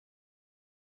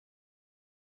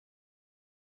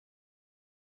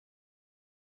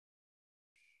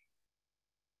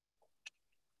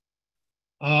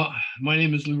My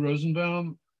name is Lou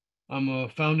Rosenbaum. I'm a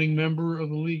founding member of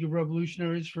the League of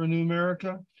Revolutionaries for a New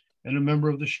America and a member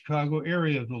of the Chicago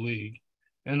area of the League,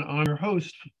 and I'm your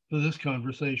host for this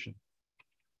conversation.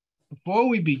 Before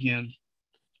we begin,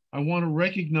 I want to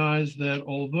recognize that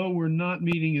although we're not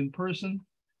meeting in person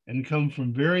and come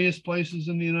from various places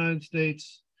in the United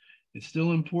States, it's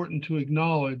still important to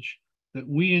acknowledge that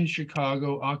we in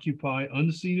Chicago occupy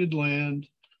unceded land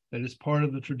that is part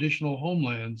of the traditional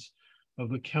homelands of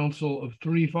the Council of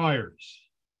Three Fires,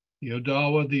 the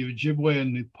Odawa, the Ojibwe,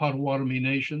 and the Potawatomi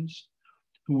nations,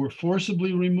 who were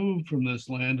forcibly removed from this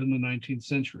land in the 19th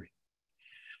century.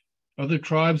 Other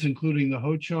tribes, including the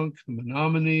Ho-Chunk, the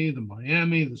Menominee, the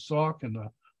Miami, the Sauk, and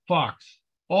the Fox,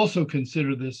 also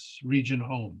consider this region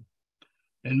home.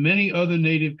 And many other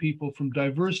Native people from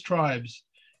diverse tribes,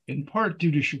 in part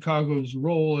due to Chicago's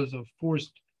role as a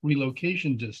forced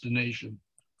relocation destination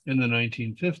in the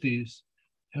 1950s,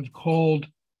 have called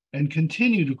and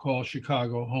continue to call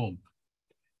Chicago home.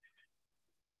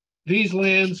 These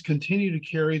lands continue to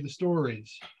carry the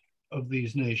stories of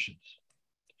these nations.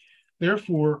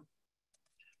 Therefore,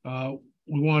 we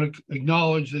want to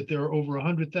acknowledge that there are over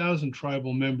 100,000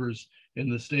 tribal members in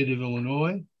the state of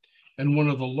Illinois, and one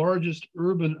of the largest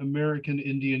urban American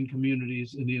Indian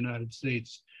communities in the United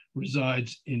States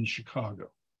resides in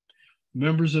Chicago.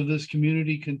 Members of this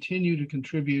community continue to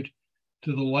contribute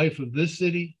to the life of this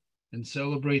city and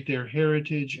celebrate their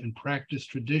heritage and practice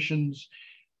traditions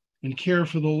and care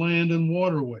for the land and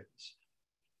waterways.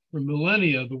 For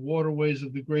millennia, the waterways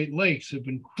of the Great Lakes have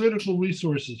been critical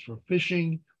resources for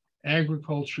fishing,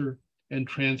 agriculture, and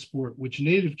transport, which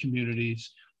Native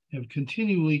communities have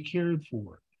continually cared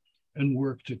for and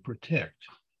worked to protect.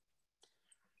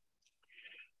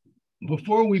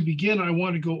 Before we begin, I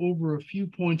want to go over a few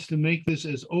points to make this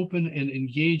as open and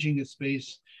engaging a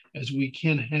space as we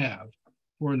can have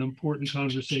for an important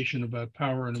conversation about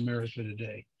power in America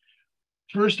today.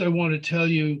 First, I want to tell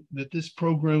you that this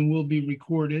program will be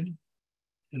recorded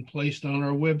and placed on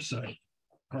our website,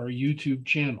 our YouTube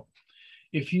channel.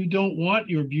 If you don't want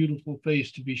your beautiful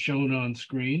face to be shown on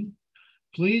screen,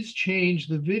 please change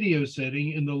the video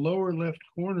setting in the lower left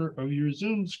corner of your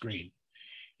Zoom screen.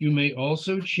 You may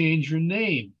also change your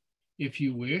name, if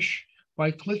you wish, by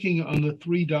clicking on the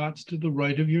three dots to the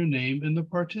right of your name in the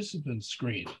participants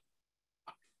screen.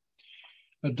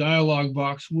 A dialog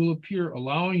box will appear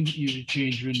allowing you to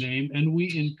change your name, and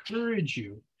we encourage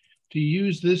you to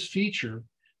use this feature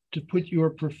to put your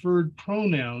preferred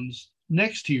pronouns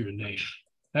next to your name.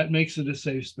 That makes it a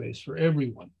safe space for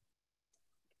everyone.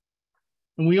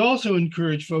 And we also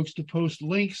encourage folks to post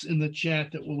links in the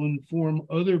chat that will inform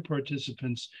other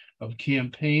participants of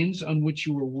campaigns on which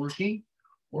you are working,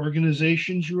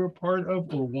 organizations you're a part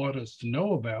of or want us to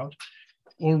know about,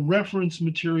 or reference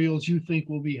materials you think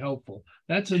will be helpful.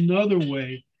 That's another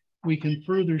way we can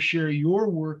further share your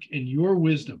work and your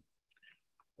wisdom.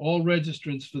 All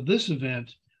registrants for this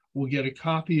event will get a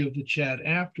copy of the chat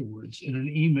afterwards in an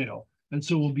email, and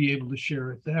so we'll be able to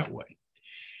share it that way.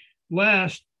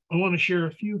 Last, I want to share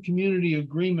a few community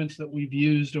agreements that we've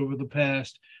used over the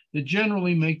past that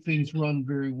generally make things run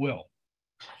very well.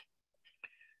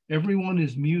 Everyone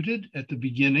is muted at the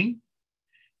beginning,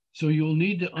 so you'll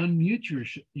need to unmute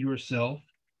yourself,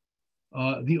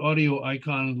 the audio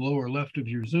icon in the lower left of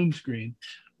your Zoom screen,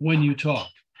 when you talk.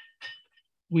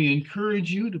 We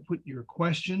encourage you to put your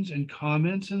questions and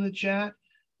comments in the chat.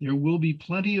 There will be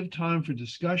plenty of time for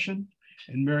discussion,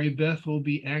 and Mary Beth will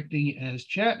be acting as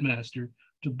chat master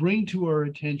to bring to our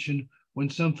attention when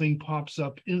something pops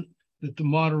up that the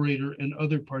moderator and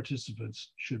other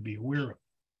participants should be aware of.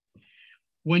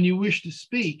 When you wish to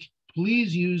speak,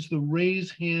 please use the raise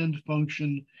hand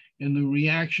function in the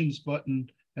reactions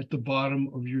button at the bottom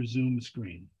of your Zoom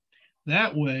screen.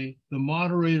 That way, the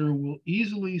moderator will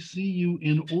easily see you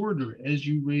in order as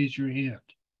you raise your hand.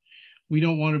 We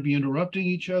don't want to be interrupting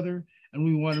each other, and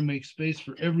we want to make space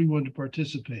for everyone to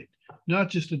participate,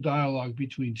 not just a dialogue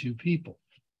between two people.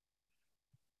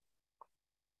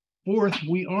 Fourth,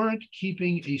 we aren't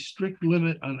keeping a strict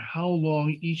limit on how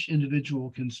long each individual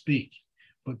can speak,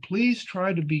 but please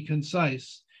try to be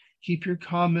concise. Keep your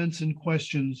comments and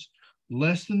questions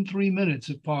less than 3 minutes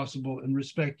if possible, in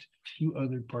respect to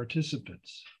other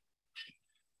participants.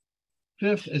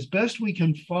 Fifth, as best we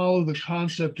can follow the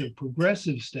concept of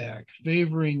progressive stack,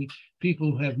 favoring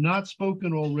people who have not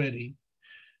spoken already,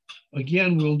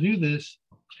 again, we'll do this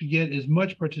to get as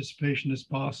much participation as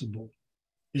possible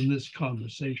in this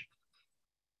conversation.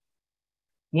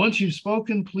 Once you've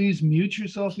spoken, please mute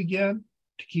yourself again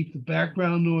to keep the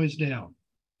background noise down.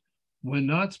 When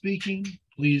not speaking,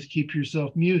 please keep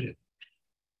yourself muted.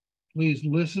 Please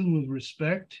listen with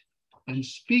respect and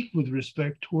speak with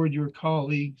respect toward your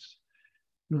colleague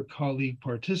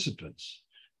participants.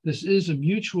 This is a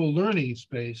mutual learning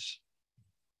space.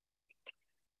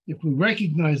 If we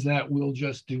recognize that, we'll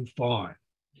just do fine.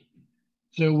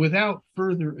 So without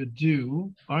further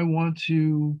ado, I want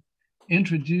to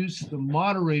introduce the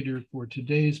moderator for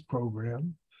today's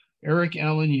program, Eric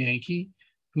Allen Yankee,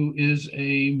 who is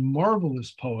a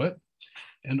marvelous poet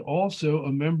and also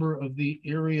a member of the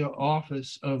area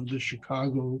office of the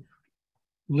Chicago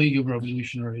League of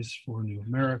Revolutionaries for New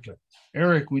America.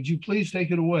 Eric, would you please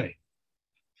take it away?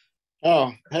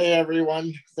 Oh, hey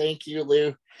everyone. Thank you,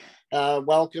 Lou.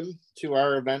 Welcome to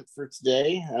our event for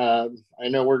today. I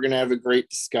know we're going to have a great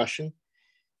discussion.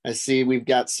 I see we've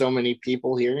got so many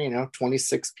people here,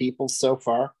 26 people so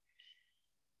far.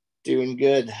 Doing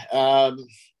good.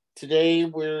 Today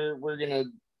we're going to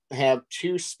have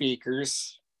two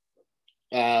speakers,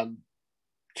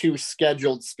 two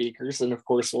scheduled speakers, and of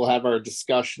course we'll have our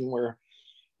discussion where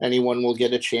anyone will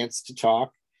get a chance to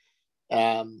talk.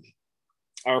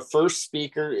 Our first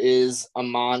speaker is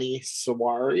Amani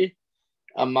Sawari.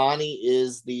 Amani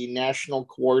is the national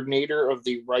coordinator of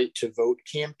the Right to Vote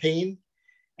campaign.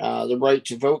 The Right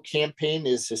to Vote campaign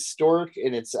is historic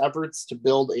in its efforts to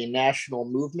build a national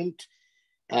movement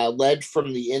led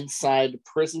from the inside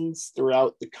prisons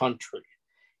throughout the country,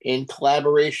 in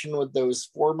collaboration with those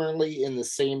formerly in the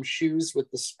same shoes with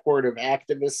the support of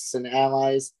activists and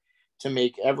allies to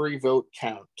make every vote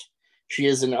count. She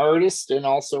is an artist and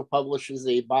also publishes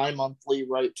a bi-monthly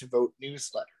Right to Vote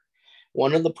newsletter.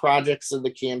 One of the projects of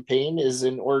the campaign is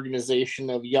an organization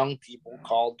of young people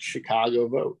called Chicago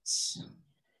Votes.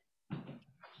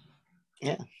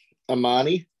 Yeah.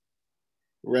 Amani,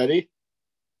 ready?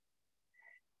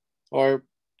 Or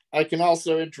I can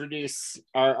also introduce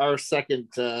our second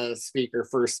speaker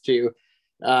first too.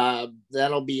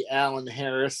 That'll be Alan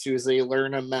Harris, who is a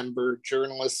Lerna member,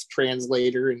 journalist,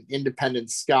 translator, and independent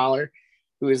scholar,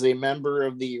 who is a member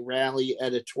of the Rally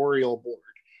editorial board.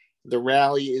 The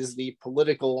Rally is the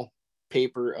political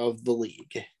paper of the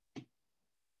League.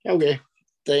 Okay,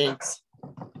 thanks.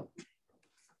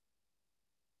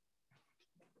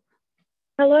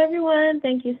 Hello, everyone.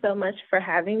 Thank you so much for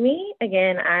having me.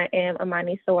 Again, I am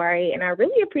Amani Sawari, and I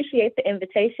really appreciate the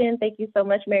invitation. Thank you so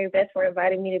much, Mary Beth, for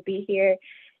inviting me to be here.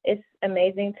 It's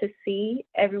amazing to see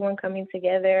everyone coming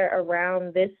together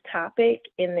around this topic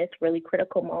in this really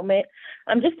critical moment.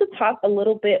 Just to talk a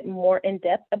little bit more in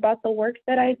depth about the work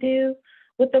that I do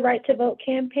with the Right to Vote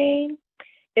campaign.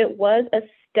 It was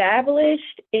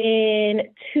established in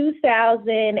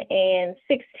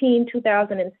 2016,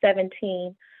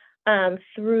 2017,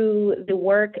 through the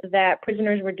work that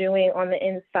prisoners were doing on the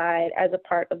inside as a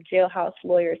part of Jailhouse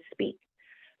Lawyers Speak.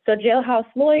 So Jailhouse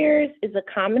Lawyers is a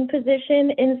common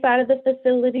position inside of the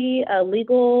facility,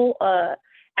 legal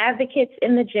advocates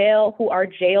in the jail who are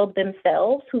jailed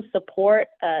themselves, who support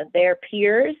their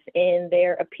peers in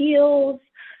their appeals,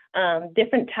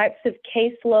 different types of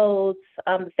caseloads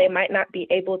that they might not be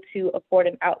able to afford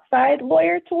an outside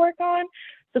lawyer to work on.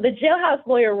 So the jailhouse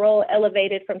lawyer role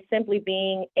elevated from simply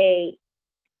being a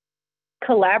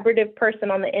collaborative person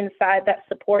on the inside that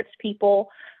supports people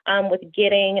with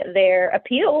getting their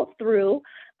appeals through,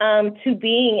 to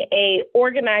being a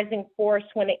organizing force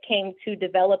when it came to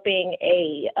developing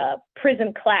a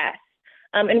prison class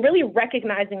and really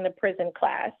recognizing the prison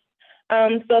class.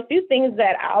 So a few things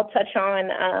that I'll touch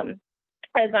on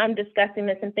as I'm discussing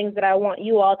this and things that I want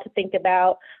you all to think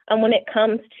about when it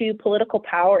comes to political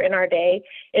power in our day.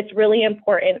 It's really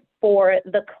important for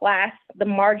the class, the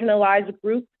marginalized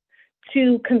group,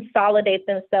 to consolidate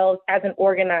themselves as an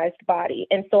organized body.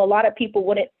 And so a lot of people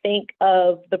wouldn't think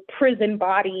of the prison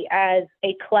body as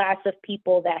a class of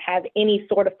people that have any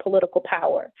sort of political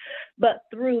power. But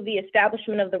through the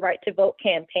establishment of the Right to Vote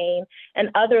campaign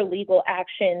and other legal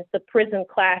actions, the prison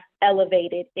class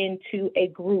elevated into a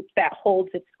group that holds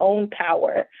its own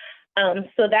power.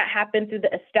 So that happened through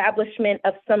the establishment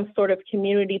of some sort of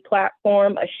community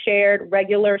platform, a shared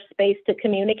regular space to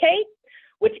communicate,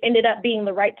 which ended up being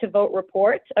the Right to Vote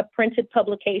report, a printed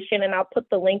publication, and I'll put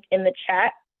the link in the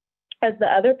chat as the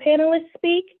other panelists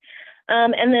speak.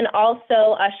 And then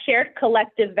also shared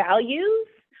collective values,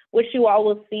 which you all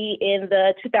will see in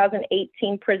the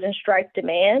 2018 prison strike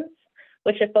demands,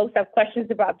 which if folks have questions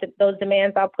about those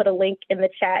demands, I'll put a link in the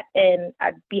chat and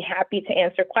I'd be happy to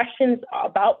answer questions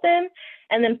about them.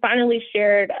 And then finally,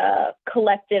 shared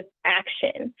collective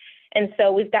action. And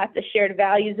so we've got the shared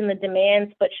values and the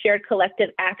demands, but shared collective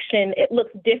action, it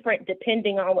looks different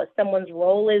depending on what someone's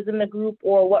role is in the group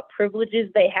or what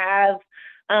privileges they have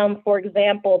For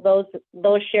example,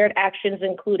 those shared actions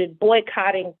included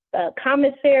boycotting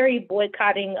commissary,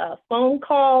 boycotting phone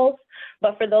calls.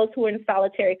 But for those who were in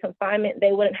solitary confinement,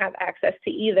 they wouldn't have access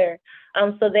to either.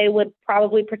 So they would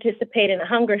probably participate in a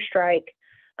hunger strike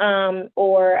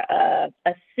or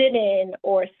a sit-in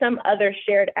or some other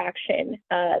shared action,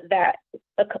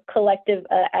 collective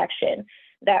action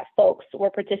that folks were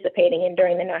participating in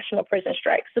during the national prison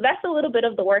strike. So that's a little bit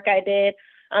of the work I did.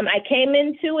 I came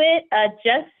into it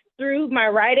just through my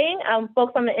writing.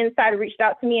 Folks on the inside reached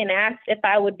out to me and asked if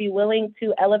I would be willing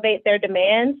to elevate their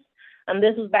demands.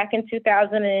 This was back in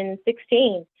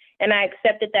 2016, and I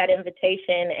accepted that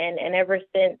invitation. And ever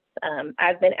since,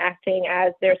 I've been acting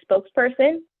as their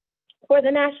spokesperson for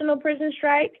the national prison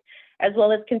strike, as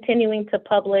well as continuing to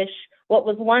publish what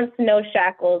was once No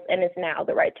Shackles and is now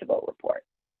the Right to Vote report.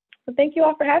 So thank you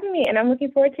all for having me, and I'm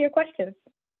looking forward to your questions.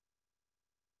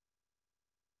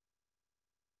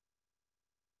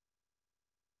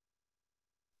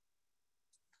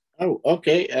 Oh,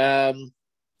 okay.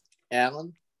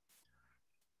 Alan?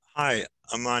 Hi,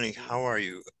 Amani. How are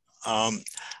you? I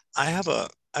have a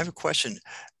question.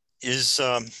 Is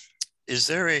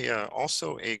there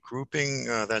also a grouping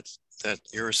that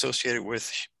you're associated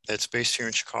with that's based here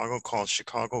in Chicago called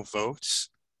Chicago Votes?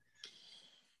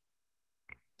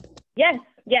 Yes.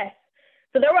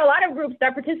 So there were a lot of groups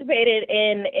that participated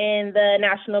in the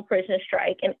national prison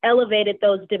strike and elevated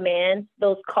those demands,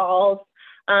 those calls,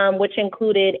 which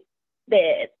included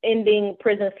the ending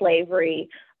prison slavery,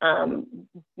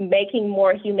 making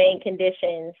more humane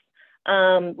conditions,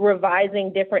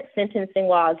 revising different sentencing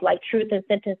laws like truth in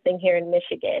sentencing here in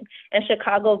Michigan. And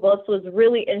Chicago Votes was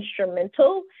really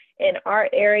instrumental in our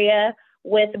area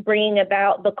with bringing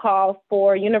about the call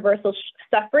for universal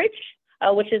suffrage,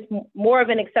 which is more of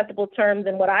an acceptable term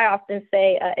than what I often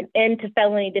say, an end to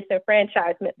felony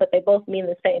disenfranchisement, but they both mean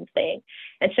the same thing.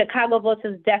 And Chicago Votes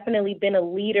has definitely been a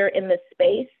leader in the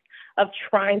space of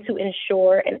trying to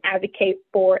ensure and advocate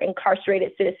for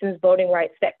incarcerated citizens' voting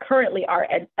rights that currently are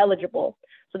eligible.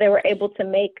 So they were able to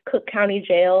make Cook County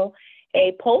Jail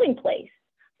a polling place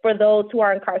for those who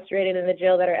are incarcerated in the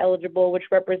jail that are eligible, which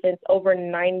represents over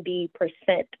 90%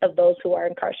 of those who are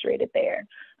incarcerated there.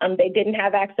 They didn't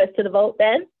have access to the vote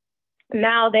then.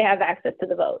 Now they have access to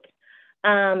the vote.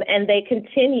 And they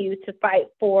continue to fight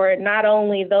for not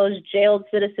only those jailed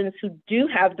citizens who do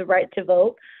have the right to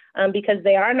vote, because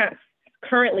they are not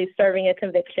currently serving a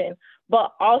conviction,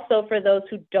 but also for those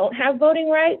who don't have voting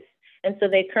rights. And so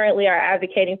they currently are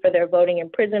advocating for their voting in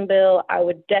prison bill. I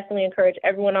would definitely encourage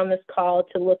everyone on this call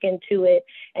to look into it.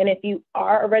 And if you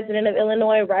are a resident of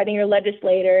Illinois, writing your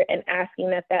legislator and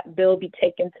asking that that bill be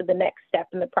taken to the next step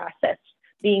in the process,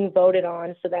 being voted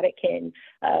on so that it can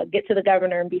get to the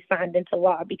governor and be signed into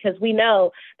law. Because we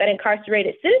know that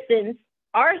incarcerated citizens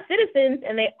are citizens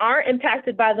and they aren't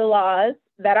impacted by the laws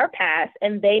that are passed,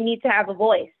 and they need to have a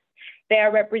voice. They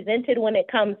are represented when it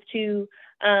comes to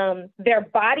their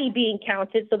body being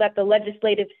counted so that the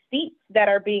legislative seats that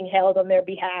are being held on their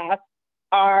behalf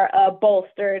are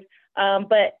bolstered,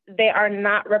 but they are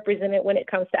not represented when it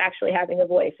comes to actually having a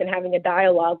voice and having a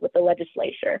dialogue with the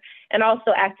legislature, and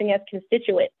also acting as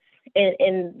constituents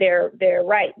in their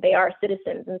right. They are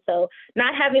citizens. And so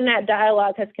not having that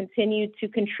dialogue has continued to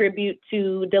contribute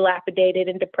to dilapidated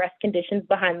and depressed conditions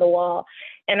behind the wall.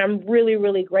 And I'm really,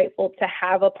 really grateful to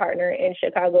have a partner in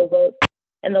Chicago Votes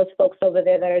and those folks over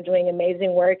there that are doing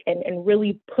amazing work and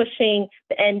really pushing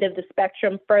the end of the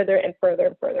spectrum further and further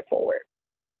and further forward.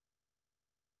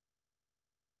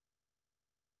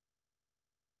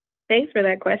 Thanks for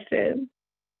that question.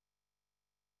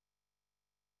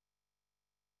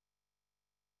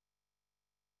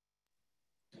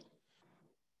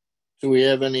 Do we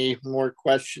have any more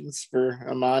questions for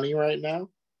Amani right now?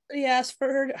 Yes, for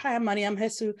her. Hi, Amani. I'm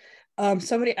Jesus.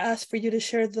 Somebody asked for you to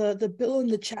share the bill in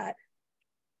the chat.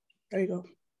 There you go.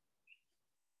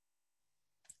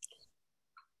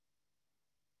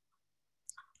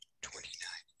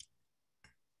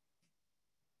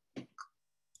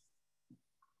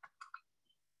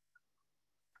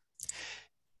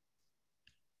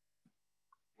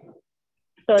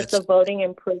 So it's a voting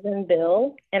in prison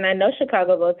bill. And I know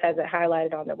Chicago Votes has it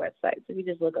highlighted on their website. So if you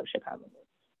just look up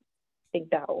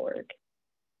chicagovotes.org.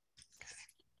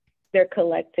 They're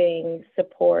collecting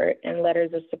support and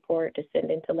letters of support to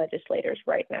send into legislators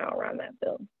right now around that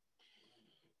bill.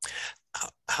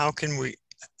 How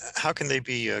can they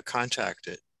be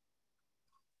contacted?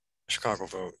 Chicago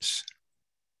Votes.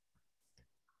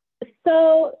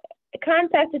 So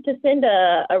contacted to send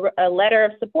a letter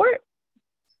of support.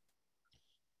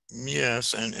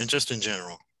 Yes, and just in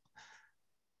general.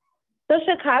 So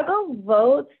Chicago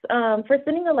votes for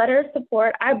sending a letter of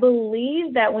support. I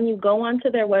believe that when you go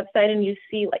onto their website and you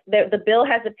see like the bill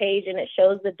has a page and it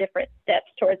shows the different steps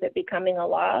towards it becoming a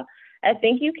law. I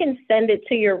think you can send it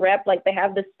to your rep, like they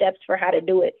have the steps for how to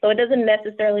do it. So it doesn't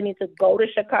necessarily need to go to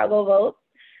Chicago Votes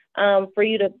for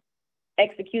you to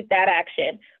execute that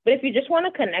action. But if you just want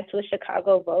to connect with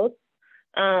Chicago Votes,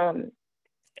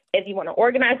 if you want to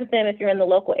organize with them, if you're in the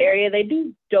local area, they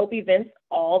do dope events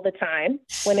all the time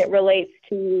when it relates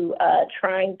to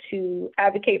trying to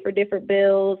advocate for different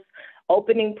bills,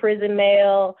 opening prison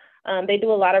mail. They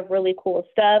do a lot of really cool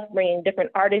stuff, bringing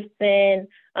different artists in.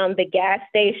 The gas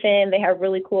station, they have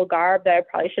really cool garb that I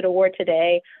probably should have wore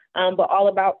today, but all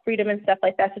about freedom and stuff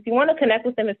like that. So if you want to connect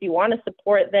with them, if you want to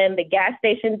support them, the gas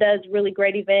station does really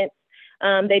great events.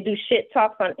 They do shit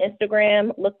talks on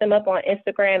Instagram. Look them up on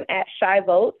Instagram at Shy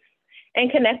Votes and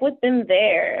connect with them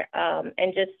there,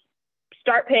 and just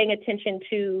start paying attention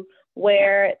to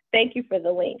where, thank you for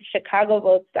the link,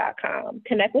 chicagovotes.com.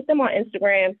 Connect with them on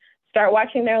Instagram, start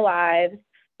watching their lives,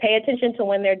 pay attention to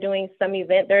when they're doing some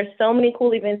event. There's so many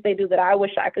cool events they do that I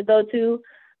wish I could go to,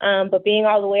 but being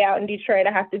all the way out in Detroit,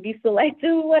 I have to be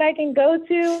selective what I can go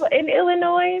to in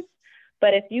Illinois.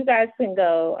 But if you guys can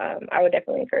go, I would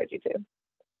definitely encourage you to.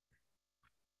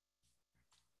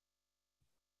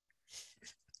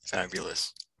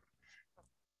 Fabulous.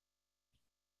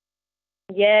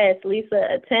 Yes, Lisa,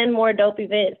 attend more dope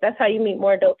events. That's how you meet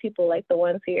more dope people like the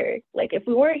ones here. Like if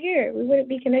we weren't here, we wouldn't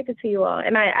be connected to you all.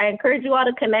 And I encourage you all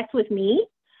to connect with me.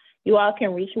 You all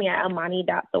can reach me at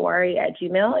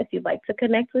amani.sawari@gmail.com if you'd like to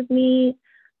connect with me.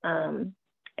 And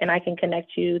I can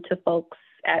connect you to folks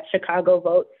at Chicago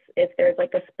Votes if there's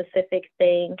like a specific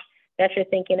thing that you're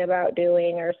thinking about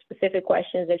doing or specific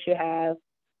questions that you have.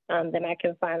 Then I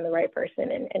can find the right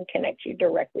person and connect you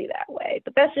directly that way.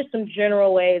 But that's just some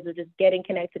general ways of just getting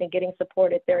connected and getting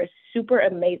supported. They're a super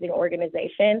amazing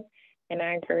organization, and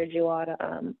I encourage you all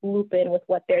to loop in with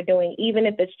what they're doing, even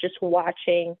if it's just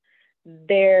watching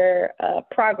their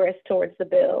progress towards the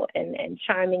bill and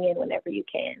chiming in whenever you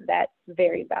can. That's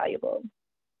very valuable.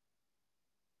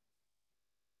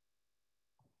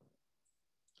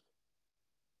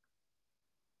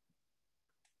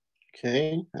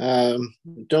 Okay,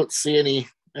 don't see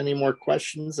any more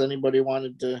questions. Anybody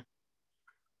wanted to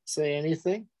say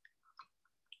anything?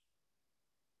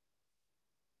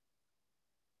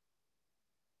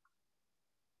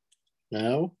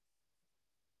 No?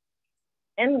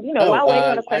 And, you know, while waiting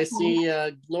on a question. I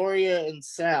see Gloria and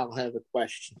Sal have a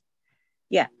question.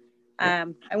 Yeah. I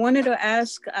wanted to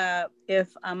ask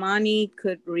if Amani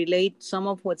could relate some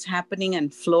of what's happening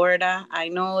in Florida. I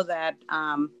know that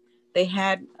they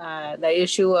had the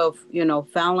issue of, you know,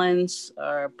 felons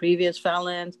or previous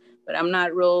felons, but I'm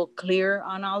not real clear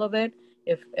on all of it.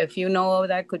 If you know of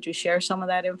that, could you share some of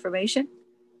that information?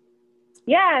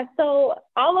 Yeah, so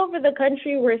all over the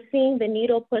country, we're seeing the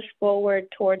needle push forward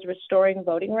towards restoring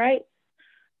voting rights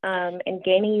and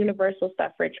gaining universal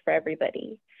suffrage for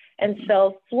everybody. And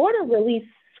so Florida really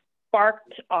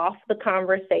sparked off the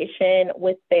conversation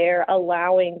with their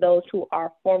allowing those who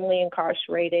are formerly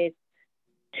incarcerated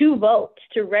to vote,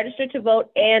 to register to vote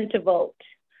and to vote.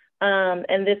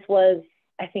 And this was,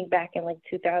 I think, back in like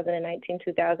 2019,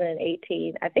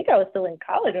 2018. I think I was still in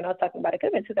college when I was talking about it. It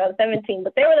could have been 2017,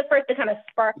 but they were the first to kind of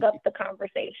spark up the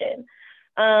conversation.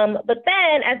 But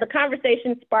then as the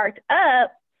conversation sparked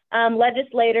up,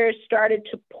 legislators started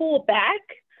to pull back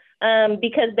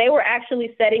because they were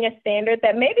actually setting a standard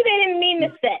that maybe they didn't mean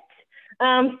to set.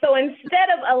 So instead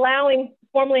of allowing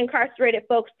formerly incarcerated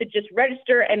folks to just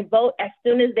register and vote as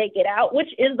soon as they get out,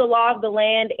 which is the law of the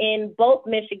land in both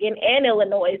Michigan and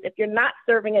Illinois. If you're not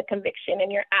serving a conviction and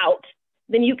you're out,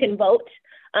 then you can vote.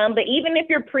 But even if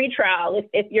you're pretrial,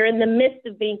 if you're in the midst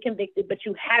of being convicted, but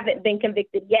you haven't been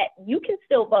convicted yet, you can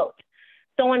still vote.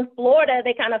 So in Florida,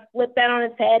 they kind of flipped that on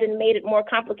its head and made it more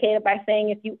complicated by saying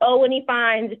if you owe any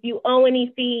fines, if you owe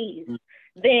any fees,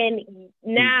 then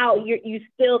now you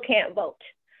still can't vote.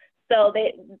 So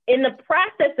they, in the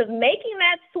process of making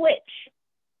that switch,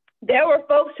 there were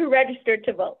folks who registered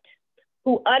to vote,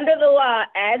 who under the law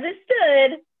as it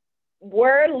stood,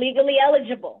 were legally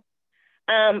eligible.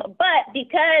 But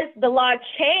because the law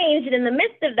changed in the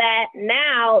midst of that,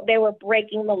 now they were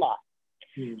breaking the law.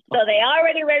 So they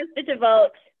already registered to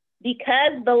vote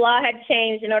because the law had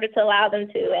changed in order to allow them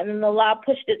to, and then the law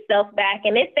pushed itself back.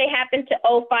 And if they happened to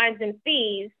owe fines and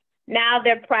fees, now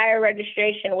their prior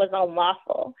registration was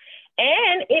unlawful.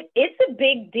 And it's a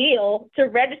big deal to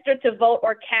register to vote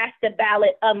or cast a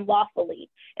ballot unlawfully.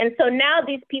 And so now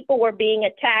these people were being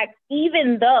attacked,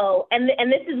 even though, and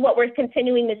this is what we're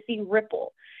continuing to see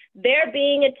ripple. They're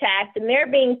being attacked and they're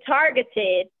being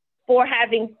targeted for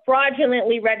having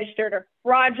fraudulently registered or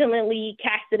fraudulently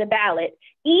casted a ballot,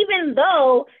 even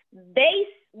though they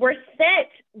were sent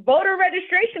voter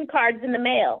registration cards in the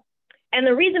mail. And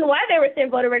the reason why they were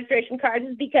sent voter registration cards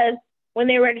is because when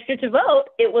they registered to vote,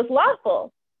 it was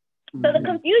lawful. So the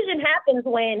confusion happens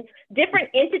when different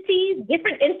entities,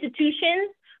 different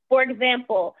institutions, for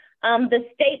example, the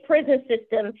state prison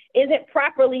system isn't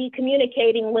properly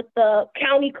communicating with the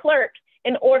county clerk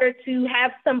in order to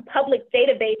have some public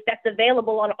database that's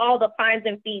available on all the fines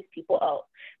and fees people owe.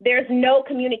 There's no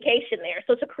communication there.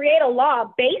 So to create a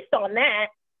law based on that,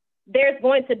 there's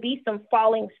going to be some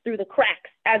fallings through the cracks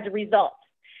as a result.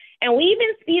 And we even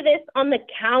see this on the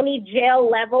county jail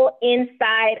level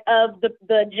inside of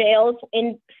the jails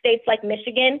in states like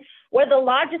Michigan, where the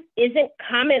law just isn't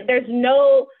common. There's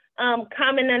no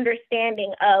common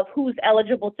understanding of who's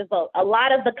eligible to vote. A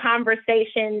lot of the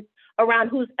conversations around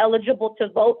who's eligible to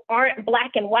vote aren't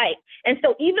black and white. And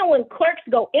so even when clerks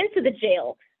go into the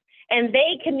jail and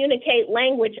they communicate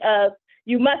language of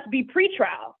you must be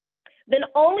pretrial, then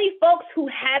only folks who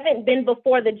haven't been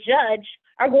before the judge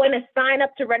are going to sign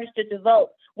up to register to vote,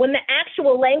 when the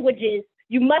actual language is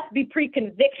you must be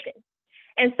pre-conviction.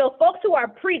 And so folks who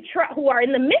are who are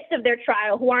in the midst of their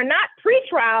trial, who are not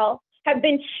pre-trial, have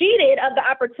been cheated of the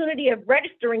opportunity of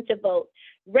registering to vote,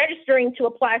 registering to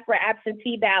apply for an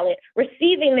absentee ballot,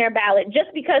 receiving their ballot just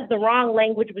because the wrong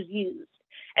language was used.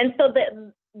 And so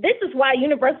this is why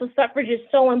universal suffrage is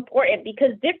so important,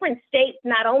 because different states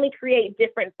not only create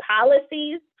different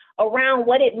policies around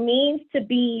what it means to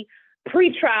be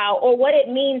pretrial or what it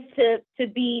means to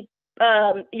be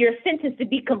your sentence to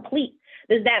be complete.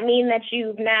 Does that mean that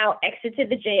you've now exited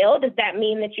the jail? Does that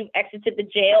mean that you've exited the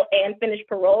jail and finished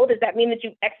parole? Does that mean that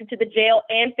you've exited the jail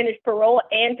and finished parole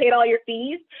and paid all your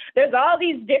fees? There's all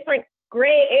these different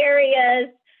gray areas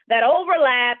that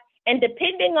overlap, and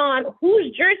depending on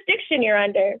whose jurisdiction you're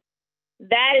under,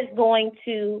 that is going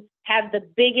to have the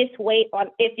biggest weight on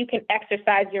if you can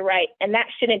exercise your right, and that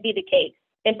shouldn't be the case.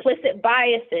 Implicit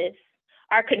biases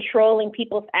are controlling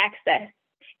people's access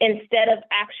instead of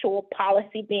actual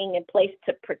policy being in place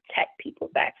to protect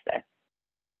people's access.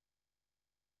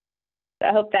 So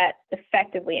I hope that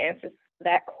effectively answers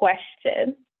that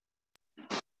question.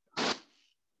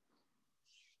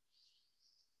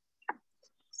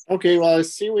 Okay, well, I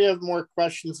see we have more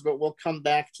questions, but we'll come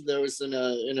back to those in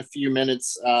a few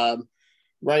minutes.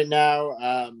 Right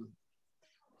now,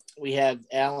 we have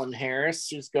Alan Harris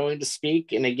who's going to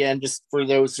speak. And again, just for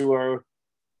those who are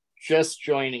just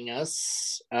joining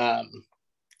us,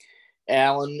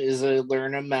 Alan is a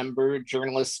Lerna member,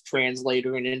 journalist,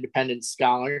 translator, and independent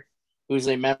scholar who's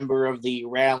a member of the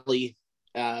Rally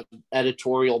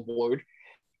editorial board.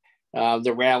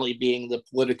 The Rally being the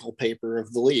political paper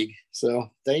of the League. So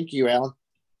thank you, Alan.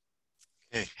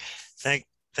 Okay, thank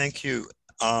you.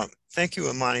 Thank you,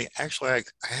 Amani. Actually, I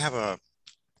have a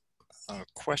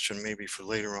question maybe for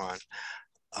later on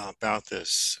about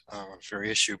this very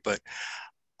issue, but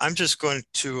I'm just going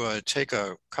to take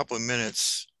a couple of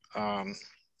minutes and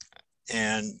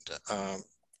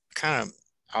kind of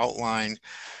outline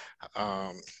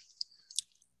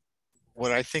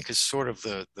what I think is sort of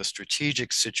the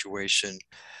strategic situation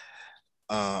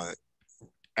at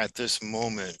this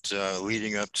moment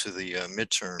leading up to the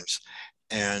midterms.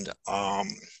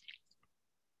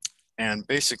 And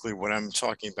basically what I'm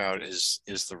talking about is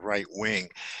the right wing.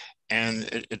 And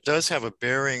it does have a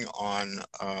bearing on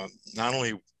not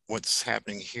only what's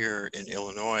happening here in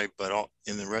Illinois, but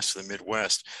in the rest of the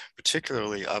Midwest,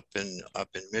 particularly up in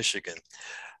Michigan,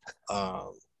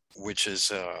 which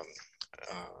is a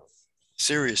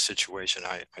serious situation,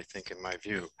 I think, in my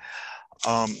view.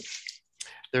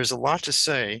 There's a lot to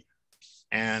say,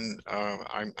 and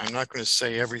I'm not going to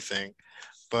say everything,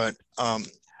 but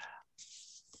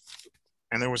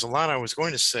and there was a lot I was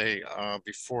going to say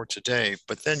before today,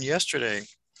 but then yesterday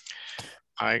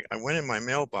I went in my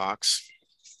mailbox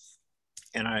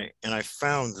and I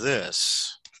found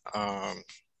this.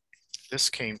 This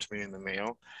came to me in the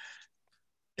mail.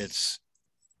 It's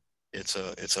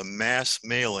a mass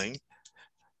mailing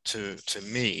to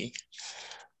me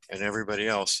and everybody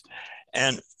else,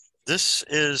 and this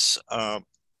is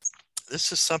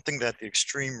something that the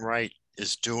extreme right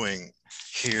is doing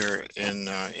here in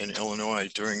Illinois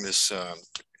during this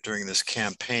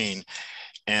campaign,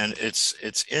 and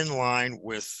it's in line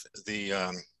with the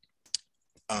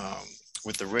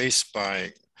race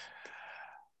by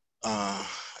a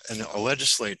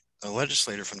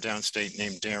legislator from downstate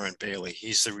named Darren Bailey.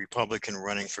 He's the Republican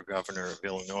running for governor of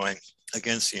Illinois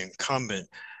against the incumbent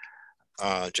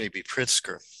J.B.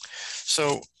 Pritzker.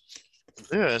 So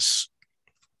this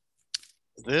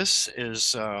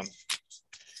is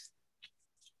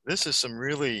this is some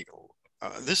really,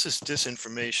 this is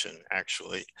disinformation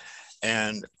actually,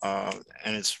 and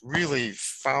it's really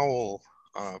foul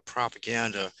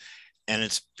propaganda, and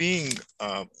it's being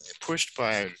pushed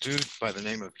by a dude by the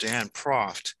name of Dan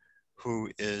Proft, who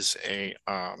is a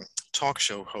talk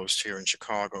show host here in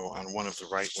Chicago on one of the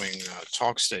right-wing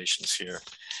talk stations here,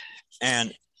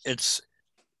 and it's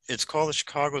called the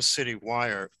Chicago City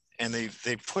Wire, and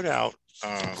they put out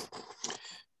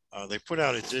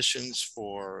editions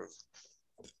for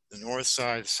the North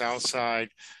Side, South Side,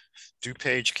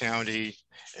 DuPage County,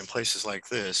 and places like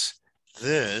this.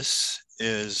 This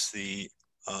is the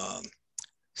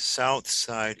South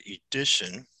Side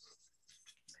edition,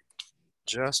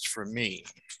 just for me,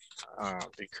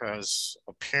 because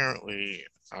apparently,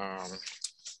 well,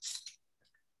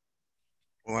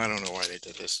 I don't know why they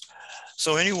did this.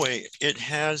 So anyway, it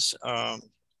has,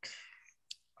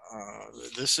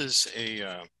 this is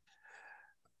a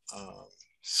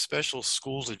special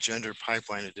schools agenda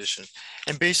pipeline edition.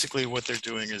 And basically what they're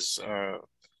doing is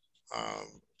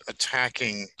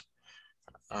attacking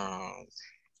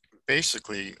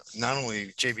basically not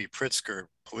only J.B. Pritzker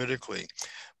politically,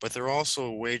 but they're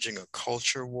also waging a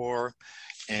culture war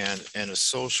and a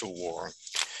social war.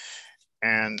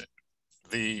 And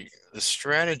the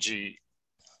strategy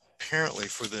apparently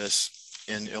for this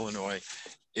in Illinois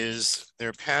is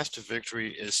their path to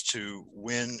victory is to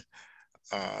win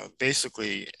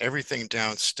basically everything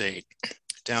downstate,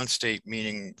 downstate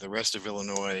meaning the rest of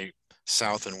Illinois,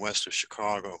 south and west of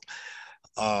Chicago.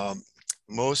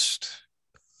 Most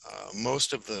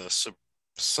of the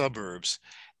suburbs,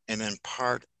 and then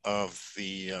part of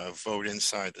the vote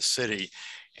inside the city,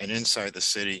 and inside the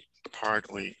city,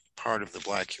 partly part of the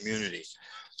Black community.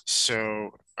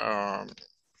 So,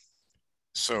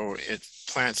 so it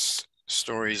plants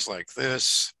stories like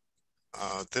this.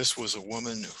 This was a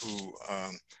woman who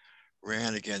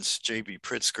ran against J.B.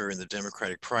 Pritzker in the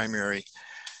Democratic primary,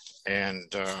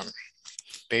 and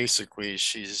basically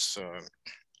she's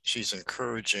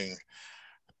encouraging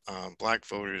Black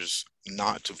voters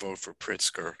not to vote for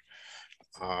Pritzker,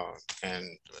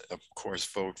 and of course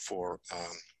vote for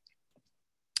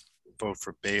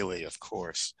Bailey, of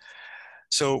course.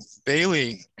 So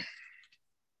Bailey,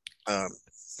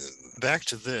 back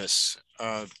to this,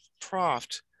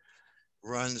 Proft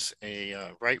runs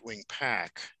a right-wing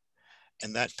PAC,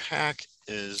 and that PAC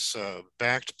is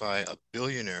backed by a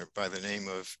billionaire by the name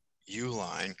of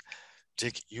Uihlein,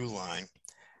 Dick Uihlein,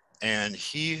 and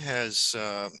he is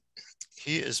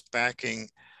backing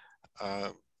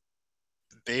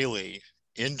Bailey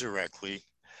indirectly,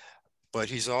 but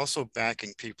he's also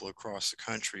backing people across the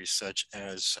country, such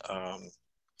as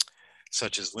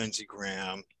Lindsey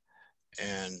Graham,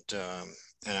 and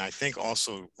I think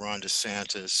also Ron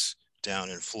DeSantis down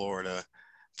in Florida,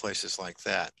 places like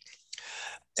that,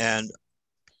 and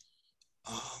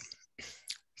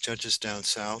judges down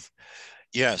south.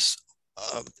 Yes,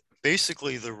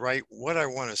 basically the right. What I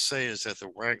want to say is that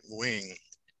the right wing,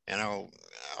 and I'll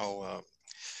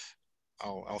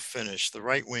finish. The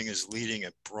right wing is leading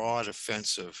a broad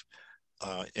offensive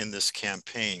in this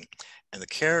campaign, and the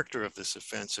character of this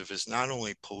offensive is not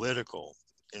only political,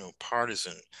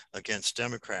 partisan against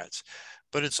Democrats,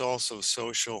 but it's also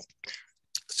social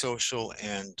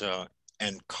and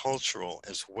cultural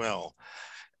as well.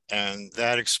 And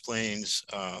that explains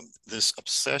this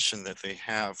obsession that they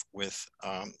have with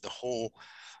the whole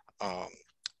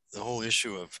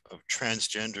issue of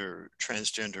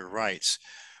transgender rights,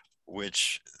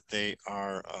 which they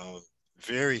are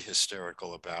very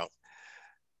hysterical about.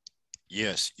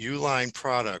 Yes, Uihlein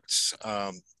Products,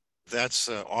 that's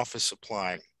an office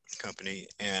supply company,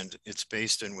 and it's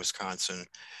based in Wisconsin.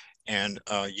 And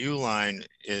Uihlein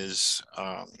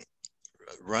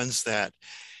runs that.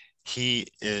 He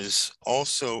is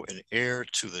also an heir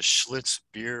to the Schlitz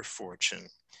beer fortune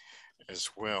as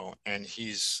well, and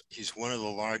he's one of the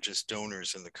largest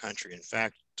donors in the country. In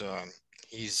fact,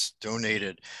 he's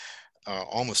donated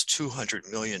almost $200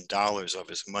 million of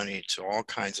his money to all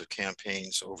kinds of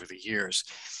campaigns over the years,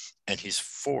 and he's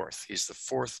the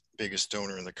fourth biggest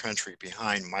donor in the country,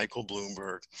 behind Michael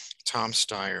Bloomberg, Tom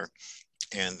Steyer,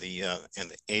 and the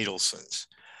Adelsons.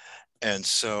 And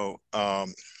so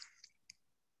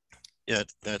yeah,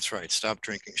 that's right. Stop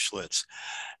drinking Schlitz.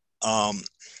 I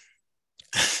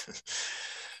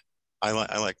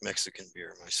like Mexican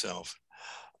beer myself.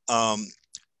 But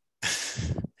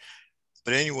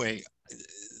anyway,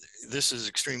 this is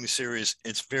extremely serious.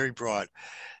 It's very broad.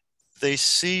 They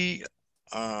see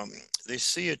a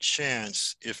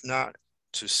chance, if not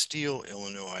to steal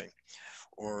Illinois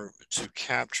or to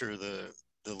capture the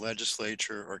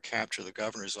legislature or capture the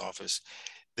governor's office,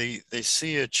 they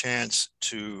see a chance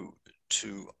to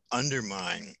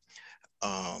undermine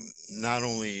not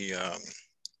only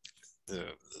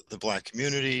the Black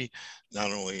community,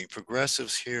 not only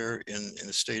progressives here in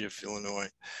the state of Illinois,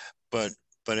 but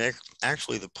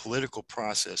actually the political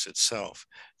process itself.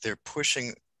 They're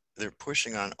pushing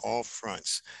on all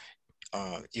fronts.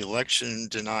 Election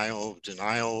denial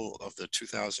of the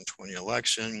 2020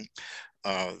 election.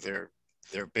 They're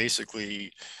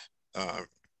basically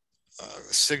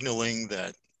signaling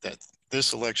that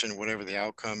this election, whatever the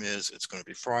outcome is, it's going to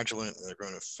be fraudulent, and they're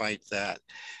going to fight that.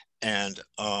 And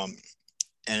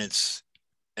it's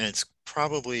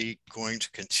probably going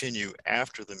to continue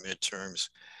after the midterms,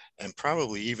 and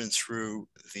probably even through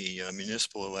the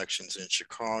municipal elections in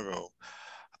Chicago,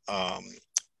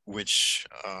 which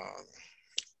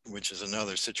is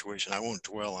another situation. I won't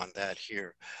dwell on that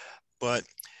here, but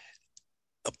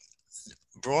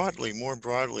more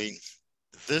broadly,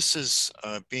 this is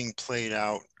being played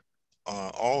out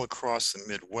all across the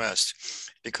Midwest,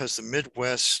 because the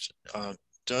Midwest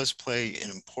does play an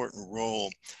important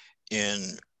role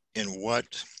in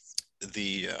what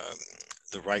the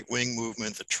right-wing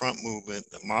movement, the Trump movement,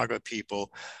 the MAGA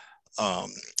people,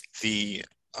 the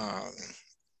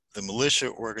militia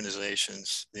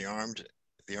organizations, the armed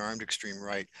extreme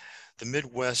right. The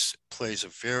Midwest plays a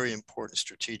very important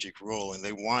strategic role, and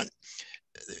they want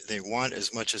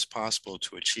as much as possible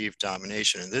to achieve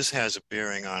domination. And this has a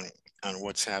bearing on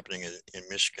what's happening in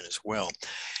Michigan as well.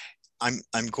 I'm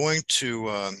going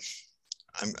to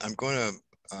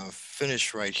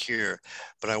finish right here,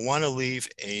 but I want to leave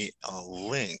a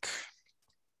link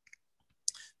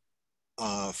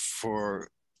for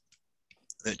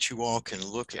that you all can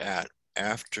look at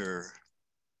after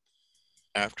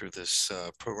this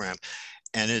program,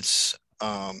 and it's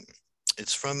from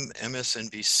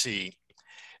MSNBC,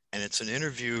 and it's an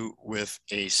interview with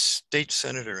a state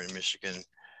senator in Michigan,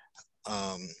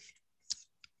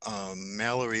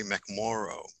 Mallory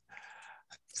McMorrow.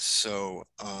 So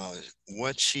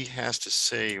what she has to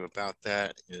say about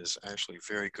that is actually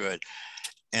very good.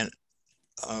 And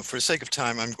for the sake of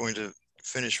time, I'm going to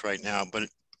finish right now, but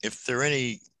if there are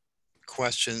any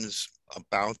questions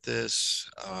about this,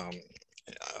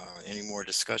 any more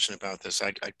discussion about this,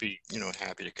 I'd be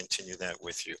happy to continue that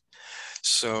with you.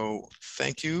 So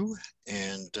thank you,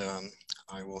 and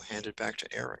I will hand it back to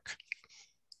Eric.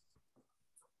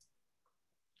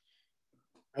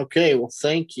 Okay, well,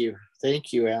 thank you,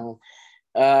 Alan.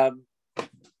 I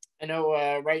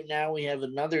know right now we have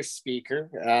another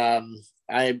speaker.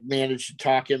 I managed to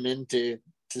talk him into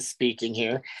speaking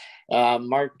here.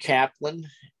 Mark Kaplan.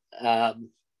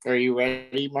 Are you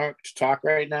ready, Mark, to talk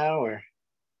right now, or?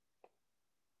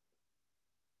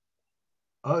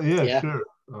 Yeah, sure.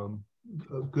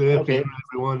 Good afternoon,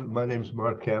 everyone. My name is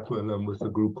Mark Kaplan. I'm with a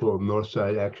group called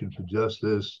Northside Action for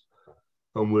Justice.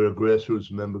 We're a grassroots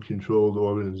member-controlled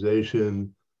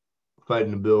organization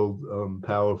fighting to build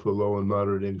power for low and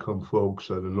moderate income folks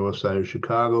on the north side of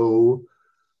Chicago,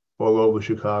 all over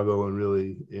Chicago, and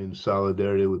really in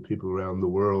solidarity with people around the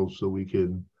world, so we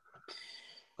can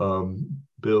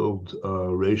build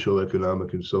racial,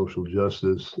 economic, and social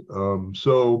justice.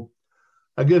 So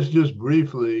I guess just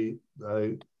briefly,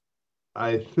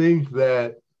 I think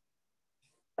that,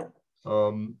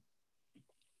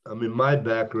 I mean, my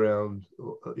background,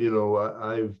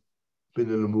 I've been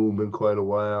in the movement quite a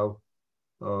while,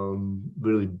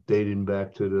 really dating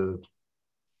back to the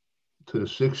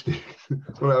 60s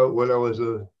when I was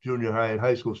a junior high and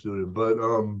high school student. But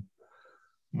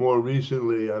more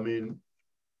recently, I mean,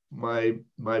 my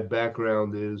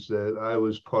background is that I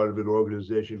was part of an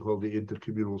organization called the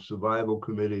Intercommunal Survival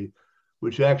Committee,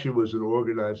 which actually was an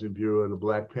organizing bureau of the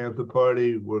Black Panther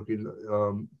Party, working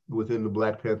within the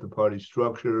Black Panther Party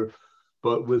structure,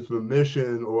 but with the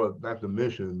mission, or not the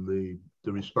mission, the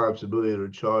responsibility or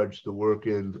charge to work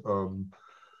in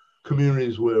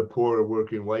communities where poor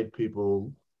working white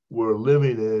people were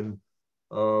living in,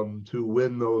 to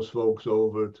win those folks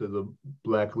over to the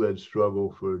Black-led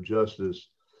struggle for justice.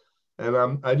 And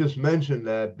I just mentioned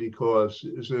that because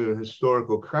it's in a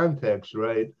historical context,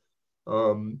 right?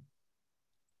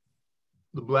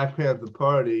 The Black Panther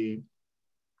Party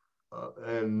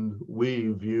and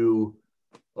we view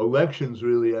elections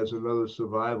really as another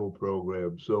survival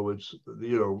program. So it's,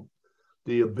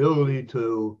 the ability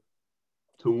to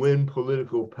win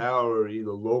political power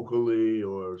either locally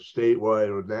or statewide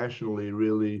or nationally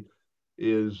really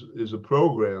is a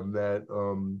program that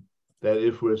that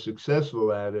if we're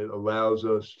successful at it, allows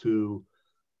us to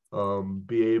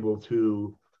be able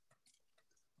to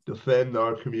defend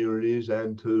our communities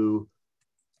and to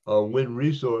win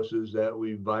resources that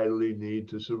we vitally need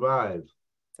to survive.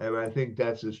 And I think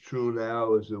that's as true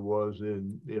now as it was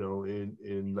in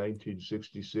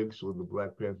 1966 when the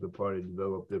Black Panther Party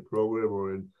developed their program,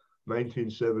 or in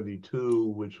 1972,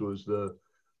 which was the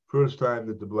first time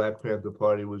that the Black Panther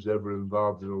Party was ever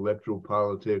involved in electoral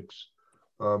politics.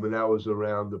 And that was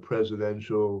around the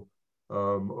presidential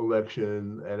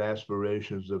election and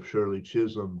aspirations of Shirley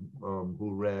Chisholm,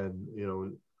 who ran,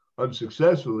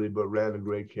 unsuccessfully, but ran a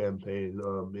great campaign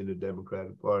in the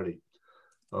Democratic Party.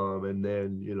 And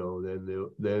then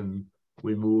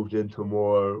we moved into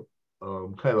more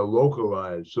kind of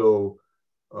localized. So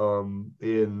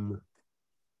in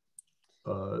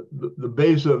the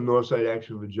base of Northside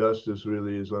Action for Justice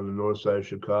really is on the north side of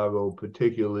Chicago,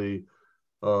 particularly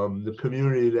the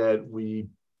community that we've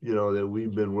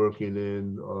been working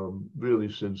in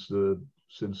really since the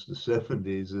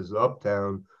 70s is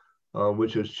Uptown,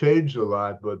 which has changed a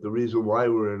lot. But the reason why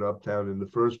we're in Uptown in the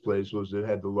first place was it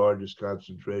had the largest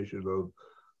concentration of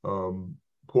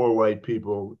poor white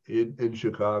people in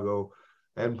Chicago,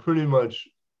 and pretty much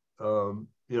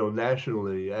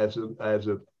nationally as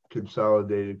a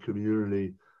consolidated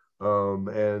community.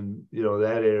 And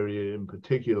that area in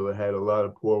particular had a lot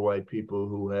of poor white people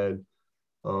who had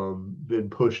been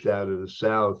pushed out of the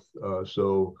South.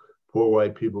 So poor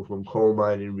white people from coal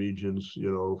mining regions,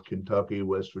 Kentucky,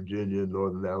 West Virginia,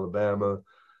 Northern Alabama,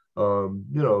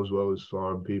 as well as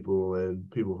farm people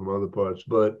and people from other parts.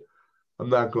 But I'm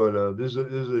not going to,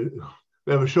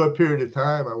 we have a short period of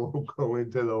time. I won't go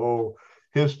into the whole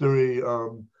history.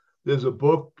 There's a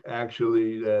book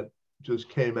actually that just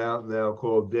came out now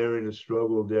called Daring to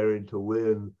Struggle, Daring to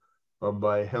Win,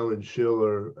 by Helen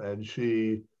Schiller. And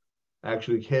she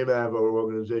actually came out of our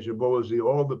organization, but was the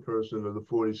alderperson of the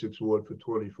 46th Ward for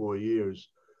 24 years.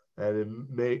 And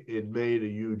it made a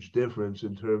huge difference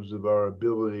in terms of our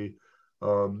ability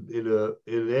in an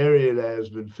area that has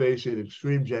been facing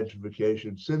extreme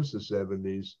gentrification since the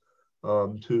 70s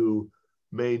to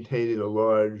maintaining a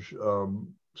large,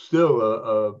 still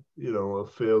a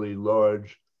fairly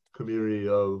large community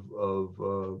of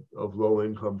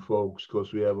low-income folks,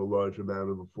 because we have a large amount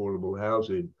of affordable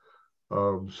housing.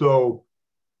 So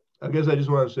I guess I just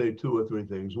want to say 2 or 3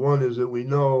 things. One is that we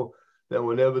know that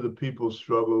whenever the people's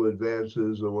struggle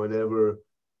advances, or whenever,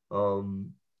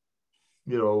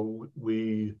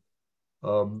 we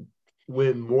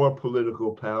win more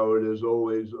political power, there's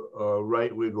always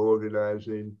right-wing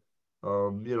organizing,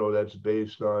 that's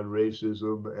based on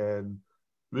racism, and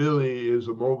really is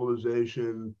a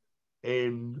mobilization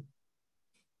aimed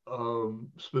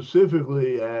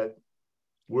specifically at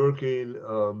working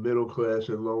middle class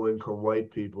and low income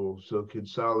white people, so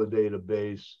consolidate a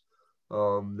base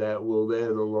that will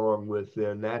then, along with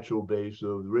their natural base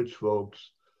of rich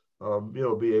folks,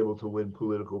 be able to win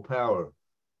political power.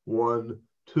 1,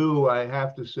 2, I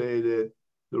have to say that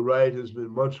the right has been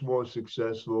much more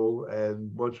successful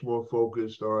and much more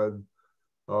focused on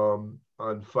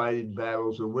fighting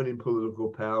battles and winning political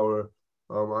power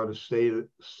on a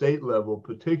state level,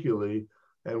 particularly.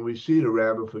 And we see the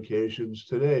ramifications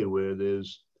today, where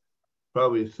there's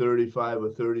probably 35 or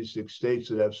 36 states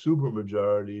that have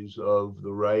supermajorities of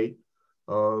the right.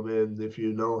 And if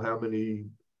you know how many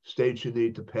states you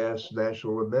need to pass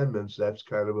national amendments, that's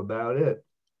kind of about it.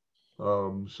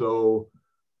 So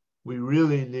we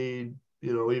really need,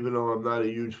 even though I'm not a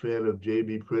huge fan of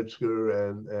J.B. Pritzker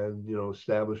and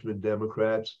establishment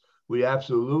Democrats, we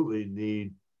absolutely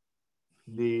need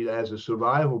as a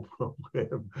survival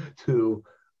program to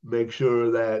make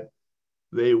sure that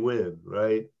they win,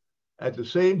 right? At the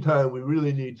same time, we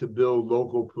really need to build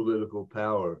local political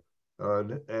power.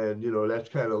 And that's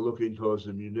kind of looking towards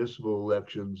the municipal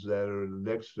elections that are in the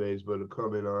next phase, but are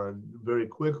coming on very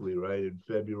quickly, right, in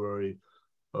February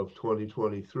of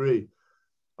 2023.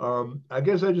 I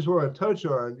guess I just want to touch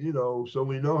on, so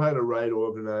we know how the right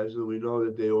organize, and we know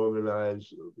that they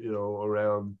organize,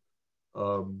 around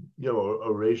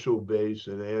a racial base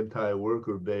and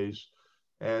anti-worker base,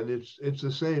 and it's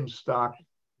the same stock.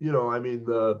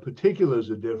 The particulars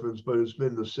are different, but it's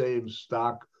been the same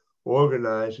stock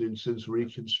organizing since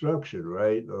Reconstruction,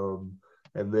 right?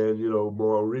 And then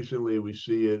more recently we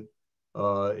see it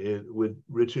with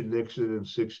Richard Nixon in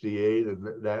 '68,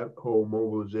 and that whole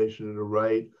mobilization of the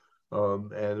right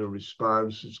and a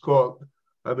response. It's called,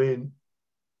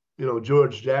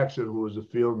 George Jackson, who was a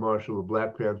field marshal of the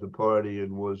Black Panther Party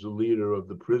and was a leader of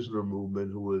the prisoner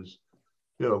movement, who was,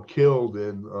 killed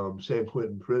in San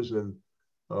Quentin prison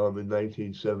in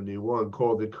 1971,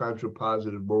 called it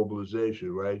contrapositive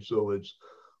mobilization, right? So it's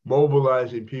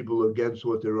mobilizing people against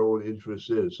what their own interest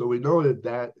is. So we know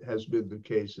that has been the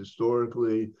case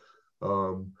historically.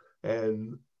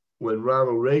 And when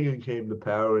Ronald Reagan came to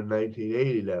power in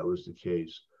 1980, that was the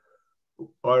case.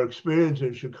 Our experience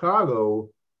in Chicago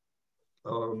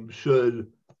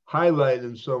should highlight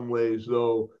in some ways,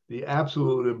 though, the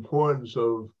absolute importance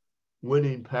of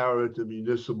winning power at the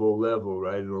municipal level,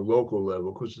 right, and the local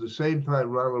level. Because at the same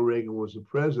time Ronald Reagan was the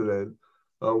president,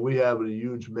 we have a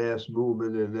huge mass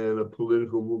movement and then a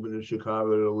political movement in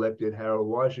Chicago that elected Harold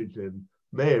Washington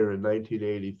mayor in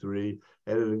 1983,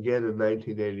 and then again in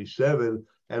 1987.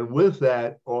 And with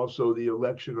that, also the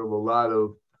election of a lot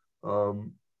of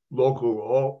local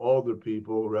alder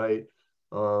people, right,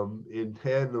 in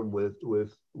tandem with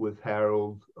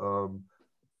Harold.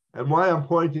 And why I'm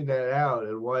pointing that out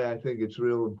and why I think it's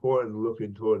real important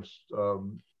looking towards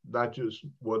not just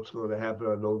what's going to happen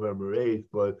on November 8th,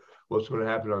 but what's going to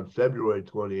happen on February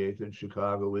 28th in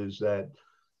Chicago is that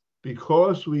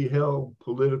because we held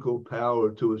political power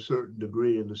to a certain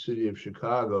degree in the city of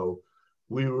Chicago,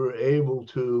 we were able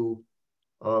to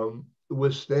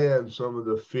withstand some of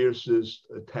the fiercest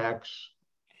attacks,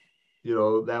 you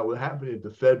know, that were happening at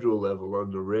the federal level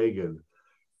under Reagan.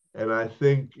 And I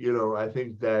think, you know, I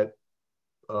think that,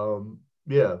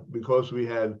 yeah, because we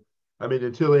had, I mean,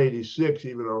 until 86,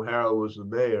 even though Harold was the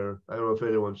mayor, I don't know if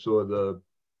anyone saw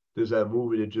there's that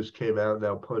movie that just came out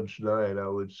now, Punch 9. I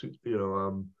would, you know,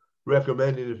 I'm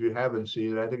recommending if you haven't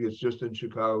seen it. I think it's just in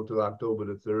Chicago till October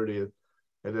the 30th.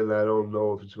 And then I don't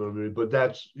know if it's going to be, but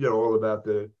that's, you know, all about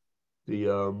the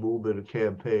movement and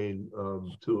campaign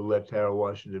to elect Harold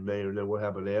Washington mayor, and then what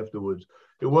happened afterwards.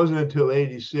 It wasn't until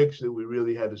 86 that we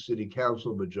really had a city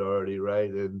council majority,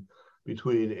 right? And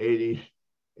between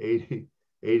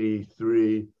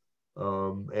 83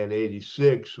 and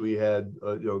 86, we had,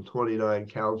 you know, 29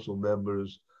 council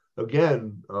members,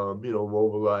 again, you know,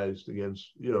 mobilized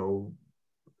against, you know,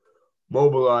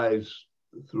 mobilized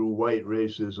through white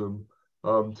racism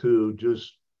to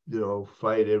just, you know,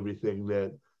 fight everything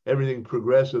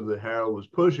progressive that Harold was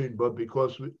pushing. But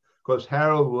because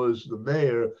Harold was the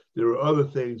mayor, there were other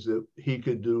things that he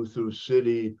could do through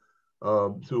city,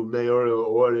 through mayoral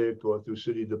audit or through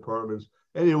city departments.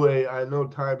 Anyway, I know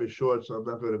time is short, so I'm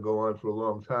not going to go on for a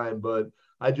long time, but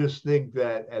I just think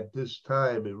that at this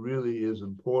time, it really is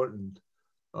important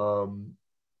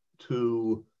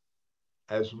to,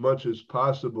 as much as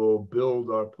possible, build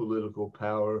our political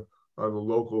power on the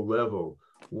local level.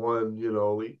 One, you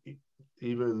know,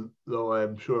 even though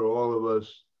I'm sure all of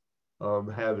us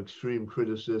have extreme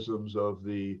criticisms of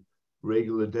the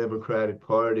regular Democratic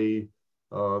Party,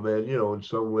 and, you know, in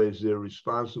some ways they're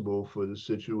responsible for the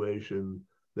situation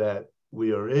that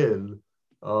we are in.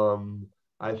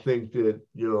 I think that,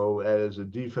 you know, as a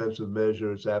defensive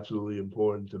measure, it's absolutely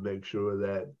important to make sure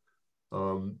that,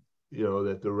 you know,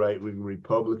 that the right-wing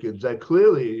Republicans, that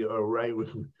clearly are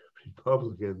right-wing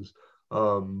Republicans,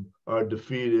 are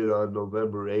defeated on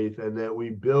November 8th, and that we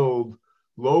build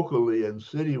locally and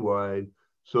citywide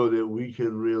so that we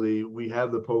can really, we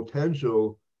have the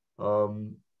potential.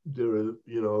 There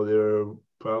are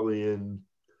probably in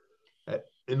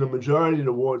the majority of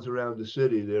the wards around the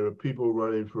city, there are people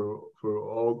running for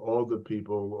all the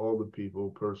people,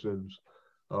 persons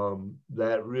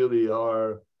that really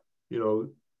are, you know,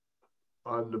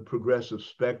 on the progressive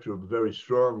spectrum very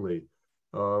strongly.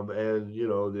 And, you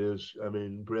know, I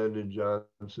mean, Brandon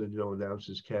Johnson, you know, announced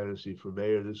his candidacy for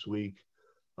mayor this week,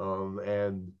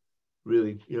 and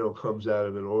really, you know, comes out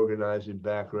of an organizing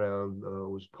background,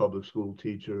 was public school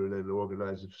teacher and then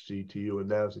organized for CTU, and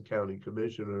now is a county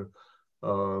commissioner.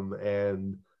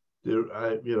 And there,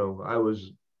 I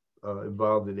was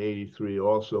involved in 83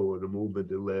 also in the movement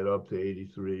that led up to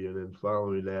 83. And then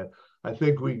following that, I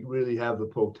think we really have the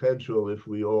potential, if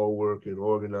we all work and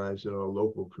organize in our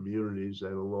local communities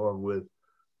and along with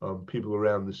people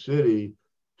around the city,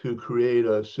 to create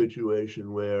a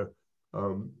situation where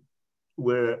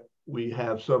we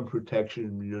have some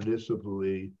protection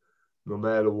municipally, no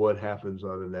matter what happens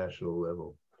on a national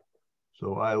level.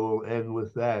 So I will end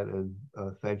with that, and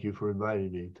thank you for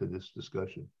inviting me to this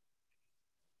discussion.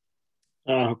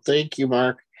 Thank you,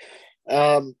 Mark.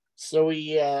 So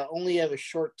we only have a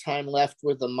short time left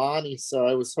with Amani, so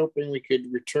I was hoping we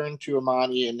could return to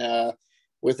Amani and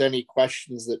with any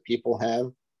questions that people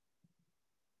have.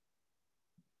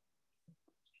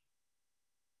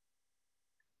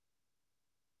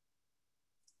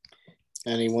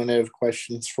 Anyone have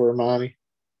questions for Amani?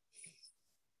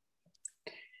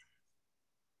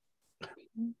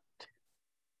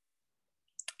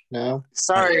 No?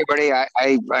 Sorry, everybody.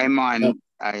 I'm on.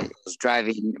 I was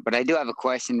driving, but I do have a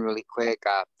question really quick.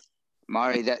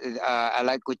 Mari, that I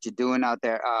like what you're doing out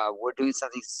there. We're doing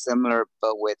something similar,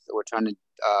 but we're trying to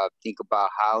think about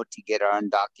how to get our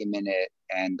undocumented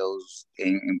and those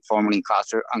informally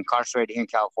incarcerated here in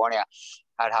California,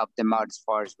 how to help them out as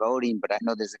far as voting. But I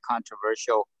know there's a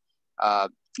controversial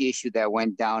issue that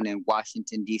went down in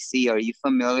Washington, D.C. Are you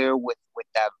familiar with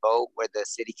that vote where the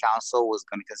city council was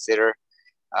going to consider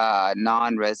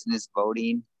non-residents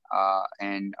voting?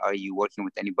 And are you working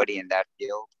with anybody in that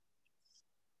field?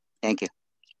 Thank you.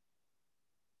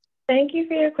 Thank you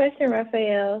for your question,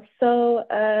 Raphael. So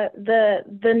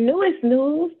the newest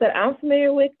news that I'm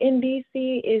familiar with in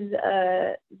DC is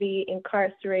the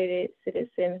incarcerated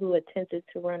citizen who attempted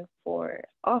to run for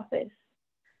office,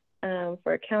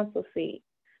 for a council seat.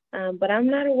 But I'm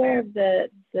not aware of the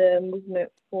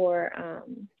movement for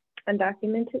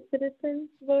undocumented citizens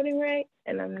voting rights,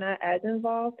 and I'm not as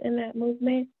involved in that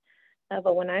movement.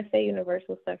 But when I say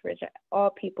universal suffrage,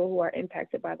 all people who are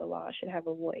impacted by the law should have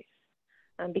a voice,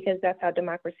 because that's how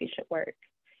democracy should work.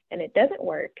 And it doesn't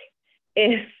work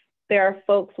if there are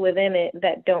folks within it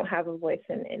that don't have a voice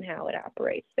in how it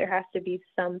operates. There has to be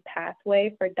some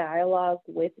pathway for dialogue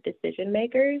with decision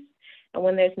makers. And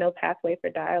when there's no pathway for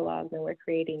dialogue, then we're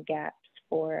creating gaps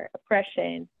for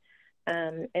oppression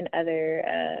and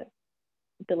other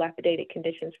dilapidated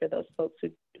conditions for those folks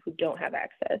who don't have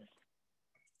access.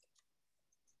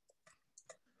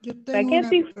 I can't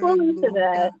speak fully to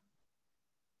that.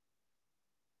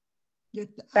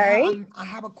 Sorry? I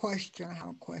have a question.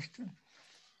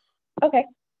 Okay.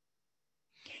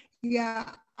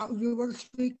 Yeah, you were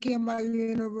speaking about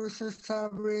universal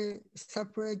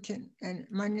suffrage, and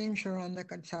my name's Yolanda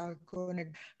Catalco, and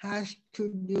it has to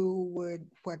do with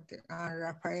what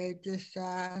Rafael just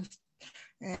asked.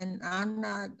 And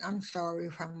I'm sorry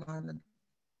if I'm on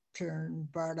a turn,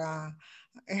 but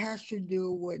it has to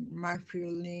do with my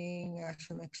feeling as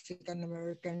a Mexican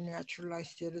American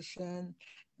naturalized citizen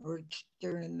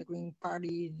registered in the Green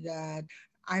Party, that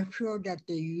I feel that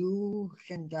the youth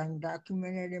and the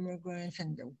undocumented immigrants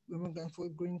and the immigrants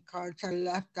with green cards are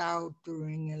left out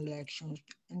during elections,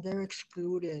 and they're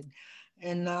excluded.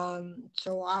 And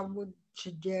so I would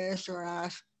suggest or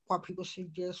ask what people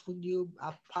suggest with you,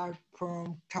 apart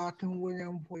from talking with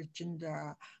them, which in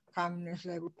the Communist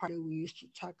Labor Party we used to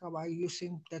talk about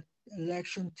using the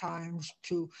election times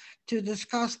to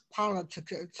discuss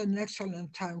politics. It's an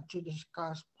excellent time to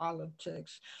discuss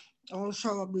politics.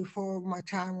 Also, before my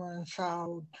time runs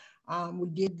out, we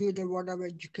did do the Board of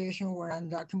Education where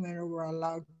undocumented were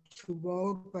allowed to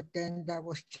vote, but then that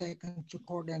was taken to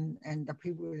court and the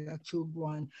people that sued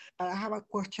won. But I have a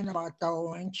question about the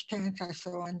orange tents. I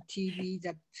saw on TV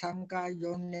that some guy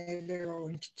donated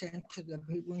orange tents to the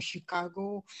people in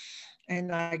Chicago,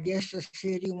 and I guess the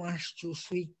city wants to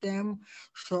sweep them.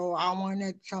 So I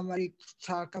wanted somebody to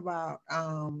talk about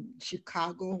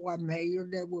Chicago, what mayor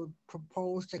they would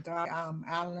propose. The guy,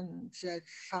 Alan said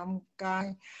some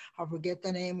guy, I forget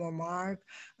the name of Mark,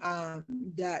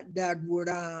 that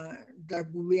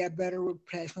would be a better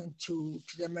replacement to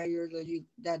the mayor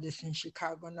that is in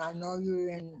Chicago. And I know you're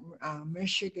in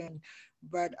Michigan,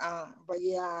 but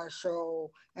yeah,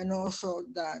 so, and also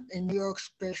that in New York,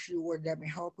 especially where they've been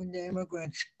helping the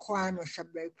immigrants, crime is a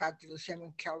big factor. The same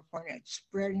in California. It's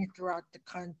spreading throughout the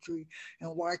country,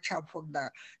 and watch out for the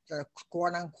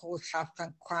quote unquote soft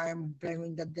on crime,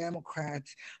 blaming the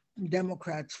Democrats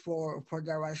for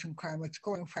the rising crime. It's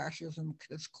going fascism,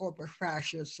 it's corporate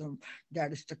fascism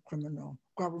that is the criminal,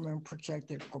 government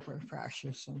protected corporate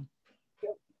fascism.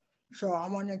 So I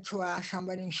wanted to ask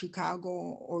somebody in Chicago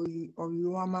or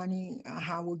you, Amani,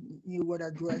 how you would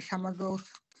address some of those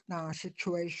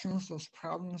situations, those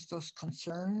problems, those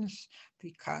concerns,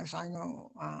 because I know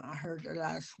I heard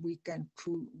last weekend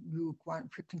 15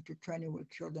 to 20 were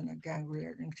killed in a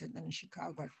gang-related incident in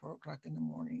Chicago at 4 o'clock in the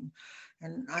morning.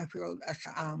 And I feel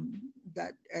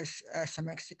that as a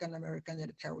Mexican American, that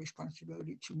it's our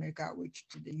responsibility to make outreach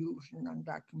to the youth and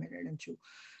undocumented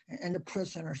and the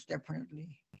prisoners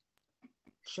definitely.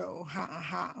 So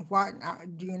what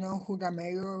do you know who the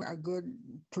mayor, a good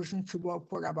person to vote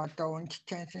for about the orange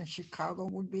tents in Chicago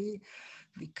would be?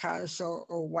 Because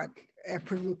or what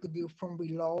effort you could do from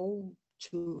below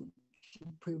to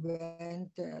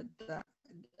prevent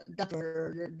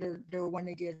they want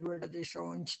to get rid of these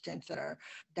orange tents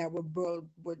that were built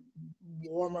with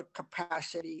warmer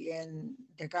capacity, and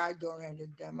the guy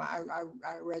donated them. I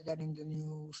read that in the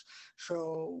news.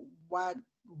 So what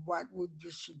would you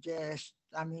suggest?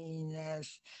 I mean,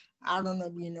 I don't know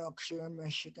if you know, because you're in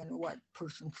Michigan, what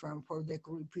person from, for they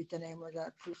could repeat the name of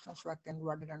that person so I can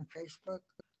write it on Facebook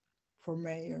for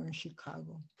mayor in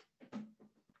Chicago.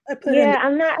 Yeah,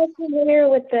 I'm not as familiar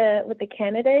with the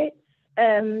candidates.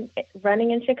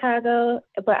 running in Chicago,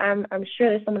 but I'm sure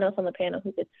there's someone else on the panel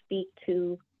who could speak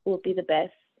to who would be the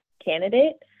best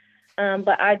candidate.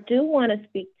 But I do want to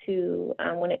speak to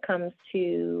when it comes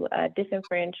to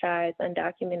disenfranchised,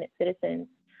 undocumented citizens.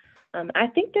 I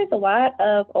think there's a lot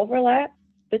of overlap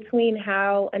between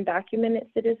how undocumented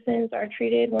citizens are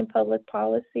treated when public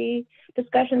policy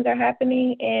discussions are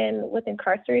happening and with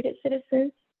incarcerated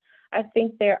citizens. I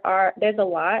think there's a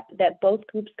lot that both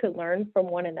groups could learn from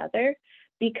one another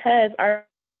because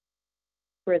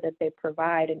that they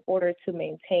provide in order to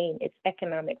maintain its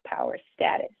economic power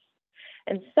status.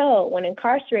 And so when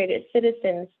incarcerated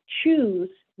citizens choose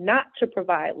not to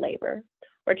provide labor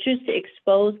or choose to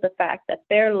expose the fact that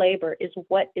their labor is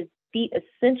what is the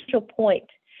essential point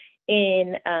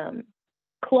in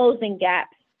closing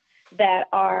gaps that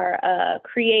are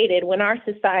created when our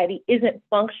society isn't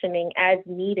functioning as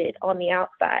needed on the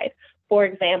outside. For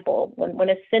example, when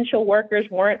essential workers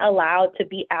weren't allowed to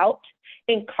be out,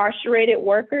 incarcerated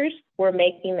workers were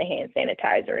making the hand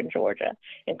sanitizer in Georgia.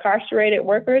 Incarcerated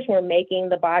workers were making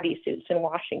the bodysuits in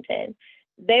Washington.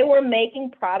 They were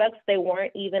making products they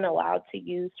weren't even allowed to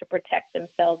use to protect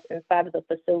themselves inside of the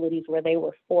facilities where they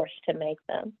were forced to make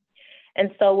them.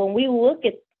 And so when we look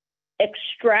at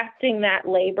extracting that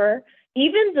labor,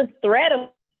 even the threat of,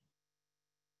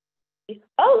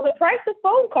 the price of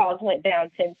phone calls went down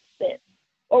 10 cents.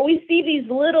 Or we see these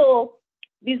little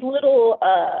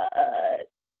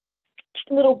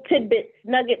tidbits,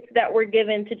 nuggets that were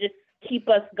given to just keep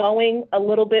us going a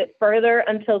little bit further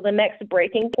until the next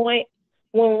breaking point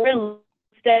when we're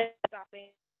instead of stopping,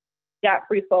 got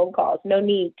free phone calls, no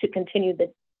need to continue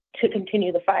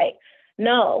the fight.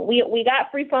 No, we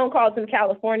got free phone calls in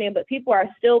California, but people are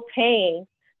still paying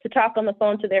to talk on the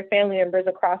phone to their family members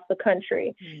across the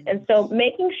country. Mm-hmm. And so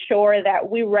making sure that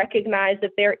we recognize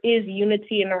that there is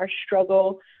unity in our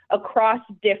struggle across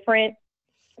different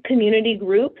community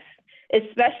groups,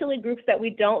 especially groups that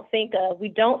we don't think of. We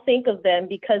don't think of them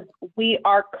because we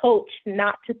are coached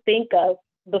not to think of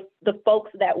the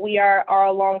folks that we are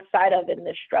alongside of in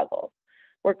this struggle.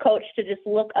 We're coached to just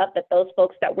look up at those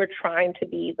folks that we're trying to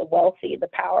be, the wealthy, the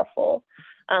powerful.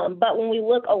 But when we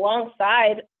look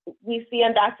alongside, we see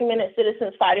undocumented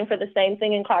citizens fighting for the same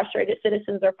thing incarcerated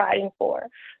citizens are fighting for.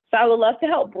 So I would love to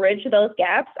help bridge those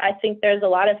gaps. I think there's a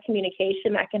lot of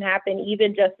communication that can happen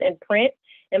even just in print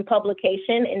and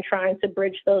publication in trying to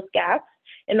bridge those gaps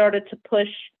in order to push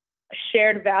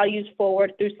shared values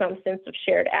forward through some sense of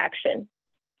shared action.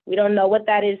 We don't know what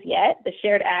that is yet, the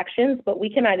shared actions, but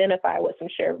we can identify what some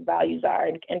shared values are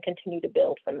and continue to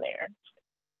build from there.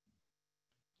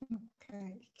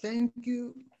 Okay, thank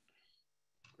you.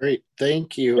 Great,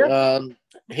 thank you. Sure.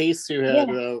 Jesus had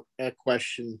a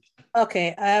question.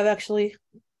 Okay, I have actually,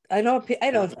 I know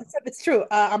it's true.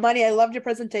 Amani, I loved your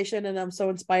presentation and I'm so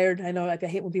inspired. I know I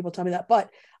hate when people tell me that,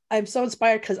 but I'm so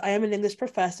inspired because I am an English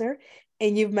professor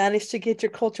and you've managed to get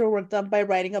your cultural work done by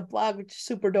writing a blog, which is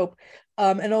super dope.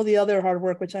 And all the other hard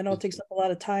work, which I know takes up a lot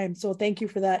of time. So thank you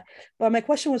for that. But my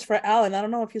question was for Alan. I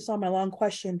don't know if you saw my long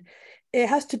question. It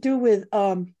has to do with,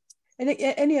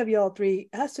 any of y'all three,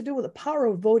 it has to do with the power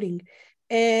of voting.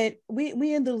 And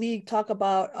we in the league talk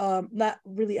about not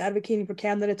really advocating for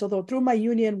candidates, although through my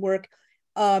union work,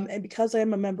 and because I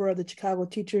am a member of the Chicago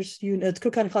Teachers Union,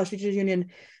 Cook County College Teachers Union,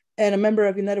 and a member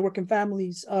of United Working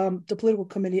Families, the political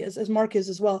committee, as Mark is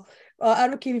as well,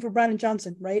 advocating for Brandon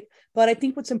Johnson, right? But I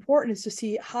think what's important is to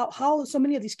see how so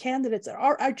many of these candidates that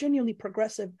are genuinely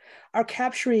progressive are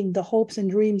capturing the hopes and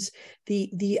dreams,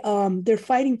 they're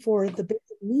fighting for the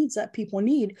basic needs that people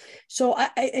need. So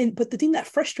but the thing that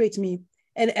frustrates me,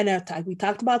 and we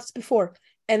talked about this before,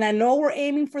 and I know we're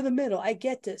aiming for the middle, I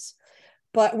get this,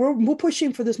 but we're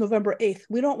pushing for this November 8th.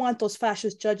 We don't want those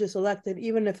fascist judges elected,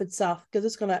 even if it's South, because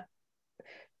it's going to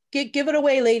give it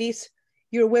away, ladies.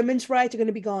 Your women's rights are going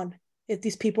to be gone if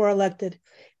these people are elected.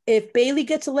 If Bailey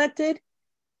gets elected,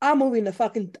 I'm moving to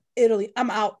fucking Italy. I'm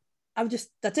out.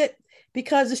 That's it.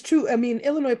 Because it's true. I mean,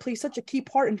 Illinois plays such a key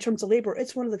part in terms of labor.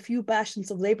 It's one of the few bastions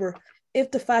of labor.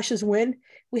 If the fascists win,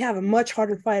 we have a much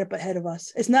harder fight up ahead of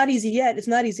us. It's not easy yet. It's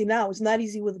not easy now. It's not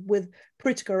easy with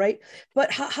Pritzker, right?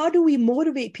 But how do we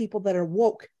motivate people that are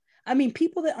woke? I mean,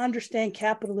 people that understand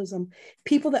capitalism,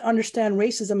 people that understand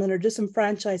racism and are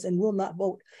disenfranchised and will not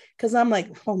vote. Because I'm like,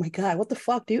 oh my God, what the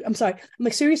fuck, dude? I'm sorry. I'm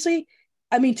like, seriously?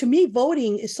 I mean, to me,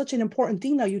 voting is such an important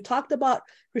thing now. You talked about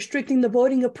restricting the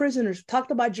voting of prisoners, talked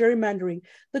about gerrymandering.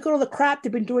 Look at all the crap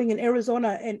they've been doing in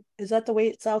Arizona. And is that the way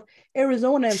it's South?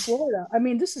 Arizona and Florida. I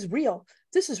mean, this is real.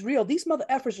 This is real. These mother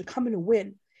effers are coming to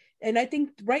win. And I think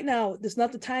right now, there's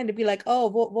not the time to be like, oh,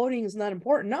 voting is not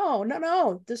important. No, no,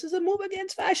 no. This is a move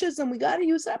against fascism. We got to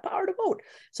use that power to vote.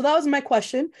 So that was my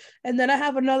question. And then I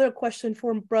have another question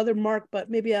for Brother Mark,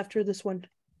 but maybe after this one,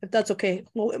 if that's okay.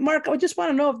 Well, Mark, I just want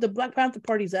to know if the Black Panther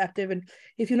Party is active and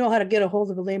if you know how to get a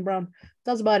hold of Elaine Brown.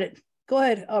 That's about it. Go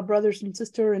ahead, brothers and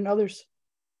sister and others.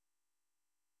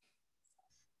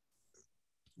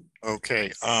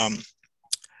 Okay.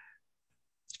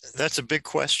 That's a big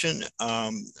question.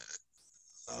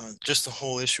 Just the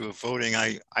whole issue of voting.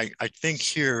 I think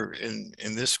here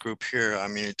in this group here, I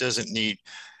mean, it doesn't need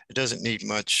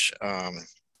much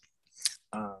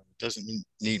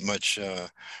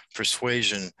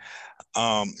persuasion.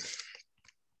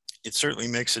 It certainly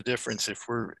makes a difference if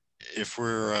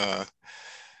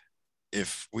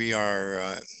we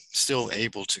are still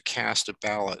able to cast a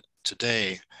ballot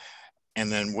today, and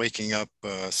then waking up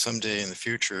someday in the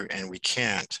future and we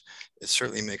can't. It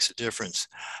certainly makes a difference.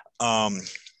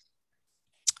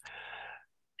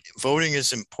 Voting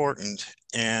is important,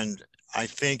 and I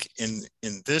think in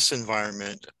this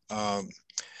environment,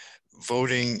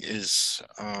 voting is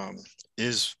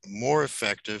more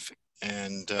effective,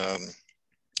 and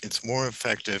it's more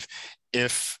effective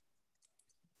if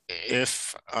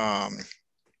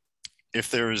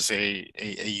there is a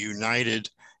united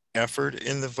effort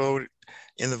in the voting,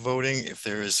 if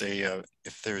there is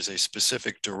a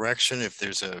specific direction, if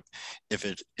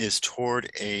it is toward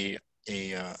a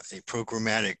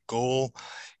programmatic goal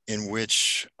in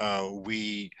which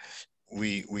we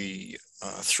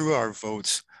through our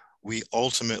votes we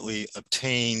ultimately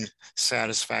obtain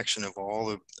satisfaction of all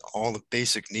the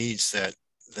basic needs that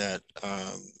the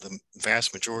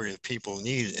vast majority of people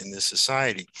need in this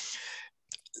society.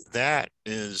 That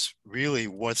is really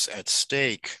what's at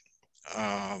stake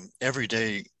every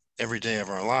day of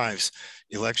our lives,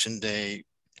 election day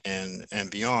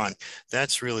and beyond.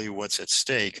 That's really what's at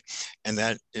stake, and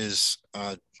that is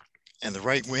and the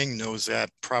right wing knows that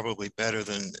probably better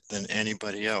than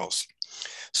anybody else.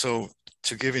 So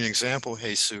to give you an example,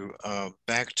 Jesus,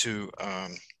 back to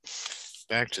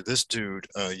this dude,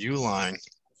 Uline.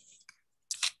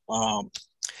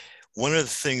 One of the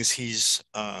things he's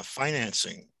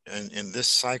financing in this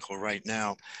cycle right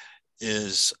now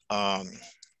is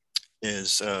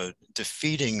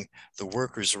defeating the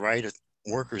Workers'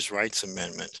 Rights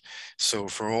Amendment. So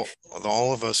for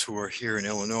all of us who are here in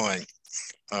Illinois,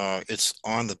 it's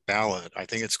on the ballot. I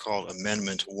think it's called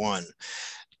Amendment 1.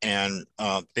 And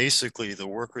basically the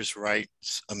Workers'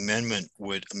 Rights Amendment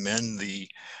would amend the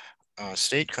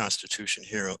state constitution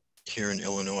here in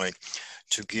Illinois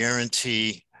to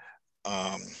guarantee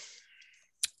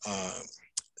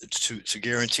to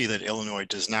guarantee that Illinois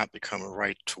does not become a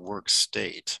right to work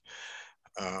state,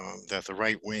 that the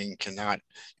right wing cannot,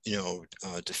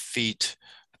 defeat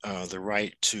the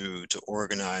right to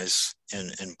organize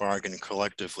and bargain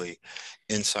collectively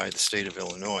inside the state of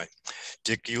Illinois.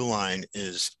 Dick Uline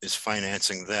is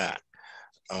financing that.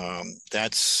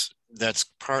 That's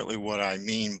partly what I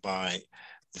mean by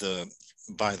the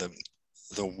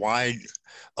wide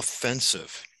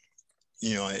offensive.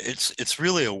 It's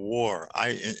really a war.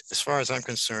 As far as I'm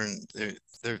concerned,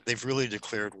 they've really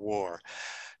declared war.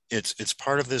 It's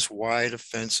part of this wide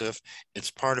offensive.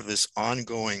 It's part of this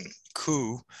ongoing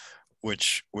coup,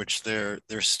 which they're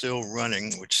still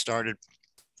running, which started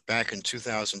back in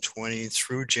 2020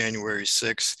 through January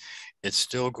 6th. It's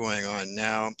still going on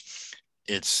now.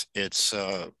 Its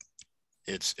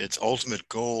ultimate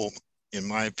goal, in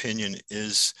my opinion,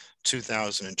 is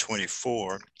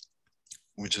 2024,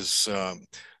 which is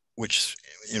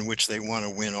in which they want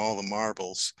to win all the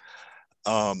marbles.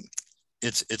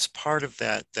 It's part of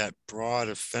that broad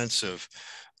offensive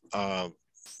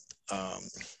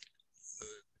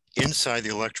inside the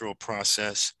electoral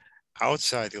process,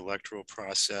 outside the electoral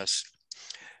process,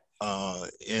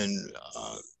 in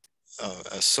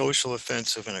a social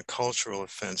offensive and a cultural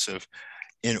offensive,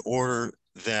 in order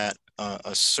that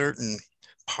a certain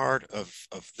part of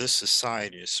this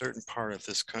society, a certain part of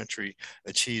this country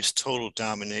achieves total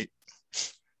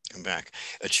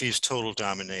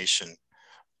domination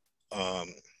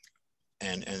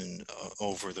and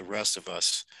over the rest of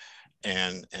us,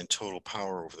 and total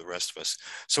power over the rest of us.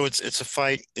 So it's a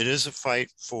fight. It is a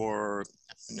fight for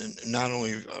not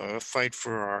only a fight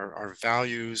for our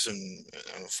values and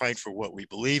a fight for what we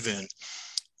believe in,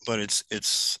 but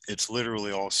it's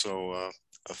literally also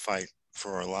a fight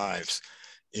for our lives,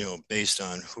 based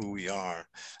on who we are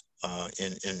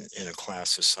in a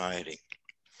class society.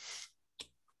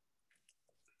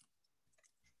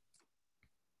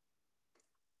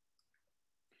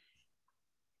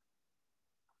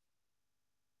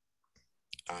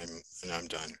 I'm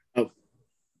done. Oh,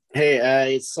 Hey,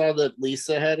 I saw that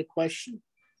Lisa had a question.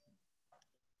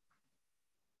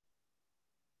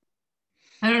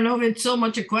 I don't know if it's so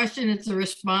much a question, it's a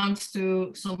response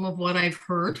to some of what I've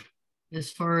heard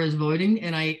as far as voting.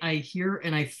 And I hear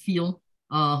and I feel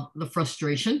the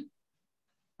frustration.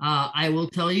 I will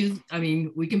tell you, I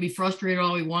mean, we can be frustrated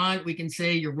all we want. We can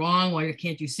say you're wrong, why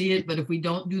can't you see it? But if we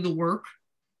don't do the work,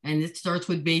 and it starts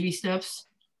with baby steps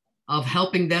of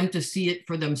helping them to see it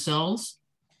for themselves.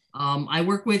 I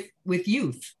work with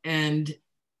youth, and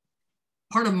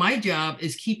part of my job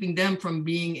is keeping them from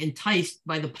being enticed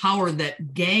by the power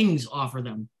that gangs offer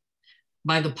them,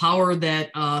 by the power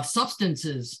that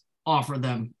substances offer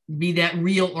them, be that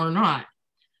real or not.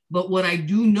 But what I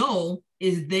do know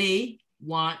is they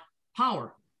want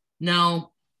power.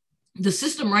 Now, the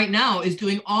system right now is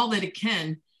doing all that it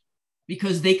can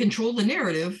because they control the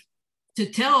narrative to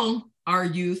tell our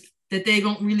youth that they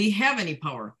don't really have any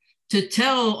power, to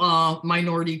tell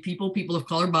minority people, people of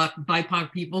color,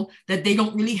 BIPOC people, that they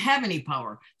don't really have any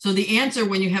power. So the answer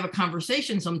when you have a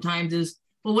conversation sometimes is,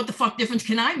 well, what the fuck difference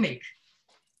can I make?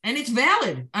 And it's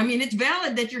valid. I mean, it's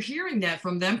valid that you're hearing that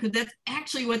from them because that's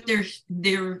actually what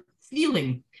they're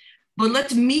feeling. But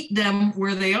let's meet them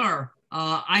where they are.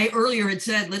 I earlier had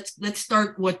said, let's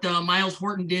start what Miles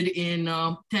Horton did in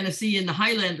Tennessee in the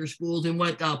Highlander schools and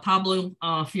what Pablo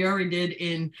Freire did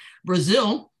in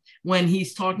Brazil when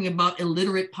he's talking about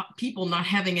illiterate people not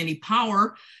having any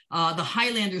power. The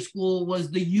Highlander school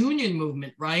was the union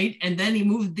movement, right? And then he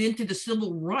moved into the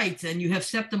civil rights, and you have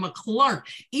Septima Clark,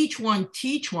 each one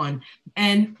teach one.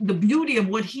 And the beauty of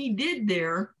what he did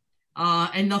there,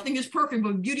 and nothing is perfect,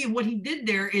 but the beauty of what he did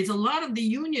there is a lot of the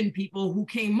union people who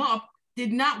came up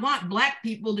did not want Black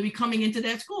people to be coming into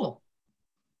that school.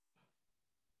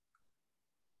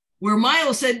 Where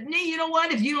Miles said, nee, you know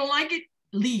what, if you don't like it,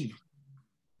 leave.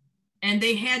 And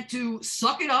they had to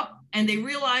suck it up, and they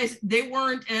realized they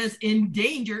weren't as in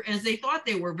danger as they thought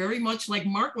they were, very much like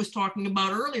Mark was talking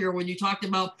about earlier when you talked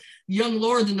about Young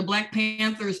Lords and the Black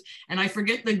Panthers, and I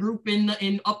forget the group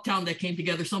in Uptown that came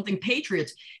together, something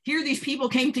Patriots. Here these people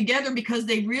came together because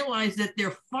they realized that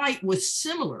their fight was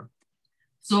similar.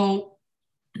 So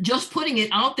just putting it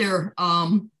out there,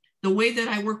 the way that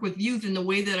I work with youth and the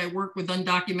way that I work with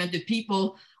undocumented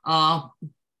people,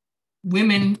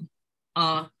 women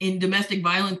in domestic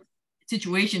violence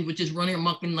situations, which is running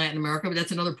amok in Latin America, but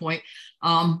that's another point.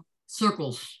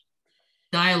 Circles,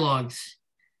 dialogues,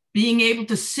 being able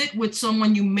to sit with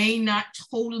someone you may not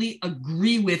totally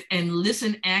agree with and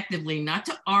listen actively, not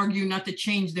to argue, not to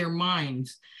change their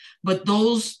minds, but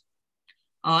those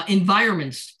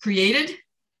environments created,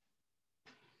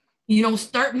 you know,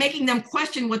 start making them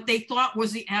question what they thought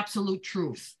was the absolute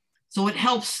truth. So it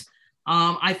helps.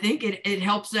 I think it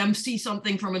helps them see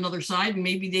something from another side, and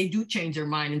maybe they do change their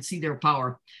mind and see their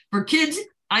power. For kids,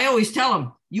 I always tell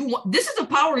them, this is a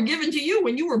power given to you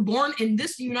when you were born in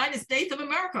this United States of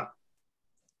America.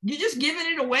 You're just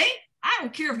giving it away. I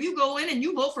don't care if you go in and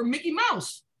you vote for Mickey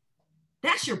Mouse.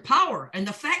 That's your power. And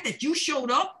the fact that you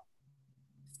showed up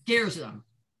scares them.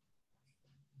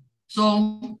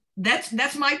 So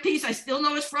that's my piece. I still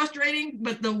know it's frustrating,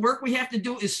 but the work we have to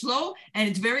do is slow, and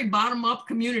it's very bottom-up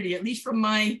community, at least from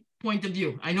my point of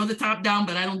view. I know the top-down,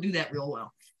 but I don't do that real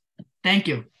well. Thank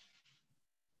you.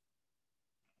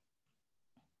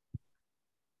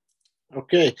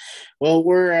 Okay, well,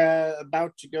 we're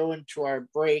about to go into our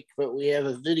break, but we have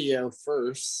a video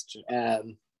first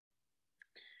to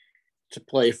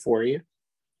play for you.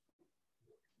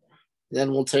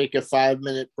 Then we'll take a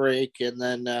 5-minute break and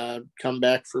then come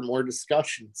back for more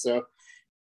discussion. So,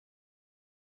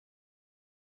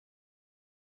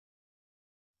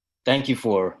 thanks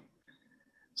to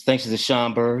the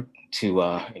Schomburg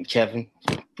and Kevin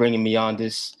for bringing me on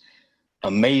this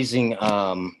amazing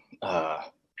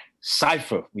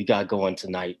cipher we got going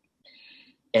tonight.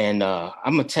 And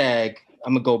I'm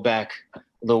gonna go back a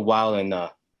little while and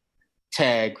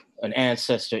tag an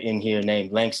ancestor in here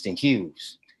named Langston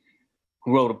Hughes,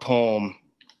 who wrote a poem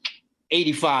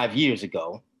 85 years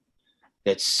ago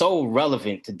that's so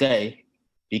relevant today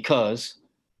because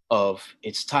of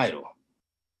its title,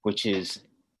 which is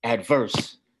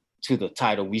adverse to the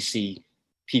title we see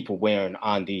people wearing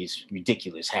on these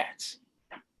ridiculous hats.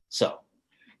 So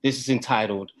this is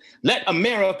entitled, Let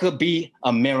America Be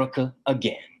America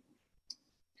Again.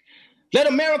 Let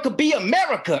America be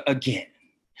America again.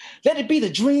 Let it be the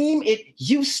dream it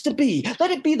used to be.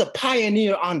 Let it be the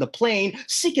pioneer on the plain,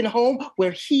 seeking a home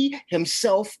where he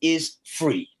himself is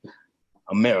free.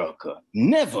 America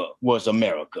never was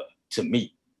America to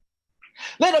me.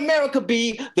 Let America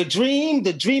be the dream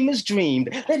the dreamers dreamed.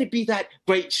 Let it be that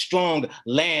great, strong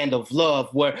land of love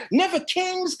where never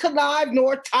kings connive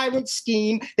nor tyrants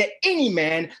scheme, that any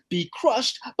man be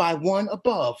crushed by one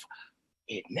above.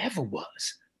 It never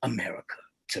was America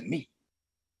to me.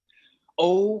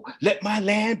 Oh, let my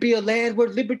land be a land where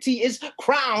liberty is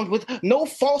crowned with no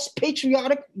false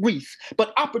patriotic wreath,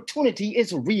 but opportunity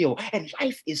is real and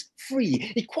life is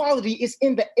free. Equality is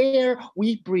in the air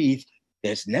we breathe.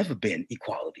 There's never been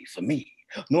equality for me,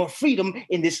 nor freedom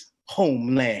in this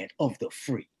homeland of the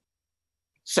free.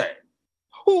 Say,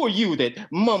 who are you that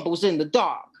mumbles in the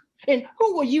dark? And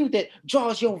who are you that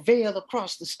draws your veil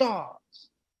across the stars?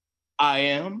 I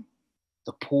am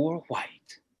the poor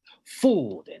white,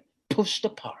 fooled and pushed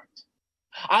apart.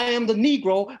 I am the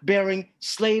Negro bearing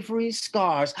slavery's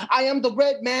scars. I am the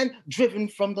red man driven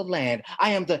from the land.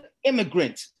 I am the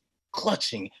immigrant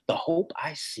clutching the hope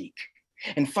I seek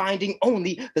and finding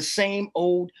only the same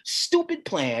old stupid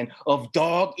plan of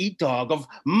dog eat dog, of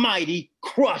mighty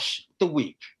crush the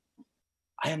weak.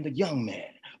 I am the young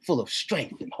man full of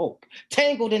strength and hope,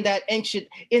 tangled in that ancient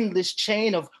endless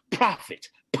chain of profit,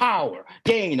 power,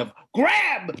 gain, of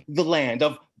grab the land,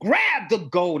 of grab the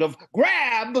gold, of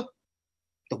grab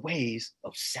the ways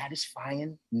of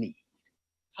satisfying need,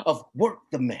 of work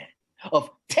the man, of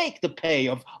take the pay,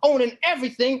 of owning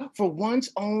everything for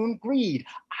one's own greed.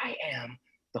 I am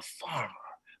the farmer,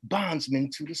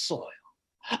 bondsman to the soil.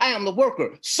 I am the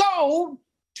worker, sold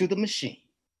to the machine.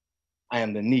 I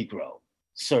am the Negro,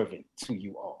 servant to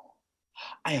you all.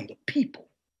 I am the people,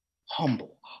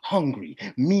 humble, hungry,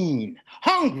 mean,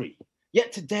 hungry,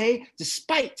 yet today,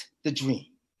 despite the dream,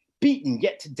 beaten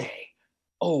yet today,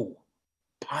 oh,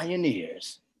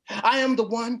 pioneers. I am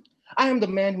the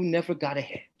man who never got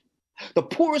ahead. The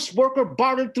poorest worker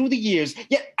bartered through the years,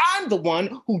 yet I'm the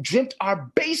one who dreamt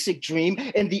our basic dream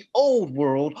in the old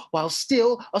world while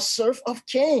still a serf of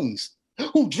kings,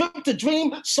 who dreamt a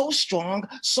dream so strong,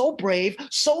 so brave,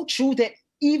 so true that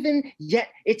even yet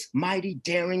its mighty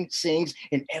daring sings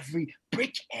in every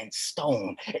brick and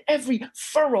stone, in every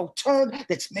furrow turned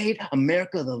that's made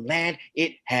America the land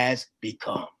it has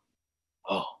become.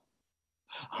 Oh,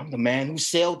 I'm the man who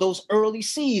sailed those early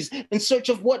seas in search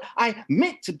of what I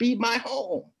meant to be my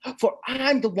home. For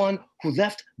I'm the one who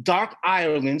left dark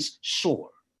Ireland's shore,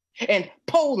 and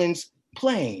Poland's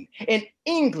plain, and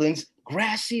England's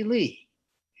grassy lea,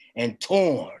 and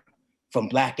torn from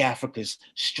Black Africa's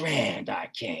strand I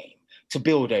came to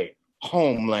build a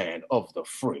homeland of the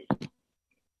free.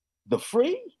 The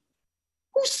free?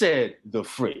 Who said the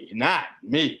free? Not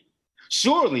me.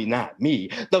 Surely not me.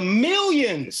 The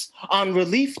millions on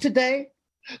relief today,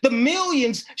 the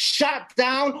millions shot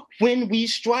down when we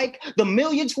strike, the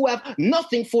millions who have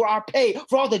nothing for our pay,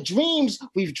 for all the dreams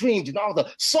we've dreamed and all the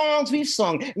songs we've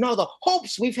sung and all the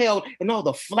hopes we've held and all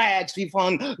the flags we've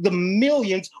hung, the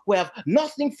millions who have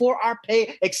nothing for our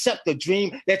pay except the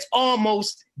dream that's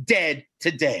almost dead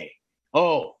today.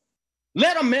 Oh,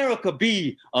 let America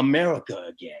be America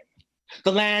again.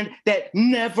 The land that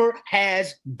never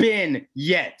has been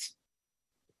yet,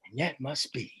 and yet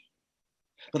must be.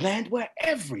 The land where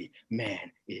every man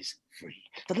is free.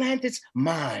 The land that's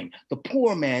mine, the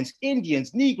poor man's,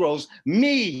 Indians, Negroes,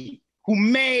 me, who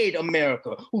made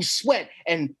America, whose sweat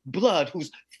and blood,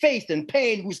 whose faith and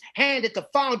pain, whose hand at the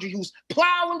foundry, whose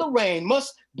plow in the rain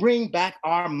must bring back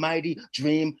our mighty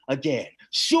dream again.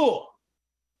 Sure,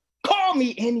 call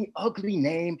me any ugly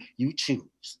name you choose.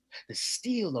 The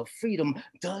steel of freedom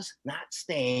does not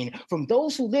stain. From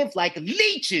those who live like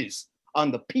leeches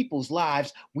on the people's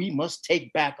lives, we must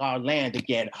take back our land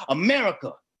again.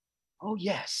 America, oh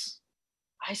yes,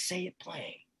 I say it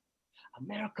plain.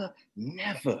 America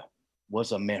never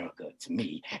was America to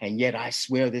me, and yet I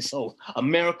swear this oath,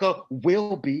 America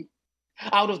will be.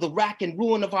 Out of the rack and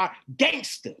ruin of our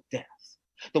gangster death,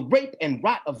 the rape and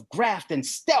rot of graft and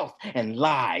stealth and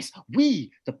lies,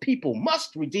 we, the people,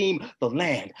 must redeem the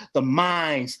land, the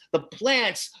mines, the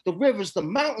plants, the rivers, the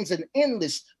mountains, and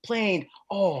endless plain,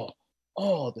 all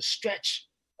the stretch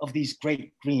of these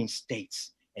great green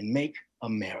states, and make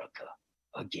America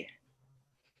again.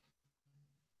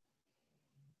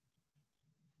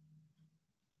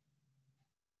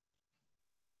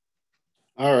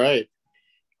 All right.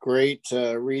 Great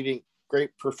reading.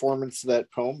 Great performance of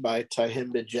that poem by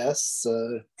Tyehimba Jess,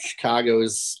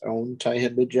 Chicago's own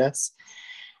Tyehimba Jess.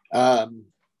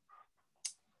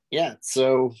 Yeah,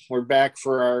 so we're back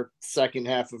for our second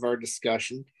half of our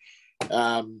discussion.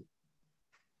 Let's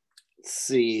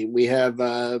see, we have,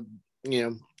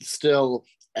 still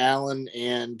Alan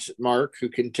and Mark who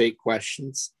can take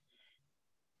questions.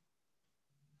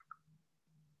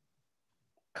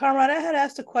 Carmen, I had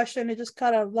asked a question. It just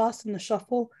got lost in the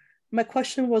shuffle. My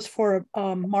question was for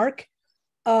Mark.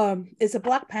 Is the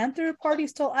Black Panther Party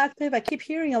still active? I keep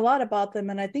hearing a lot about them,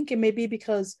 and I think it may be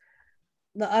because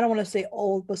I don't want to say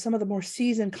old, but some of the more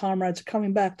seasoned comrades are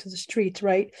coming back to the streets,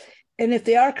 right? And if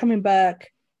they are coming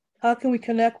back, how can we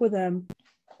connect with them?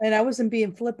 And I wasn't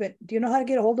being flippant. Do you know how to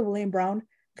get a hold of Elaine Brown?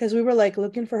 Because we were like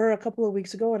looking for her a couple of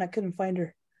weeks ago and I couldn't find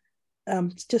her.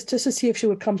 Just to see if she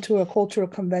would come to a cultural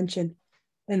convention.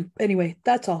 And anyway,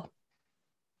 that's all.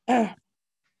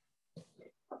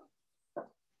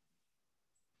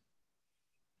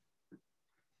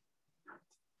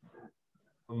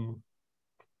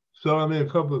 So I mean, a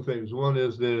couple of things. One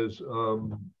is there's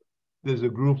a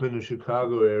group in the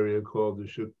Chicago area called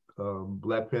the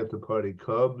Black Panther Party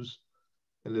Cubs,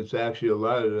 and it's actually a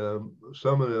lot of them.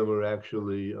 Some of them are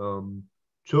actually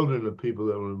children of people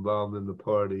that were involved in the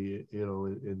party, you know,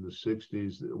 in the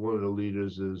 60s. One of the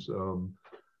leaders is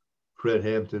Fred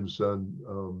Hampton's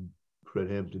son,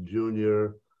 Fred Hampton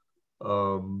Jr.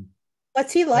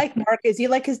 What's he like, Mark? Is he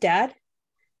like his dad?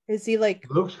 Is he like?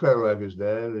 Looks kind of like his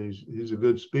dad. He's a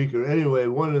good speaker. Anyway,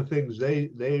 one of the things they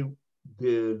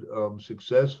did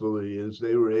successfully is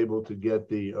they were able to get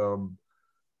the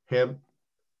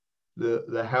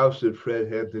house that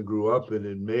Fred Hampton grew up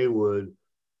in Maywood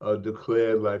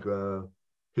declared like a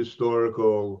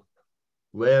historical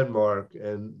landmark,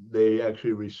 and they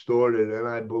actually restored it. And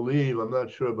I believe, I'm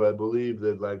not sure, but I believe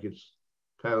that like it's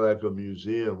kind of like a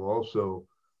museum also.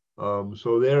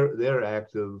 So they're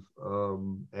active,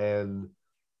 and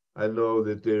I know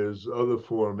that there's other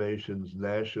formations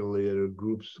nationally that are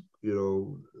groups, you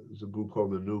know, there's a group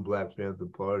called the New Black Panther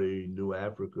Party, New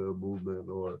Africa Movement,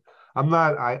 or I'm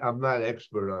not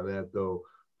expert on that though,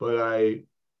 but I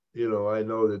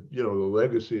know that, you know, the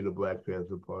legacy of the Black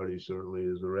Panther Party certainly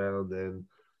is around. And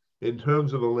in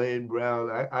terms of Elaine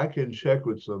Brown, I can check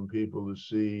with some people to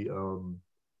see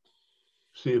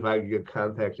if I can get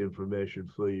contact information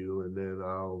for you, and then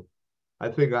I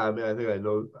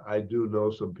do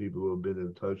know some people who have been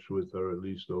in touch with her at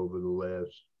least over the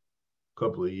last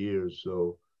couple of years.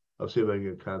 So I'll see if I can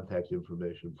get contact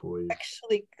information for you.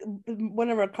 Actually, one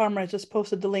of our comrades just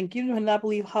posted the link. You do not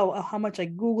believe how much I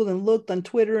Googled and looked on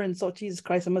Twitter, and so Jesus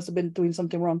Christ, I must have been doing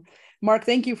something wrong. Mark,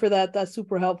 thank you for that. That's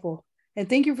super helpful. And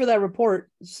thank you for that report.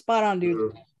 Spot on, dude.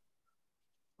 Sure.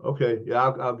 Okay, yeah,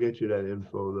 I'll get you that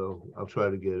info though. I'll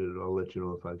try to get it. I'll let you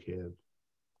know if I can.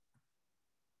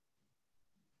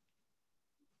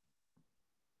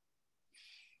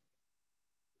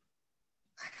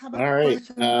 I have a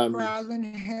question for Alan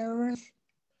Harris.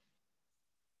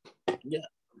 Yeah.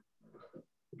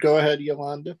 Go ahead,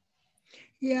 Yolanda.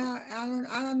 Yeah, Alan,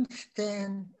 I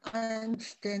understand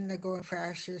the going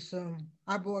fascism.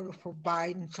 I voted for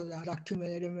Biden so that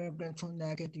documented immigrants will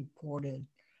not get deported.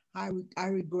 I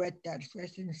regret that,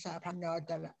 especially since I found out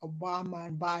that Obama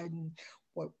and Biden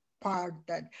were part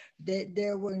that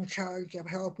they were in charge of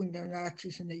helping the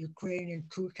Nazis in the Ukraine in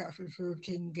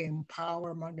 2013 gain power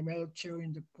among the military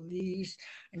and the police,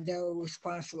 and they were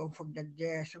responsible for the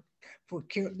deaths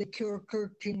they killed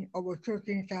over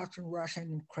 13,000 Russian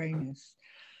and Ukrainians.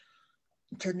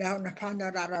 So now I found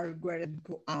out that I regretted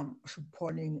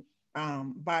supporting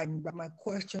Biden. But my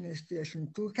question is this: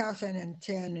 in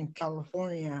 2010 in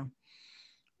California,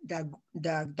 the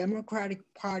Democratic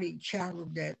Party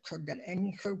challenged it so that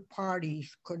any third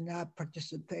parties could not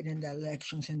participate in the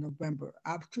elections in November.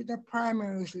 After the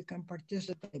primaries, we can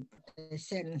participate. But they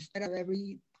said instead of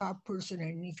every top person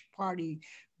in each party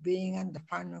being on the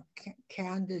final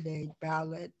candidate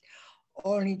ballot,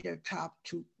 only the top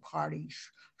two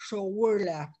parties. So we're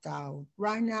left out.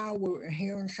 Right now, we're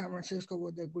here in San Francisco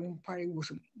with the Green Party.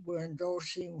 We're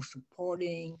endorsing, we're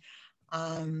supporting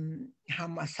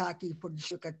Hamasaki for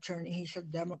district attorney. He's a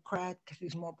Democrat because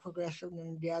he's more progressive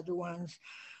than the other ones.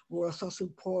 We're also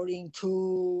supporting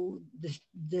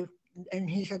and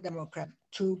he's a Democrat,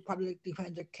 two public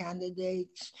defender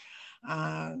candidates.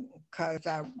 Because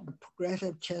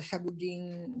progressive Chesa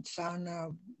Boudin, son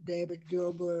of David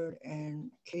Gilbert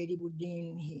and Katie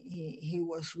Boudin, he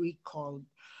was recalled.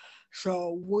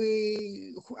 So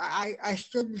I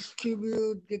still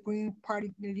distribute the Green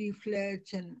Party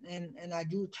leaflets, and I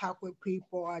do talk with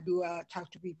people. I do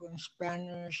talk to people in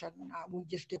Spanish, and we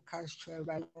just get cards to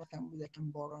everybody whether they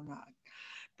can vote or not.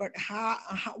 But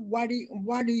what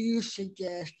do you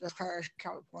suggest as far as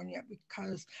California?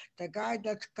 Because the guy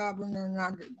that's governor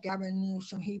now, Gavin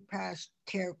Newsom, he passed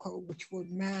care code, which would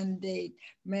mandate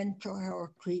mental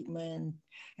health treatment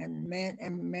and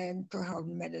mental health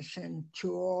medicine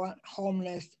to all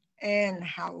homeless and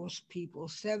house people.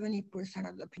 70%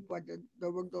 of the people at the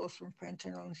overdose from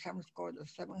fentanyl in San Francisco, the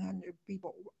 700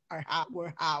 people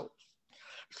were housed.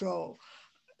 So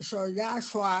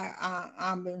that's why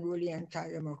I've been really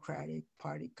anti-Democratic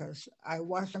Party, because I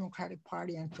was Democratic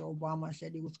Party until Obama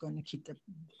said he was going to keep the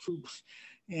troops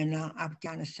in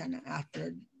Afghanistan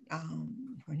after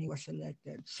when he was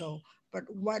elected. So, but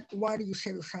what do you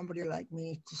say to somebody like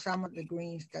me, to some of the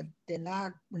Greens that did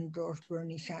not endorse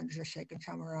Bernie Sanders a second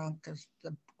time around because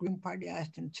the Green Party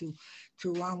asked him to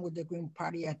run with the Green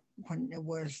Party when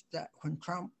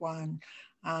Trump won,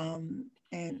 and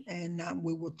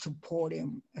we would support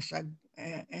him as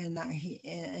he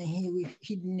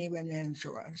didn't even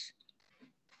answer us.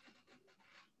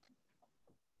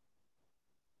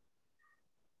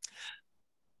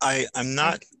 I'm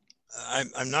not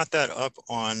that up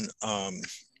on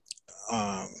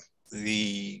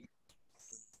the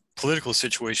political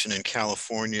situation in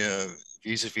California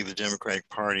vis-a-vis the Democratic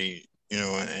Party,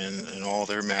 and all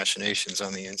their machinations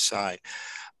on the inside.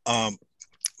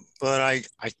 But I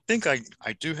think I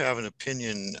do have an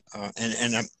opinion,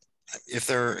 and if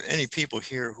there are any people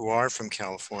here who are from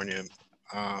California,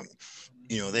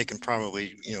 they can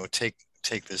probably take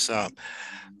this up.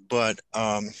 But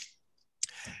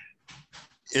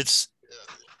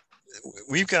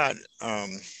we've got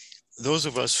those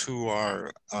of us who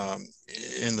are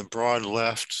in the broad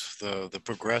left, the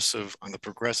progressive, on the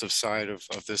progressive side of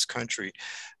this country,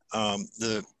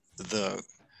 the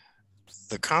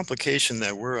complication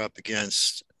that we're up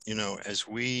against, as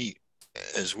we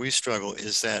struggle,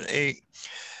 is that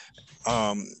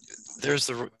there's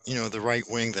the right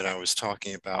wing that I was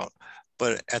talking about,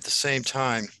 but at the same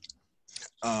time,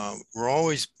 we're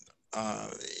always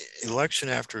election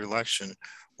after election,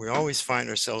 we always find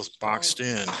ourselves boxed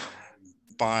in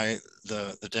by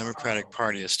the Democratic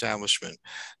Party establishment,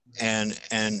 and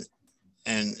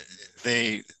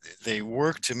they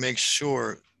work to make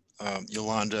sure,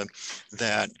 Yolanda,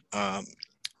 that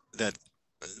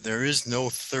there is no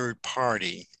third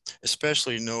party,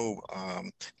 especially no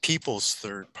people's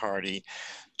third party,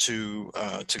 to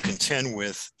contend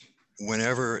with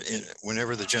whenever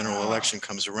the general election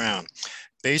comes around.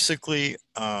 Basically,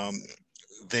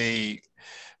 they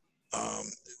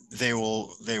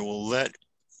will let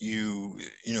you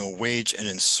wage an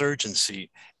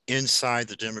insurgency inside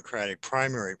the Democratic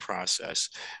primary process,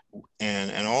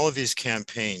 and all of these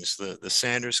campaigns, the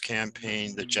Sanders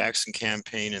campaign, the Jackson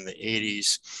campaign in the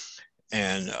 80s,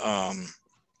 and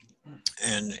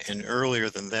earlier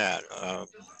than that,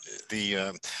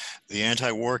 the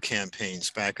anti-war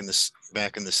campaigns back in the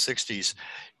 60s,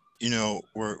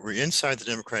 were inside the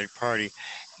Democratic Party,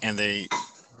 and they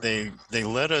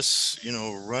let us,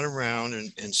 run around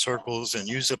in circles and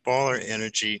use up all our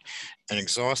energy and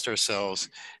exhaust ourselves,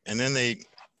 and then they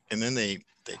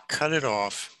cut it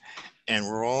off, and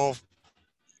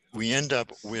we end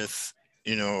up with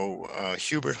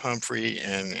Hubert Humphrey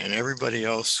and everybody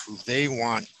else who they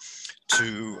want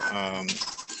to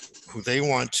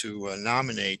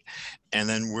nominate, and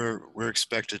then we're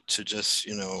expected to just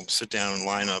sit down and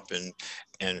line up and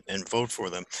vote for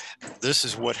them. This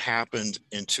is what happened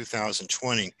in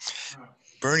 2020.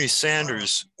 Bernie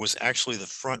Sanders was actually the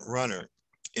front runner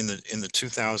in the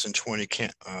 2020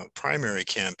 primary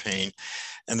campaign,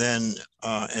 and then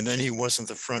he wasn't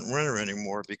the front runner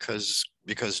anymore because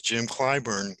Jim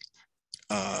Clyburn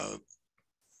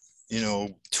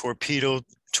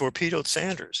torpedoed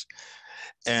Sanders,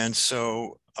 and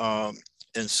so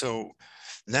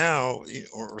now,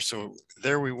 so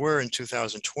there we were in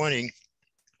 2020.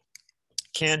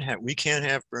 We can't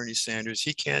have Bernie Sanders.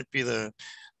 He can't be the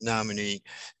nominee.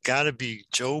 Got to be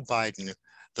Joe Biden,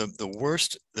 the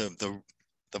worst, the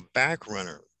back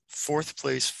runner, fourth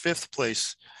place, fifth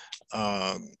place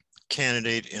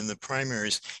candidate in the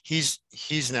primaries. He's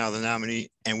now the nominee,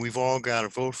 and we've all got to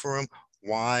vote for him.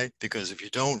 Why? Because if you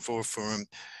don't vote for him,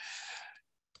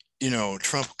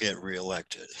 Trump will get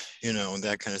reelected, and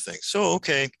that kind of thing. So,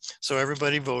 okay. So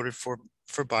everybody voted for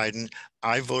Biden.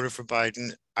 I voted for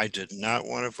Biden. I did not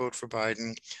want to vote for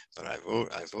Biden, but I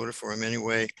voted for him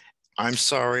anyway. I'm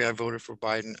sorry I voted for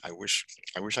Biden. I wish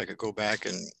I could go back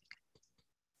and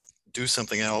do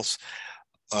something else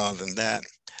than that.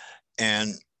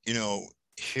 And,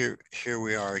 here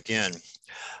we are again.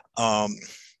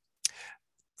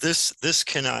 This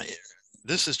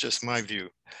is just my view.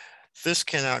 This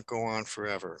cannot go on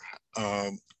forever.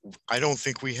 I don't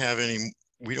think we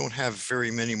don't have very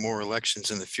many more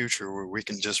elections in the future where we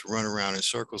can just run around in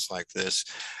circles like this.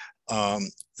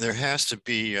 There has to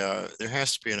be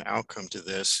an outcome to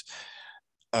this.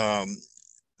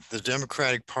 The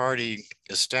Democratic Party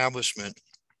establishment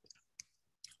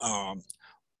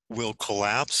will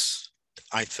collapse.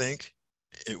 I think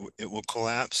it will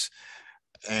collapse,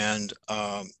 and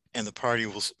the party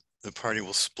will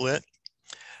split.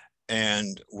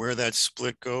 And where that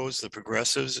split goes, the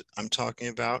progressives I'm talking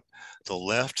about, the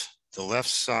left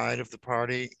side of the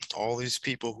party, all these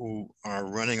people who are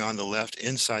running on the left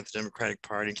inside the Democratic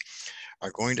Party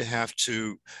are going to have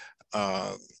to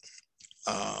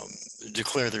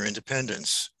declare their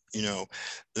independence. You know,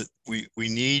 that we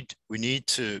need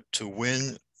to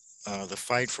win the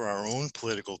fight for our own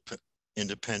political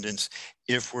independence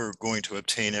if we're going to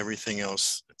obtain everything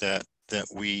else that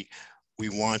we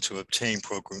want to obtain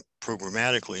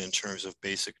programmatically in terms of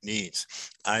basic needs.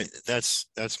 That's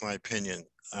my opinion.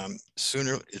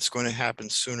 It's going to happen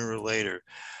sooner or later,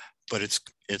 but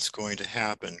it's going to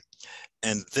happen,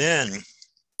 and then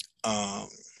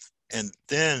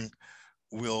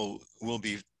we'll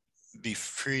be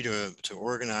free to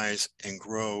organize and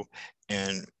grow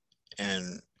and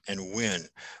win.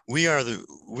 We are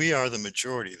the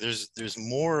majority. There's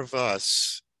more of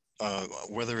us,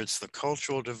 whether it's the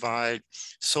cultural divide,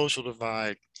 social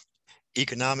divide,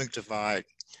 economic divide.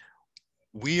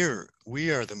 We are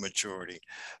the majority.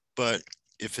 But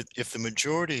if the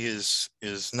majority is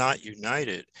not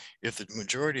united, if the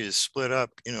majority is split up,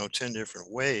 10 different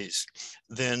ways,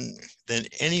 then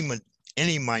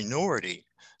any minority,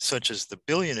 such as the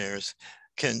billionaires,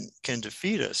 can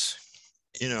defeat us,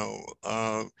 in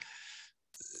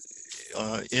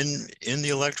the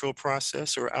electoral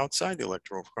process or outside the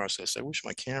electoral process. I wish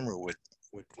my camera would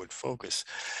focus.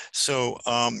 So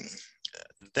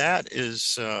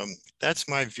that's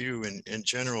my view in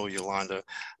general, Yolanda.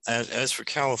 As for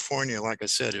California, like I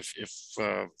said, if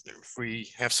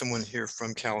we have someone here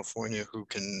from California who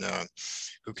can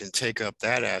take up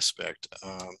that aspect,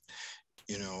 I'd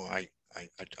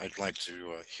like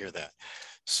to hear that.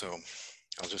 So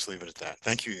I'll just leave it at that.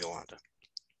 Thank you, Yolanda.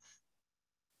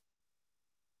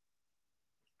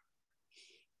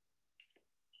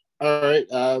 All right,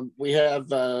 we have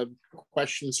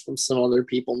questions from some other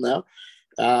people now.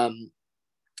 I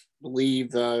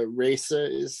believe Raisa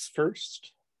is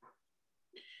first.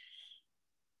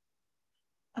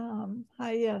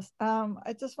 Hi, yes.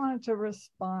 I just wanted to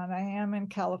respond. I am in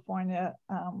California.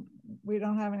 We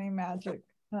don't have any magic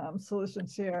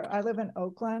solutions here. I live in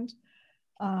Oakland,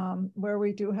 where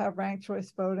we do have ranked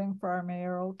choice voting for our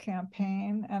mayoral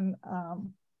campaign. And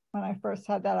when I first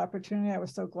had that opportunity, I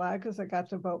was so glad because I got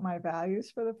to vote my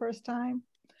values for the first time,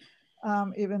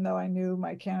 even though I knew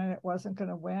my candidate wasn't going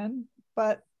to win.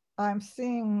 But I'm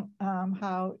seeing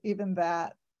how even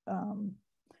that,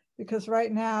 because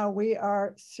right now we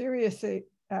are seriously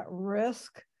at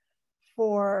risk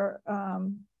for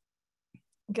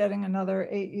getting another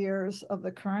 8 years of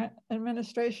the current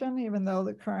administration, even though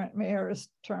the current mayor is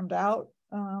termed out,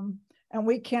 and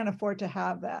we can't afford to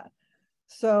have that.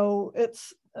 So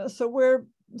so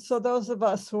those of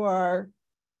us who are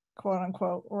quote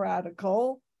unquote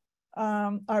radical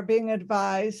are being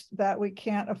advised that we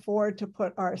can't afford to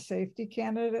put our safety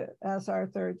candidate as our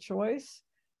third choice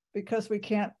because we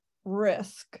can't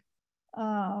risk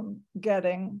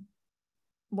getting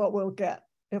what we'll get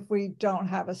if we don't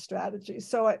have a strategy.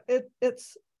 So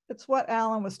it's what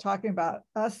Alan was talking about,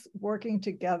 us working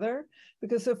together,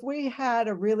 because if we had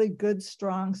a really good,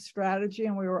 strong strategy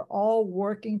and we were all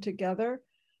working together,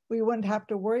 we wouldn't have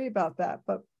to worry about that.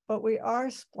 But we are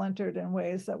splintered in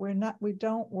ways that we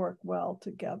don't work well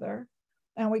together,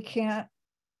 and we can't,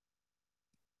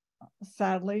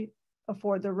 sadly,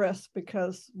 afford the risk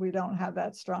because we don't have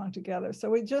that strong together. So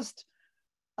we just,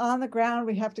 on the ground,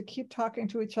 we have to keep talking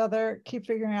to each other, keep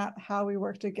figuring out how we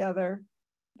work together.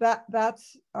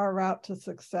 That's our route to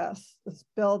success, is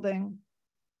building.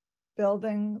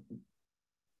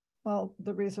 Well,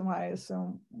 the reason why I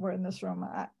assume we're in this room,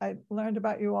 I learned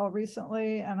about you all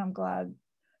recently, and I'm glad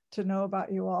to know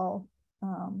about you all.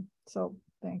 So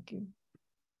thank you.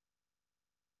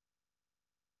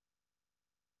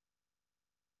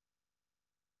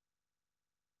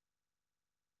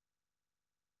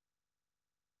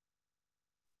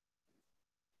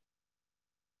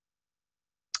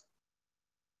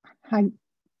 Hi,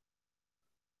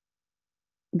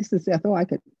 this is Ethel. I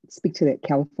could speak to that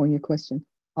California question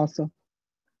also.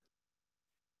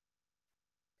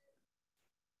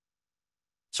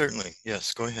 Certainly,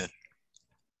 yes, go ahead.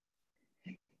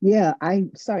 Yeah,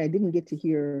 sorry, I didn't get to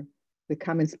hear the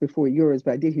comments before yours,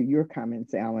 but I did hear your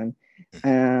comments, Alan.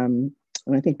 And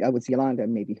I think that was Yolanda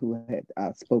maybe who had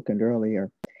spoken earlier.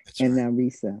 That's and right.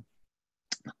 Risa.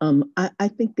 I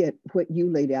think that what you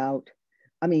laid out,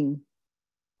 I mean,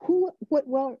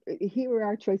 well, here are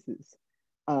our choices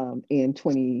in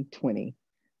 2020.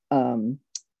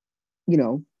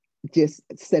 just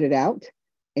set it out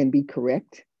and be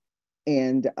correct,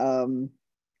 and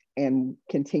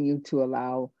continue to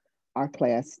allow our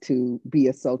class to be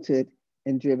assaulted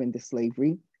and driven to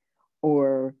slavery,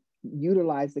 or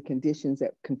utilize the conditions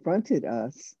that confronted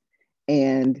us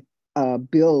and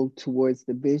build towards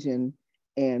the vision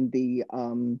and the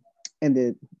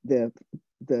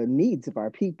needs of our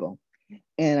people.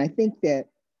 And I think that,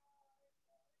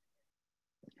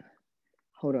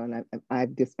 hold on,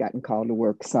 I've just gotten called to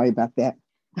work. Sorry about that.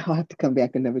 I'll have to come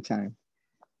back another time.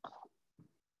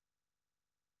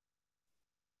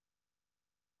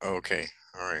 Okay,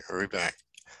 all right, hurry back.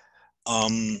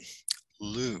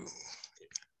 Lou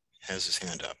has his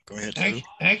hand up. Go ahead, Lou.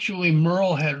 Actually,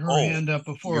 Merle had her hand up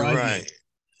before I did.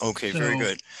 Okay, very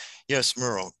good. Yes,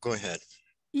 Merle, go ahead.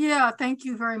 Yeah, thank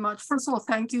you very much. First of all,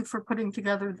 thank you for putting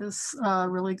together this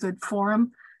really good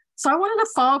forum. So I wanted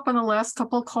to follow up on the last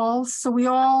couple of calls. So we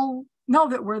all know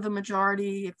that we're the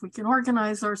majority if we can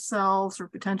organize ourselves, or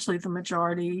potentially the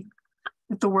majority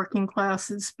if the working class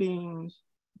is being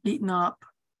beaten up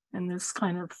in this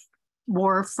kind of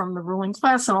war from the ruling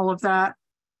class and all of that.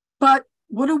 But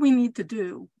what do we need to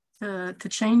do to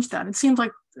change that? It seems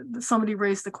like somebody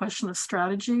raised the question of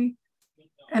strategy.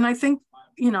 And I think,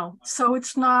 so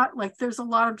it's not like there's a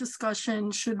lot of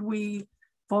discussion. Should we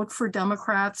vote for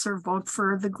Democrats or vote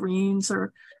for the Greens,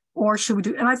 or should we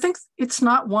do? And I think it's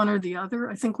not one or the other.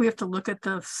 I think we have to look at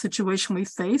the situation we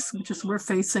face, which is we're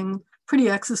facing pretty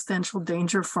existential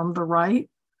danger from the right.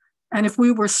 And if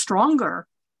we were stronger,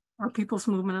 our People's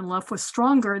Movement and left was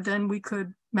stronger, then we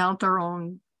could mount our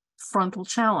own frontal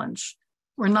challenge.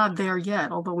 We're not there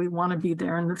yet, although we want to be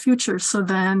there in the future. So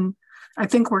then I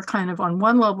think we're kind of on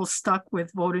one level stuck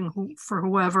with voting for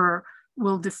whoever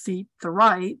will defeat the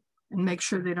right and make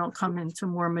sure they don't come into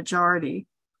more majority.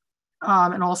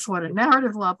 And also at a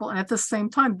narrative level, and at the same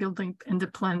time, building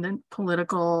independent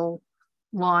political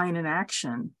line and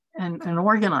action and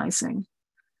organizing.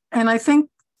 And I think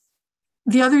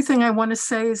the other thing I want to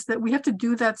say is that we have to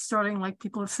do that starting, like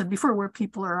people have said before, where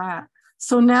people are at.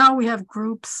 So now we have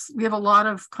groups, we have a lot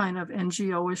of kind of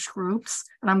NGO-ish groups,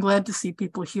 and I'm glad to see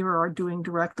people here are doing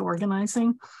direct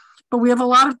organizing. But we have a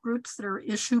lot of groups that are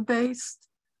issue-based.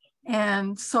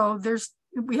 And so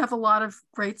we have a lot of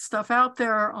great stuff out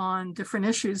there on different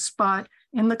issues, but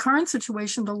in the current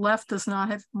situation, the left does not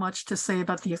have much to say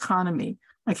about the economy,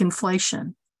 like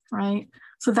inflation, right?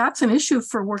 So that's an issue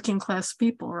for working class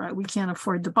people, right? We can't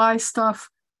afford to buy stuff,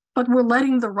 but we're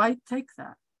letting the right take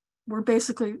that.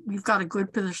 We've got a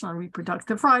good position on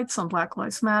reproductive rights, on Black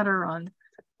Lives Matter,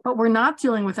 but we're not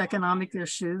dealing with economic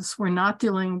issues. We're not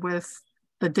dealing with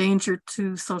the danger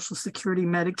to Social Security,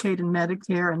 Medicaid, and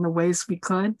Medicare in the ways we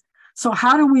could. So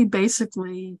how do we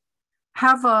basically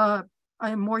have a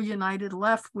more united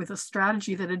left with a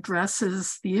strategy that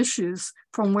addresses the issues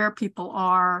from where people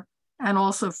are, and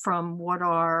also from what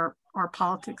our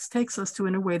politics takes us to,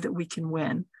 in a way that we can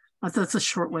win? That's a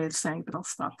short way of saying, but I'll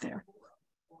stop there.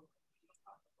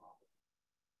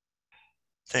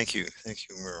 Thank you,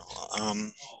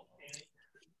 Merle.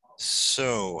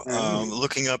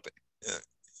 Looking up,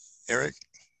 Eric.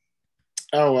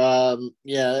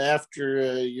 Yeah,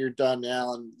 after you're done,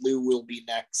 Alan, Lou will be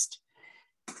next.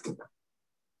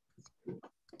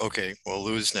 Okay, well,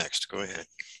 Lou's next. Go ahead.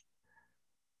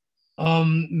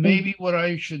 Maybe what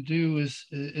I should do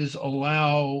is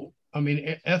allow,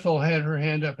 Ethel had her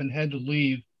hand up and had to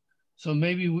leave. So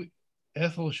maybe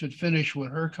Ethel should finish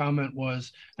what her comment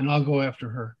was, and I'll go after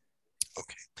her.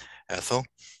 Okay, Ethel.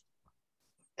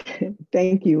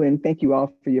 Thank you, and thank you all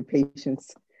for your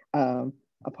patience.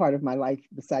 A part of my life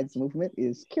besides movement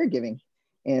is caregiving.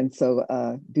 And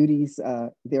so duties,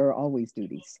 there are always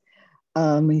duties.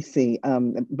 Let me see,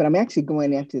 but I'm actually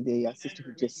going after the sister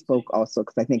who just spoke also,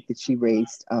 because I think that she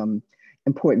raised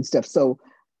important stuff. So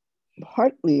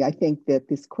partly, I think that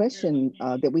this question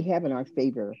that we have in our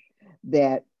favor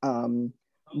that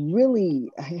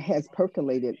really has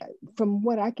percolated from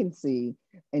what I can see,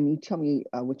 and you tell me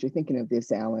what you're thinking of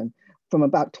this, Alan, from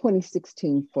about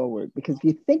 2016 forward, because if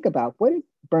you think about what did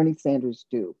Bernie Sanders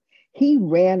do? He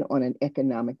ran on an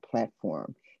economic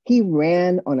platform. He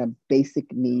ran on a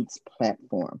basic needs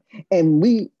platform. And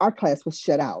our class was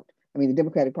shut out. The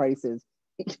Democratic Party says,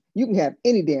 you can have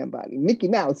any damn body, Mickey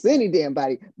Mouse, any damn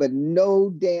body, but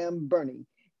no damn Bernie.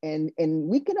 And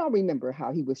we can all remember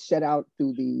how he was shut out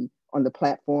on the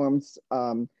platforms,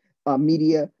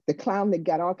 media. The clown that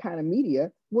got all kind of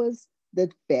media was the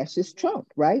fascist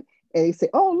Trump, right? And they say,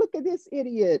 oh, look at this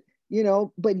idiot,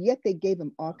 but yet they gave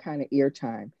him all kind of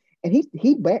airtime. And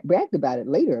he bragged about it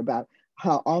later, about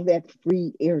how all that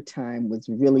free airtime was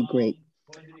really great.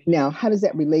 Now, how does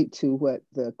that relate to what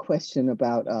the question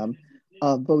about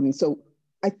voting. So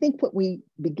I think what we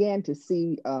began to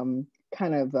see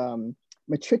kind of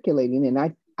matriculating,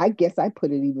 and I guess I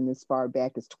put it even as far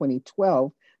back as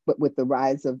 2012, but with the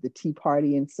rise of the Tea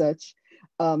Party and such,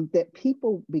 that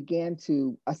people began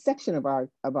to, a section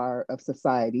of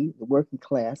society, the working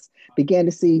class, began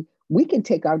to see we can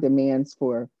take our demands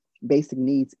for basic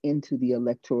needs into the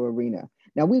electoral arena.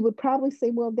 Now, we would probably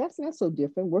say, well, that's not so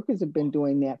different. Workers have been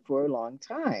doing that for a long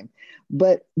time.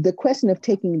 But the question of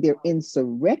taking their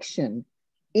insurrection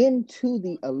into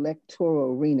the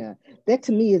electoral arena, that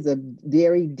to me is a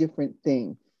very different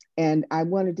thing. And I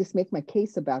want to just make my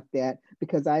case about that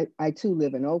because I too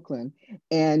live in Oakland.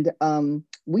 And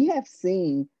we have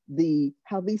seen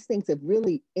how these things have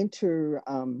really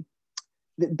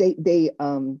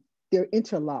they're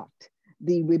interlocked.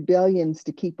 The rebellions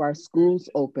to keep our schools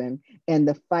open and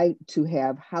the fight to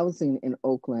have housing in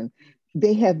Oakland,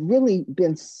 they have really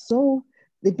been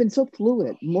they've been so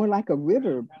fluid, more like a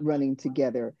river running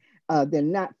together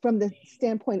than not from the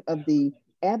standpoint of the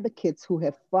advocates who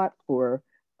have fought for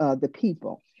the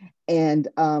people. And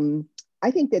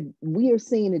I think that we are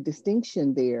seeing a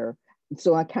distinction there.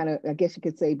 So I guess you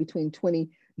could say between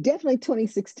definitely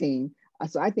 2016.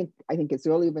 So I think it's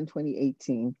earlier than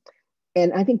 2018.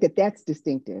 And I think that that's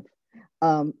distinctive.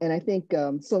 And I think,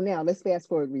 so now let's fast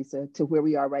forward, Risa, to where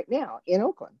we are right now in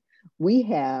Oakland. We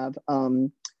have,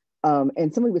 and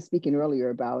somebody was speaking earlier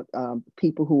about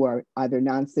people who are either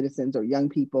non-citizens or young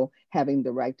people having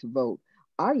the right to vote.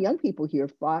 Our young people here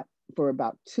fought for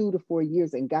about 2 to 4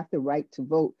 years and got the right to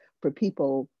vote for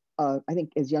people, I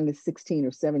think as young as 16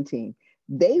 or 17.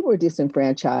 They were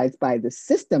disenfranchised by the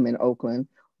system in Oakland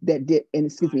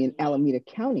in Alameda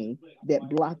County that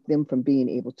blocked them from being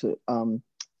able to,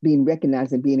 being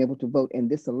recognized and being able to vote in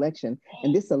this election.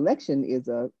 And this election is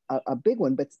a big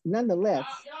one, but nonetheless,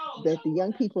 that the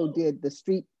young people did the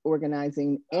street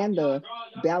organizing and the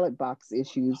ballot box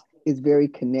issues is very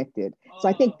connected. So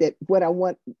I think that what I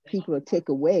want people to take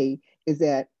away is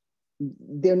that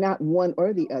they're not one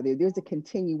or the other. There's a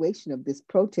continuation of this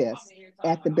protest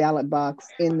at the ballot box,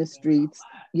 in the streets,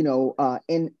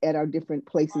 at our different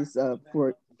places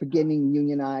for getting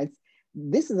unionized.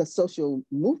 This is a social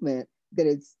movement that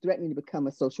is threatening to become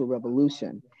a social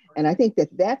revolution. And I think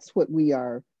that that's what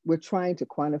we're trying to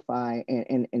quantify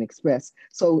and express.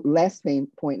 So last main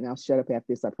point, and I'll shut up after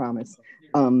this, I promise.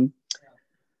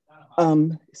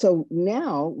 So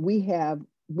now we have,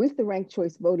 with the ranked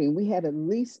choice voting, we have at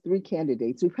least 3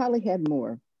 candidates. We probably had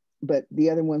more, but the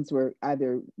other ones were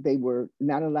either they were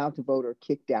not allowed to vote or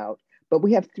kicked out. But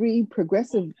we have 3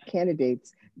 progressive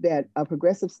candidates that a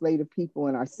progressive slate of people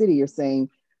in our city are saying,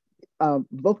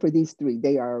 vote for these 3.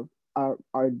 They are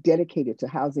dedicated to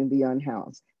housing the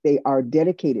unhoused. They are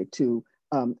dedicated to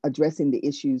addressing the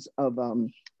issues of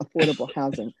affordable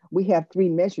housing. We have 3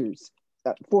 measures,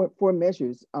 4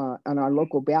 measures on our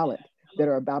local ballot that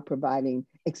are about providing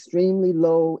extremely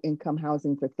low income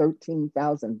housing for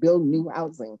 13,000, build new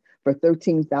housing for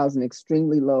 13,000,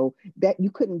 extremely low. That you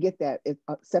couldn't get that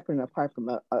separate and apart from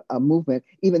a movement,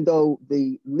 even though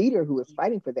the leader who is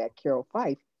fighting for that, Carol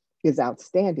Fife, is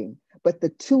outstanding. But the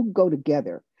 2 go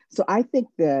together. So I think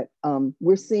that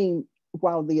we're seeing,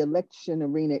 while the election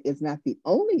arena is not the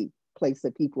only place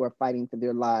that people are fighting for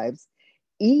their lives,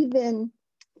 even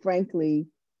frankly,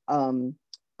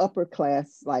 upper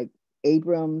class like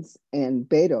Abrams and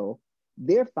Beto,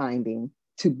 they're finding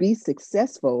to be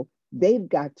successful, they've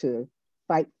got to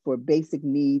fight for basic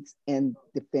needs and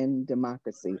defend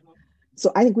democracy.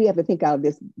 So I think we have to think out of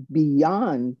this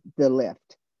beyond the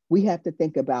left. We have to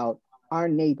think about our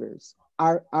neighbors,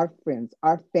 our friends,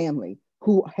 our family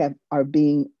who are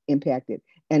being impacted.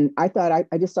 And I thought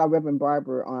I just saw Reverend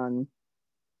Barber on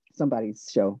somebody's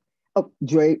show. Oh,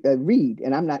 Joy Reid,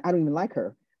 and I don't even like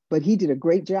her, but he did a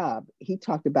great job. He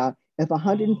talked about if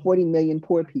 140 million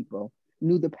poor people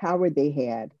knew the power they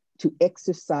had to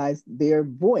exercise their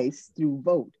voice through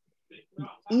vote,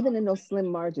 even in those slim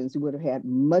margins, we would have had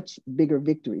much bigger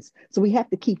victories. So we have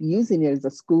to keep using it as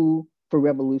a school for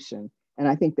revolution. And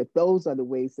I think that those are the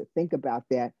ways to think about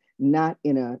that, not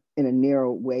in a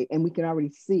narrow way. And we can already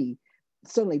see,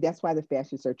 certainly that's why the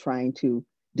fascists are trying to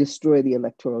destroy the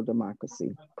electoral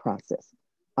democracy process.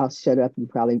 I'll shut up. You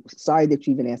probably, sorry that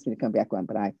you even asked me to come back on,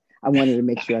 but I wanted to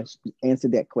make sure I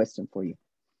answered that question for you.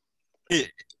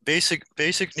 Basic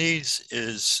needs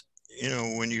is,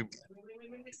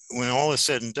 when all is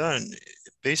said and done,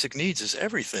 basic needs is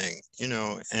everything,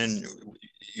 and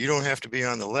you don't have to be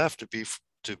on the left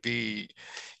to be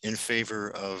in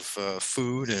favor of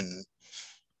food and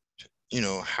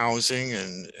housing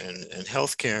and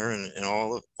healthcare and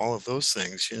all of those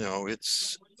things.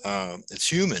 It's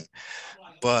human,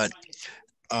 but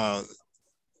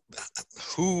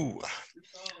who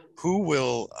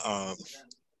will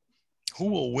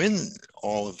win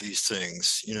all of these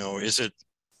things? You know, is it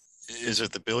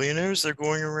the billionaires? They're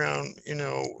going around, you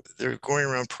know, they're going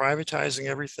around privatizing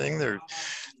everything.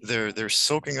 They're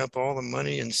soaking up all the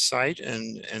money in sight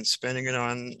and spending it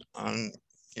on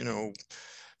you know,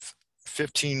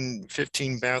 15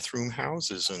 bathroom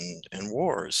houses and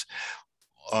wars.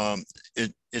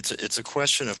 It's a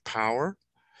question of power.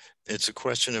 It's a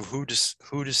question of who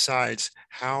decides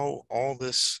how all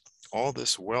this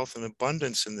wealth and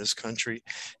abundance in this country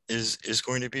is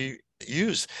going to be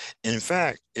used. And in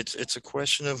fact, it's a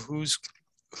question of who's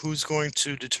going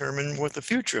to determine what the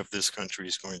future of this country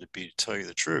is going to be, to tell you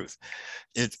the truth.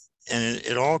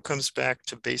 It all comes back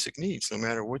to basic needs. No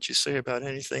matter what you say about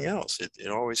anything else, it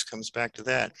always comes back to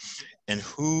that. And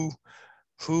who's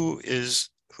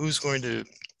going to,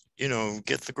 you know,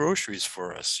 get the groceries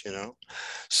for us, you know?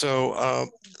 So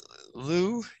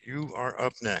Lou, you are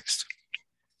up next.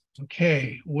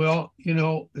 Okay, well, you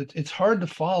know, it's hard to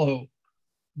follow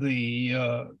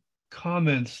the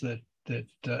comments that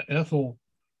Ethel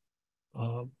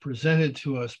presented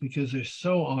to us because they're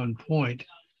so on point,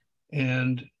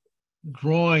 and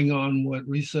drawing on what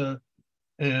Risa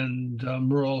and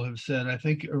Merle have said, I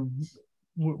think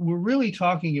we're really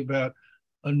talking about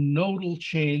a nodal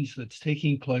change that's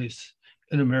taking place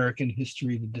in American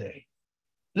history today.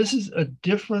 This is a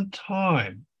different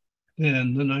time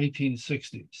than the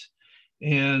 1960s.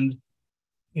 And,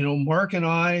 you know, Mark and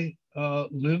I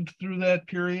lived through that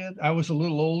period. I was a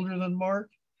little older than Mark,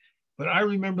 but I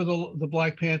remember the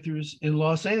Black Panthers in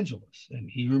Los Angeles, and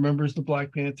he remembers the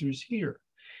Black Panthers here.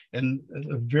 And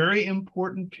a very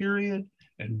important period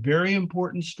and very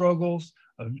important struggles,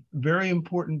 a very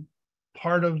important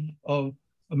part of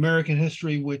American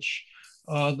history, which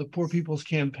the Poor People's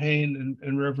Campaign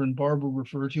and Reverend Barber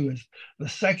refer to as the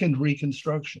second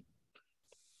Reconstruction.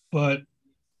 But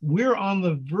we're on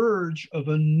the verge of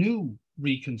a new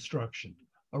Reconstruction,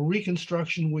 a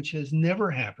Reconstruction which has never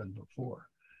happened before.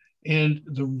 And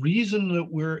the reason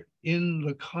that we're in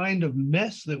the kind of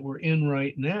mess that we're in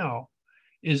right now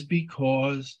is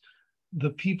because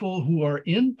the people who are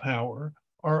in power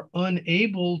are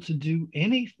unable to do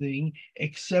anything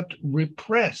except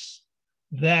repress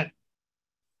that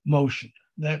motion,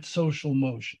 that social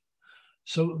motion.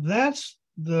 So that's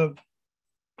the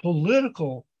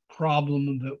political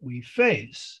problem that we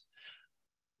face.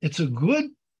 It's a good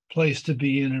place to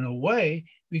be in a way,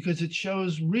 because it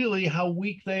shows really how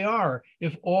weak they are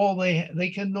if all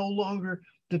they can no longer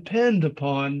depend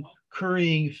upon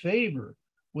currying favor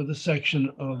with a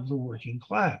section of the working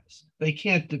class. They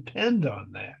can't depend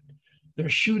on that. They're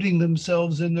shooting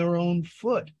themselves in their own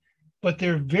foot, but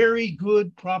they're very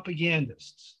good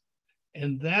propagandists.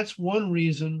 And that's one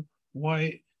reason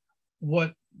why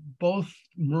what both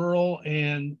Merle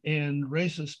and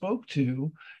Risa spoke to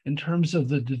in terms of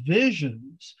the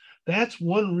divisions, that's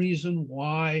one reason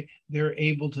why they're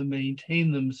able to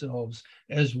maintain themselves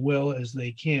as well as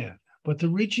they can. But they're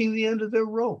reaching the end of their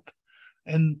rope.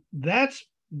 And that's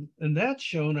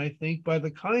shown, I think, by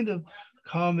the kind of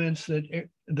comments that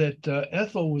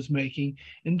Ethel was making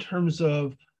in terms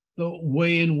of the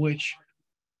way in which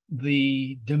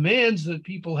the demands that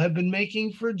people have been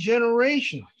making for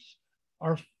generations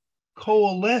are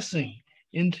coalescing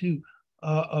into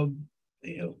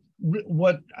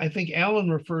what I think Alan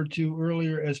referred to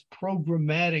earlier as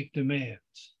programmatic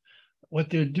demands. What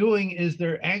they're doing is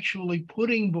they're actually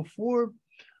putting before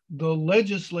the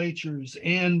legislatures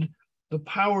and the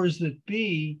powers that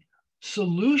be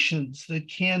solutions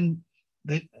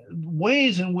that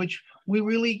ways in which we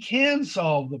really can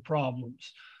solve the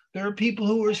problems. There are people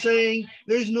who are saying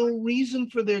there's no reason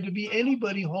for there to be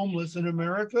anybody homeless in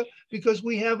America because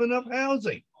we have enough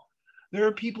housing. There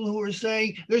are people who are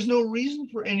saying there's no reason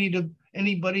for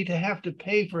anybody to have to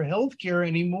pay for health care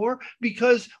anymore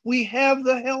because we have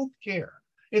the health care.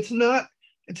 It's not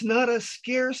a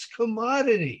scarce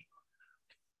commodity.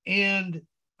 And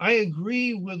I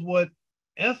agree with what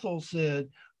Ethel said,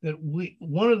 that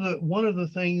one of the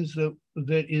things that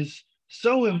is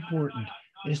so important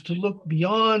is to look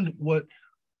beyond what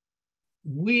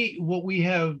we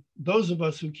have, those of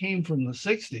us who came from the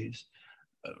 60s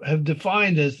have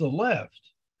defined as the left,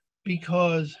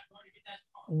 because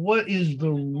what is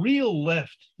the real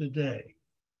left today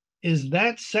is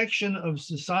that section of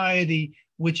society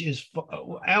which is,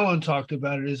 Alan talked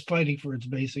about it, is fighting for its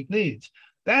basic needs.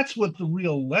 That's what the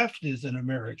real left is in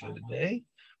America today.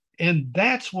 And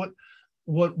that's what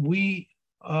we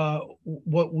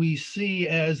see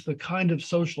as the kind of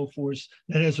social force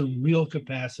that has a real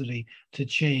capacity to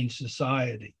change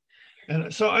society.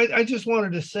 And so I just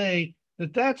wanted to say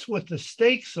that that's what the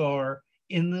stakes are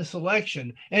in this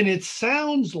election. And it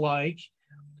sounds like,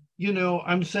 you know,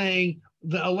 I'm saying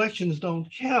the elections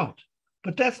don't count,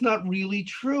 but that's not really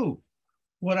true.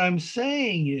 What I'm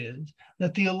saying is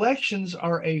that the elections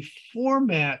are a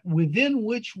format within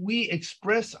which we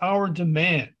express our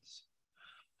demands.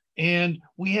 And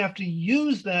we have to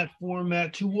use that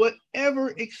format to whatever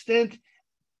extent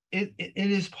it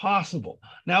is possible.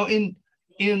 Now, in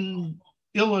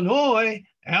Illinois,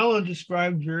 Alan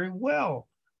described very well,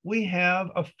 we have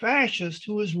a fascist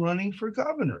who is running for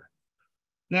governor.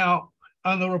 Now,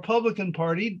 on the Republican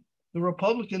Party, the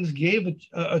Republicans gave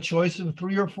a choice of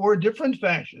 3 or 4 different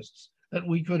fascists that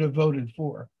we could have voted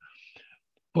for.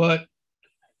 But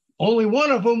only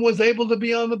one of them was able to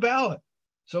be on the ballot.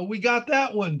 So we got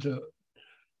that one too.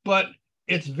 But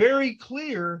it's very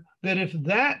clear that if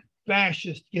that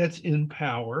fascist gets in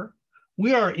power,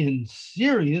 we are in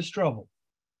serious trouble.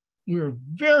 We are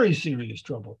very serious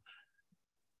trouble.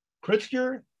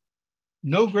 Pritzker,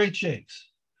 no great shakes.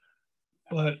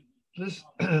 But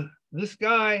this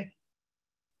guy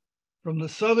from the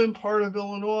southern part of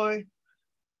Illinois,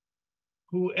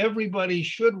 who everybody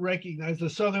should recognize, the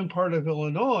southern part of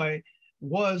Illinois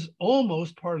was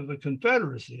almost part of the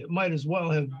Confederacy. It might as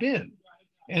well have been.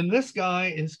 And this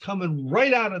guy is coming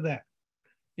right out of that.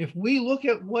 If we look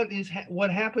at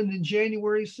what happened in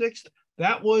January 6th,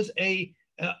 that was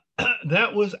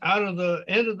that was out of the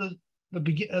end of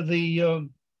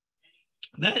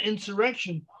that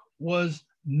insurrection was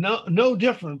no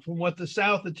different from what the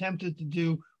South attempted to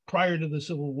do prior to the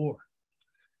Civil War.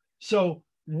 So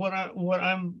what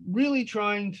I'm really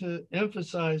trying to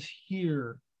emphasize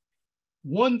here,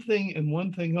 one thing and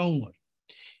one thing only,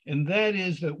 and that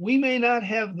is that we may not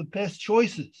have the best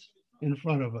choices in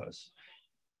front of us,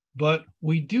 but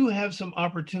we do have some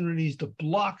opportunities to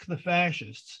block the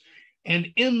fascists. And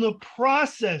in the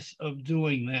process of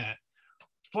doing that,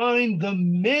 find the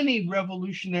many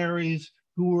revolutionaries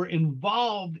who were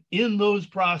involved in those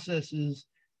processes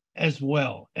as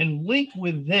well and link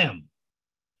with them.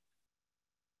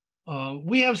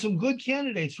 We have some good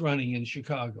candidates running in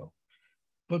Chicago,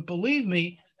 but believe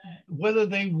me, whether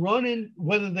they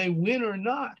win or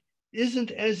not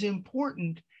isn't as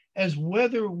important as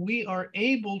whether we are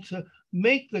able to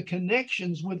make the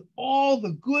connections with all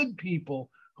the good people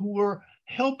who are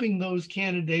helping those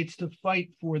candidates to fight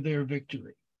for their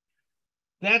victory.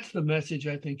 That's the message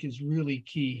I think is really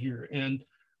key here. And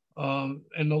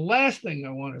the last thing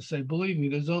I want to say, believe me,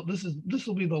 this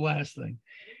will be the last thing,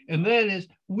 and that is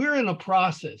we're in a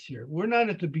process here. We're not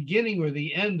at the beginning or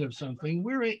the end of something.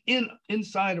 We're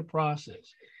inside a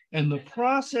process, and the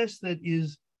process that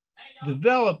is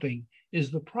developing is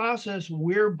the process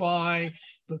whereby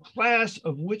the class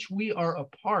of which we are a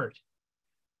part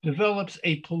develops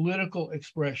a political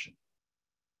expression.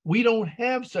 We don't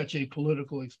have such a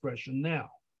political expression now.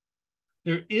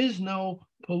 There is no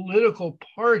political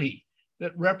party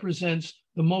that represents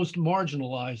the most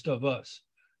marginalized of us,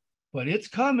 but it's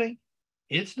coming,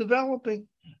 it's developing,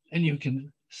 and you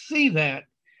can see that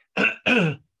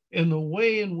in the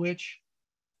way in which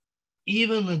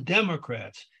even the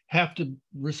Democrats have to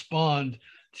respond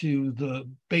to the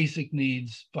basic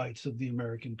needs fights of the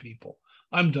American people.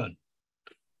 I'm done.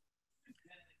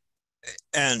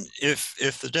 And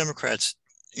if the Democrats,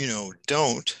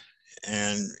 don't,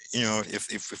 and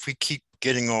if we keep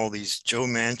getting all these Joe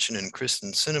Manchin and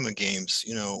Kristen Sinema games,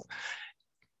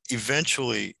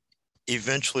 eventually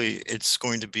it's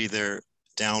going to be their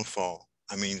downfall.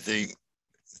 I mean,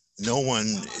 no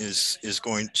one's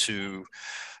going to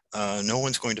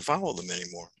follow them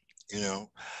anymore.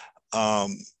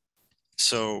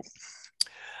 So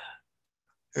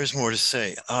there's more to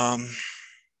say.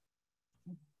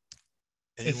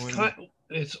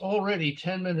 It's already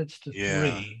 10 minutes to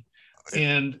 3,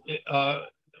 and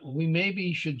we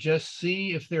maybe should just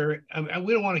see if we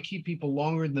don't want to keep people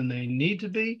longer than they need to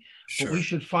be, sure, but we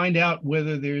should find out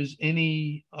whether there's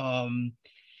any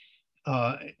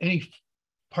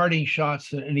parting shots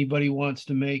that anybody wants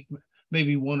to make,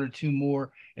 maybe 1 or 2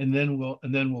 more, and then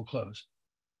we'll close.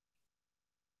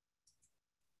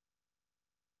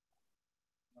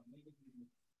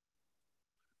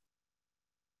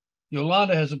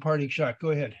 Yolanda has a parting shot.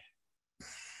 Go ahead.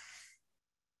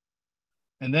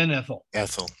 And then Ethel.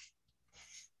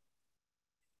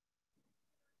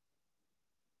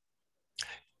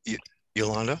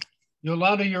 Yolanda?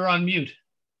 Yolanda, you're on mute.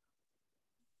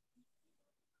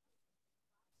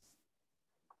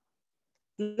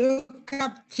 Look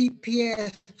up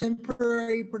TPS,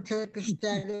 temporary protected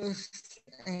status,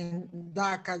 and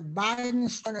DACA.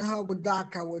 Biden's trying to help with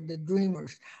DACA with the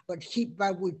Dreamers, but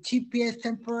with TPS,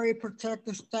 temporary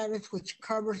protected status, which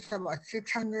covers about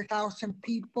 600,000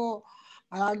 people,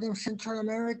 a lot of them Central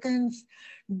Americans.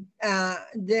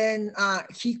 Then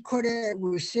he could have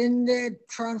rescinded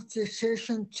Trump's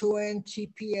decision to end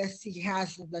TPS.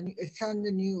 It's on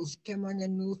the news, came on the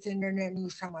news, internet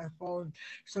news on my phone.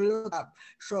 So look up.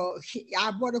 So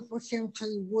I voted for him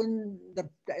to win the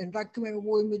document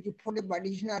wouldn't be deported, but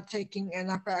he's not taking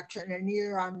enough action, and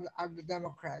neither are the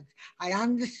Democrats. I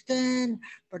understand,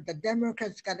 but the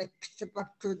Democrats got to step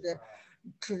up to the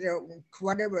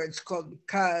whatever it's called,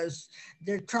 because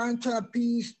they're trying to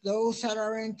appease those that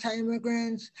are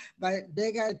anti-immigrants, but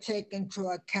they got to take into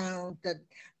account that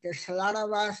there's a lot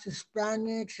of us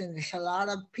Hispanics and there's a lot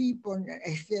of people, and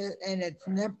it's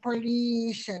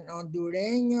Nepalese and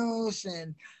Hondureños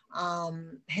and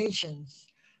Haitians.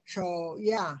 So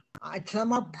yeah, it's not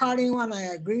my party one.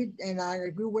 I agree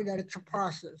with that. It's a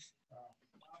process.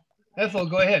 Ethel,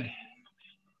 go ahead.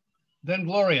 Then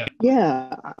Gloria.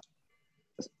 Yeah.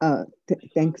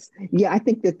 Thanks. Yeah, I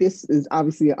think that this is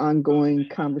obviously an ongoing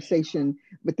conversation,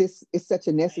 but this is such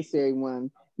a necessary one,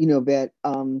 that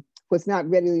what's not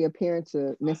readily apparent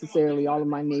to necessarily all of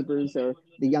my neighbors or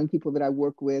the young people that I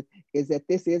work with is that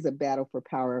this is a battle for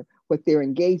power. What they're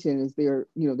engaged in is their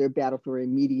battle for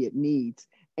immediate needs.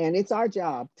 And it's our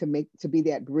job to be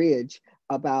that bridge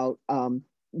about,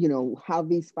 how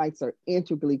these fights are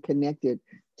integrally connected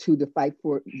to the fight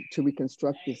to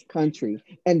reconstruct this country,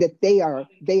 and that they are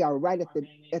right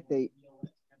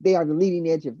they are the leading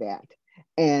edge of that,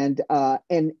 and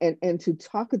to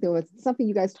talk with them. It's something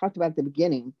you guys talked about at the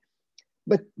beginning,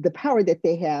 but the power that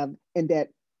they have, and that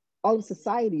all of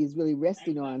society is really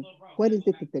resting on what is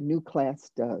it that the new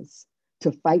class does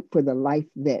to fight for the life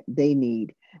that they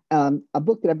need. A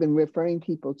book that I've been referring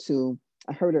people to,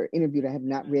 I heard her interviewed, I have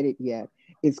not read it yet,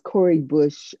 is Cori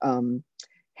Bush.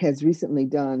 Has recently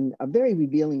done a very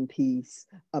revealing piece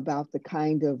about the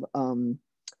kind of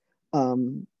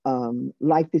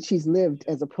life that she's lived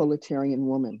as a proletarian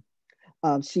woman.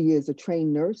 She is a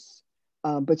trained nurse,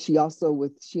 but she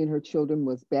and her children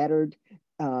was battered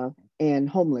and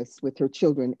homeless with her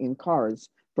children in cars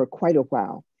for quite a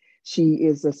while. She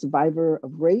is a survivor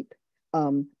of rape,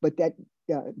 but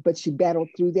she battled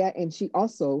through that, and she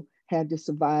also had to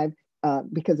survive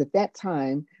because at that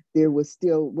time, there was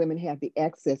still, women had the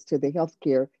access to the health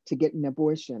care to get an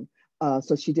abortion.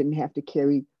 So she didn't have to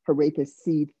carry her rapist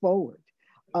seed forward.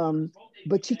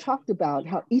 But she talked about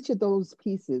how each of those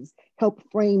pieces help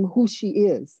frame who she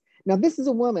is. Now, this is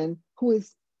a woman who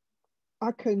is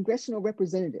our congressional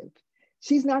representative.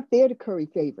 She's not there to curry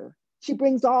favor. She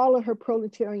brings all of her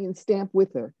proletarian stamp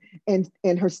with her and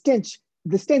her stench,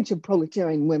 the stench of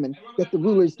proletarian women that the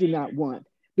rulers do not want,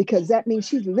 because that means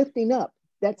she's lifting up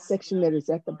that section that is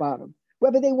at the bottom,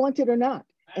 whether they want it or not.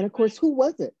 And of course, who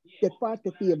was it that thought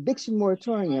that the eviction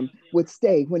moratorium would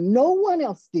stay when no one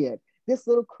else did? This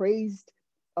little crazed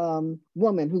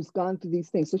woman who's gone through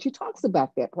these things. So she talks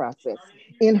about that process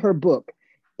in her book.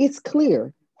 It's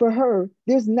clear for her,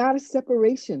 there's not a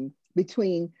separation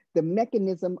between the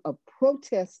mechanism of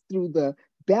protest through the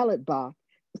ballot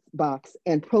box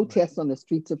and protests on the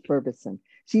streets of Ferguson.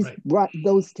 She's brought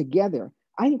those together.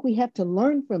 I think we have to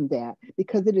learn from that,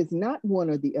 because it is not one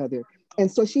or the other.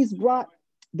 And so she's brought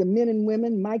the men and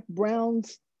women, Mike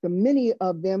Brown's, the many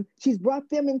of them, she's brought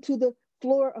them into the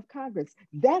floor of Congress.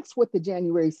 That's what the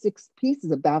January 6th piece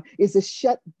is about, is to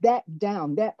shut that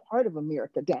down, that part of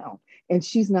America down. And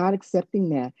she's not accepting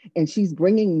that. And she's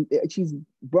broadening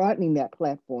that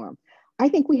platform. I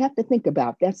think we have to think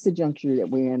about, that's the juncture that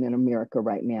we're in America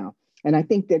right now. And I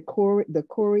think that the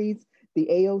Corys, the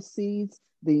AOCs,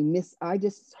 I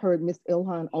just heard Miss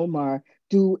Ilhan Omar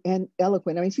do an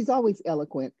eloquent, I mean, she's always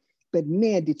eloquent, but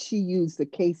man, did she use the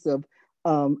case of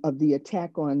the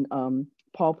attack on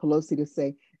Paul Pelosi to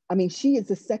say, I mean, she is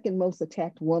the second most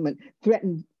attacked woman,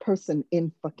 threatened person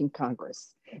in fucking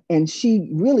Congress. And she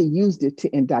really used it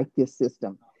to indict this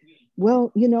system.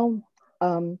 Well,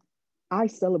 I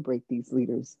celebrate these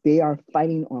leaders. They are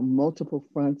fighting on multiple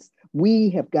fronts.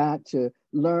 We have got to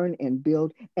learn and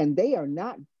build, and they are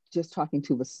not just talking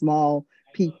to the small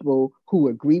people who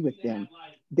agree with them.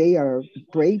 They are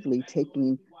bravely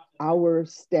taking our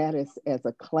status as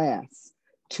a class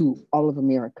to all of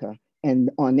America. And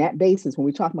on that basis, when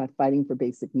we talk about fighting for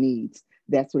basic needs,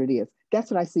 that's what it is. That's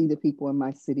what I see the people in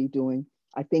my city doing.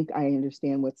 I think I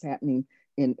understand what's happening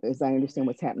as I understand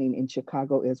what's happening in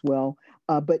Chicago as well.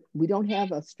 But we don't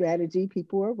have a strategy.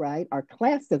 People are right. Our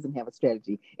class doesn't have a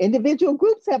strategy. Individual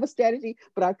groups have a strategy,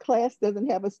 but our class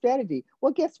doesn't have a strategy.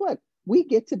 Well, guess what? we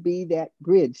get to be that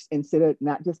bridge instead of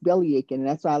not just belly aching. And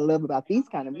that's what I love about these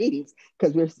kind of meetings,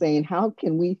 because we're saying, how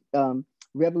can we,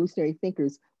 revolutionary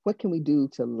thinkers, what can we do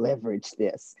to leverage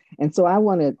this? And so I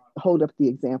want to hold up the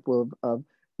example of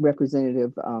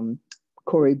Representative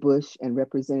Cori Bush and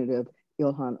Representative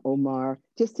Ilhan Omar,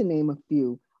 just to name a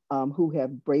few, who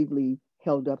have bravely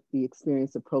held up the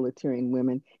experience of proletarian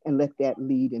women and let that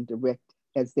lead and direct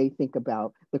as they think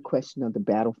about the question of the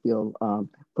battlefield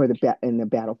in the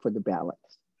battle for the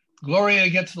ballots. Gloria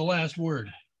gets the last word.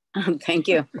 Thank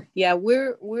you. Yeah, I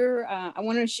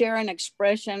want to share an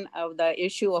expression of the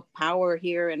issue of power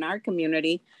here in our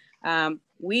community.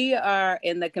 We are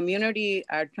in the community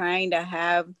are trying to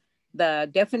have the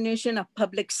definition of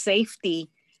public safety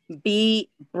be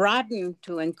broadened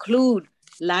to include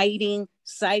lighting,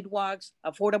 sidewalks,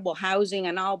 affordable housing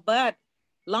and all, but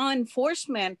law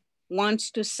enforcement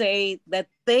wants to say that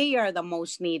they are the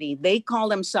most needy. They call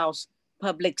themselves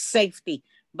public safety,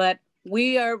 but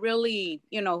we are really,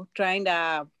 trying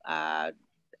to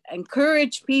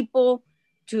encourage people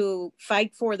to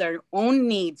fight for their own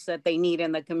needs that they need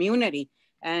in the community.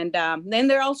 And then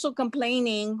they're also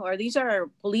complaining, or these are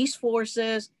police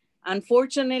forces,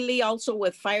 unfortunately also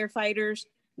with firefighters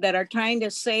that are trying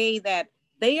to say that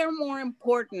they are more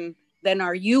important than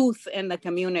our youth in the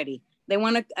community. They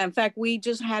want to, in fact, we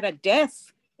just had a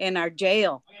death in our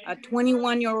jail. A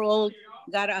 21-year-old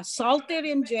got assaulted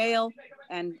in jail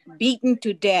and beaten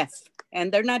to death.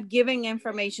 And they're not giving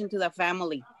information to the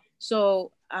family.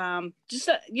 So just,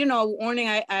 warning,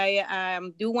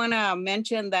 I do want to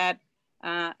mention that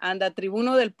on the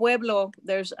Tribuno del Pueblo,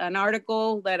 there's an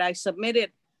article that I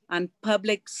submitted on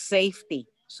public safety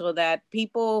so that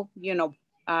people,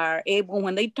 are able,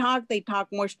 when they talk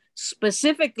more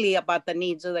specifically about the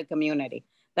needs of the community.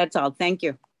 That's all. Thank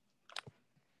you.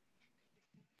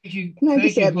 Thank you. Can I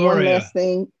just add Gloria. one last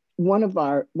thing? One of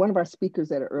our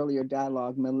speakers at an earlier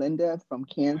dialogue, Melinda from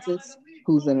Kansas,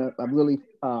 who's a really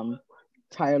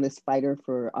tireless fighter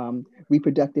for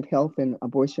reproductive health and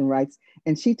abortion rights.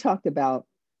 And she talked about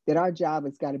that our job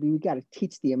has got to be, we got to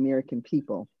teach the American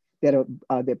people that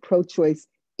that pro-choice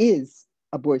is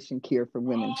abortion care for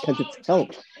women because it's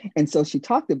health. And so she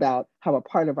talked about how a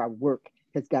part of our work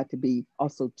has got to be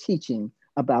also teaching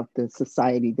about the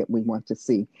society that we want to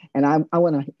see. And I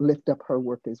want to lift up her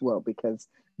work as well, because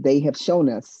they have shown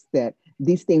us that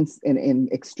these things in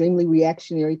extremely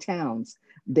reactionary towns,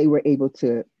 they were able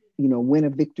to, win a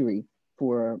victory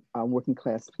for working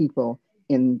class people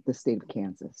in the state of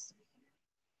Kansas.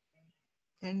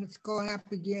 And it's going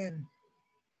up again.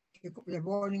 They're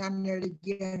voting on it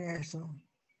again, so.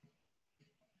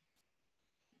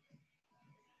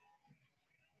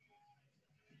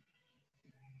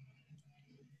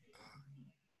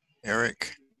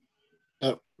 Eric.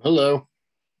 Oh, hello.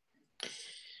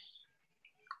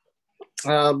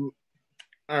 All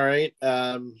right.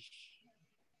 I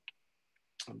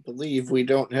believe we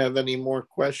don't have any more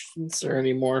questions or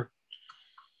any more.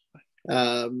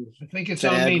 I think it's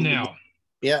on me now.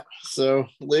 Yeah. So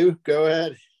Lou, go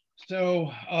ahead.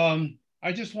 So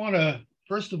I just want to,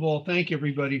 first of all, thank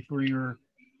everybody for your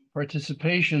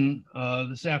participation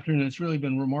this afternoon. It's really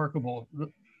been remarkable.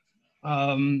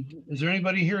 Is there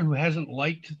anybody here who hasn't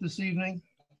liked this evening,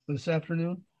 this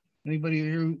afternoon? Anybody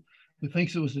here who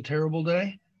thinks it was a terrible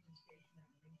day?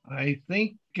 I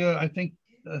think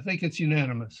it's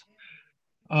unanimous.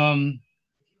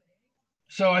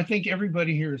 So I think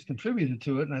everybody here has contributed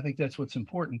to it, and I think that's what's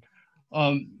important.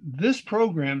 This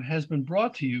program has been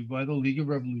brought to you by the League of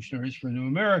Revolutionaries for a New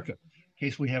America, in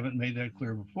case we haven't made that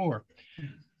clear before.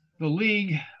 The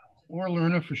League, or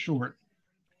LERNA for short,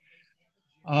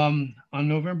 on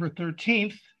November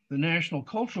 13th, the National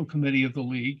Cultural Committee of the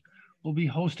League will be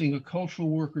hosting a Cultural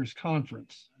Workers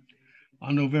Conference.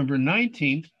 On November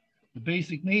 19th, the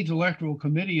Basic Needs Electoral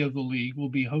Committee of the League will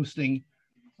be hosting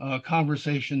a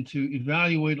conversation to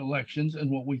evaluate elections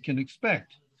and what we can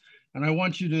expect. And I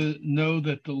want you to know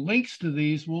that the links to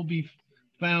these will be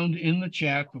found in the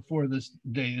chat before this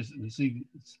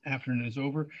afternoon is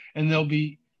over, and they'll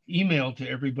be emailed to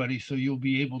everybody so you'll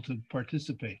be able to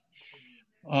participate.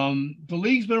 The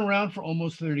League's been around for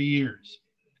almost 30 years.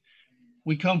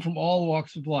 We come from all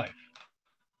walks of life.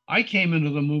 I came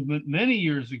into the movement many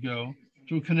years ago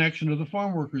through a connection to the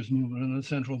farm workers movement in the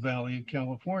Central Valley of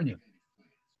California.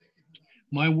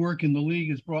 My work in the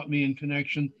League has brought me in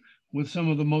connection with some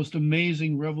of the most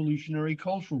amazing revolutionary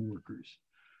cultural workers.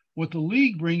 What the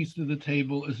League brings to the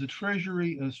table is a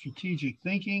treasury of strategic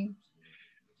thinking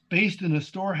based in a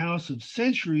storehouse of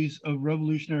centuries of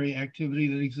revolutionary activity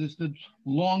that existed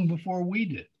long before we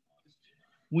did.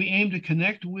 We aim to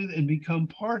connect with and become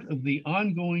part of the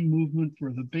ongoing movement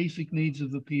for the basic needs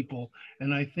of the people.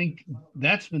 And I think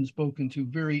that's been spoken to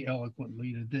very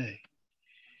eloquently today.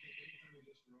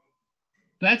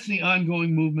 That's the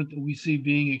ongoing movement that we see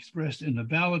being expressed in the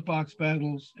ballot box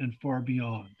battles and far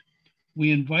beyond.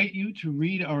 We invite you to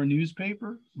read our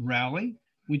newspaper, Rally,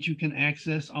 which you can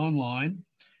access online,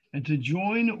 and to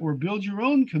join or build your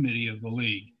own committee of the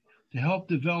League to help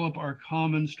develop our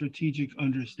common strategic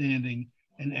understanding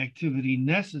and activity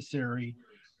necessary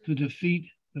to defeat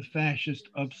the fascist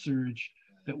upsurge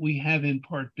that we have in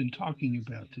part been talking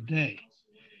about today.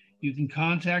 You can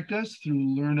contact us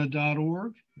through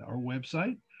lerna.org, our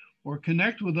website, or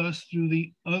connect with us through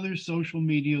the other social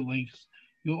media links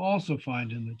you'll also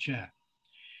find in the chat.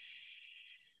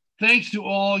 Thanks to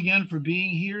all again for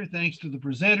being here. Thanks to the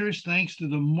presenters. Thanks to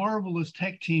the marvelous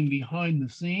tech team behind the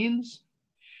scenes.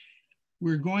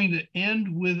 We're going to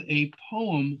end with a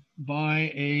poem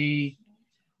by a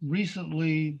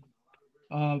recently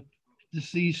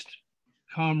deceased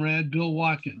comrade, Bill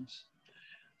Watkins,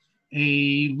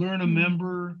 a Lerna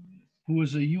member who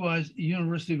was a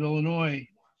University of Illinois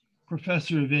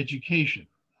professor of education.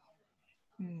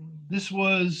 This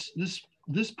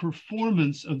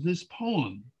performance of this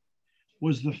poem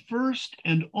was the first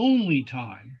and only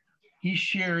time he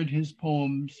shared his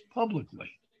poems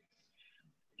publicly.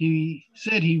 He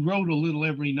said he wrote a little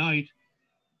every night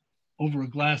over a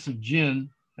glass of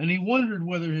gin, and he wondered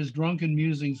whether his drunken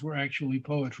musings were actually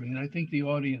poetry. And I think the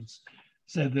audience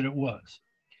said that it was.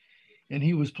 And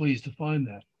he was pleased to find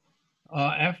that.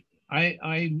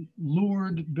 I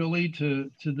lured Billy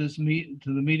to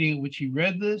the meeting at which he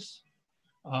read this.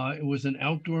 It was an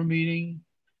outdoor meeting,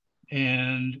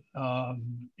 and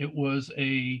it was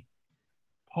a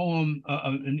poem,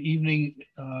 an evening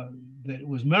that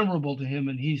was memorable to him,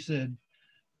 and he said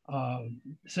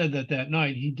that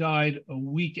night. He died a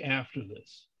week after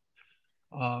this.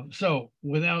 So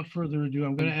without further ado,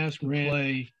 I'm going to ask Rand to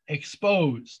play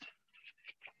Exposed.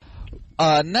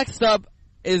 Next up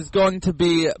is going to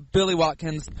be Billy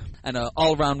Watkins, and an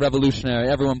all-around revolutionary.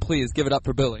 Everyone, please give it up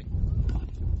for Billy.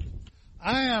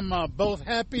 I am both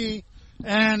happy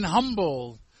and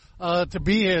humbled to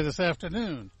be here this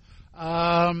afternoon.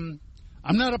 I'm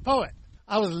not a poet.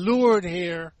 I was lured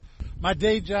here. My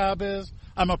day job is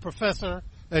I'm a professor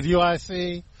at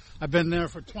UIC. I've been there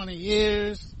for 20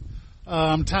 years.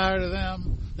 I'm tired of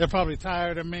them. They're probably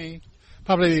tired of me.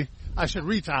 Probably I should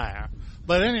retire.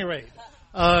 But at any rate,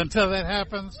 until that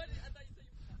happens,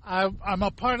 I'm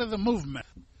a part of the movement.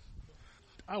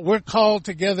 We're called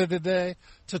together today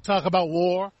to talk about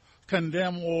war,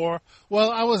 condemn war.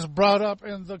 Well, I was brought up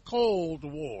in the Cold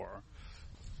War.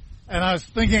 And I was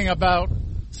thinking about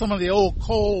some of the old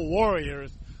Cold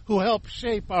Warriors who helped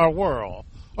shape our world.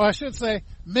 Or I should say,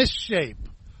 misshape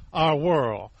our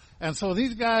world. And so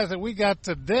these guys that we got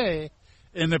today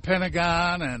in the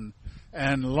Pentagon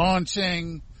and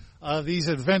launching these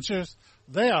adventures,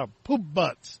 they are poop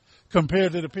butts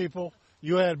compared to the people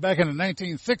you had back in the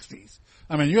 1960s.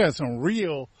 I mean, you had some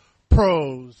real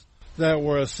pros that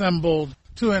were assembled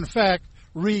to, in fact,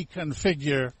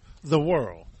 reconfigure the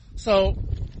world. So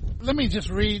let me just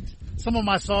read some of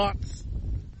my thoughts.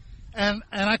 And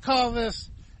I call this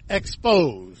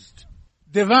Exposed.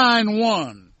 Divine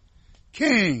One,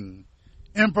 King,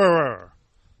 Emperor,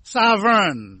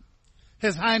 Sovereign,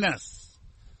 His Highness,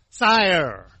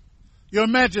 Sire, Your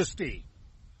Majesty,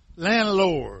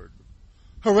 Landlord,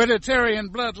 Hereditarian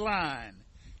bloodline,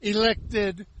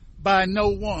 elected by no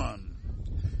one.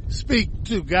 Speak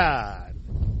to God.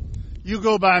 You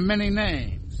go by many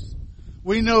names.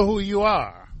 We know who you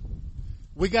are.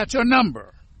 We got your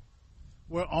number.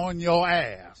 We're on your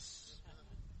ass.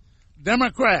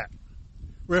 Democrat,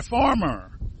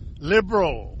 reformer,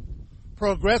 liberal,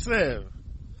 progressive,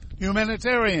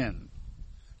 humanitarian,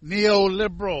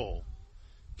 neoliberal,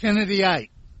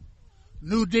 Kennedyite,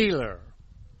 New Dealer,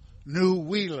 New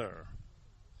Wheeler.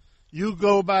 You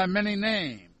go by many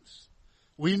names.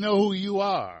 We know who you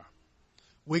are.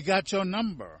 We got your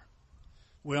number.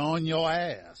 We're on your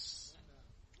ass.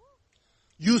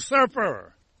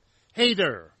 Usurper,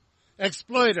 hater,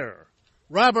 exploiter,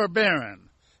 robber baron,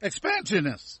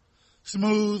 expansionist,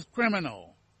 smooth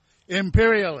criminal,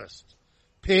 imperialist,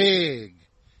 pig,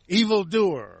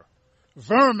 evildoer,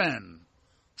 vermin,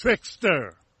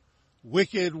 trickster,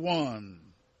 wicked one.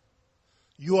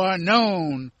 You are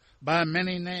known by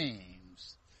many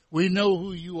names. We know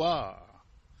who you are.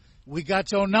 We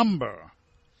got your number.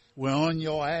 We're on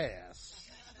your ass.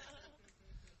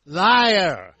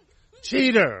 Liar,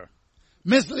 cheater,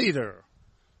 misleader,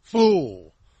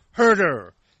 fool,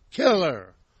 herder,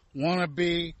 killer,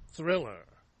 wannabe thriller.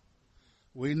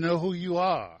 We know who you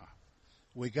are.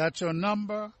 We got your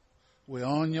number. We're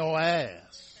on your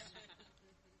ass.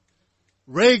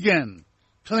 Reagan,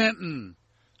 Clinton,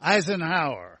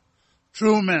 Eisenhower,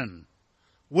 Truman,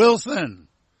 Wilson,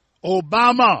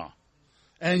 Obama,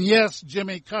 and yes,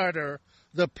 Jimmy Carter,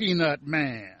 the Peanut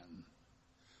Man.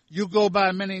 You go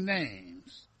by many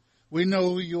names. We know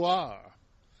who you are.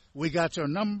 We got your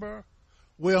number.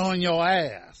 We're on your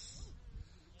ass.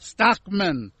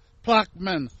 Stockman,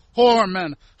 Plockman,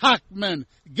 Horman, Hockman,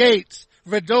 Gates,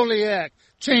 Verdoliak,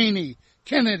 Cheney,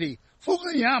 Kennedy,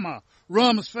 Fukuyama,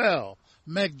 Rumsfeld,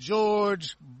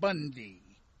 McGeorge Bundy.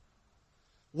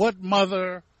 What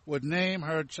mother would name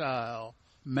her child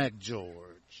McGeorge?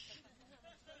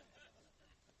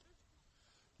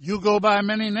 You go by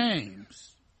many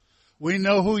names. We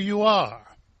know who you are.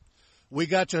 We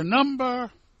got your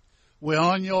number. We're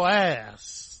on your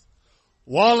ass.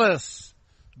 Wallace,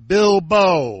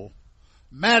 Bilbo,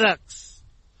 Maddox,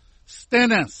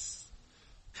 Stennis,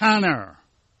 Connor.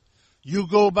 You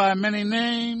go by many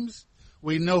names.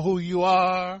 We know who you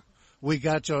are. We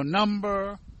got your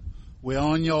number. We're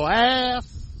on your ass.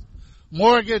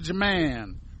 Mortgage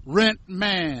man, rent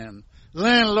man,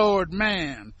 landlord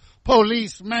man,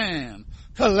 police man,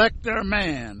 collector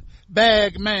man,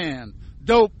 bag man,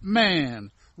 dope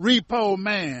man, repo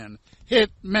man,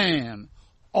 hit man,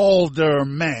 alder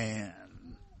man.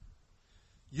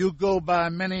 You go by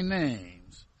many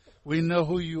names. We know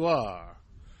who you are.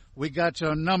 We got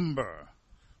your number.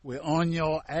 We're on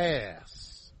your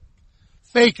ass.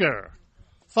 Faker,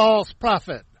 false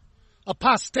prophet,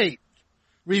 apostate,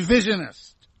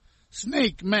 revisionist,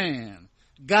 snake man,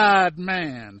 God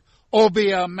man,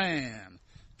 Obia man,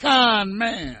 con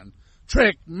man,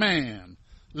 trick man,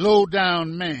 low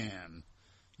down man.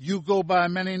 You go by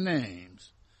many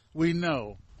names. We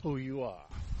know who you are.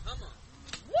 Come on.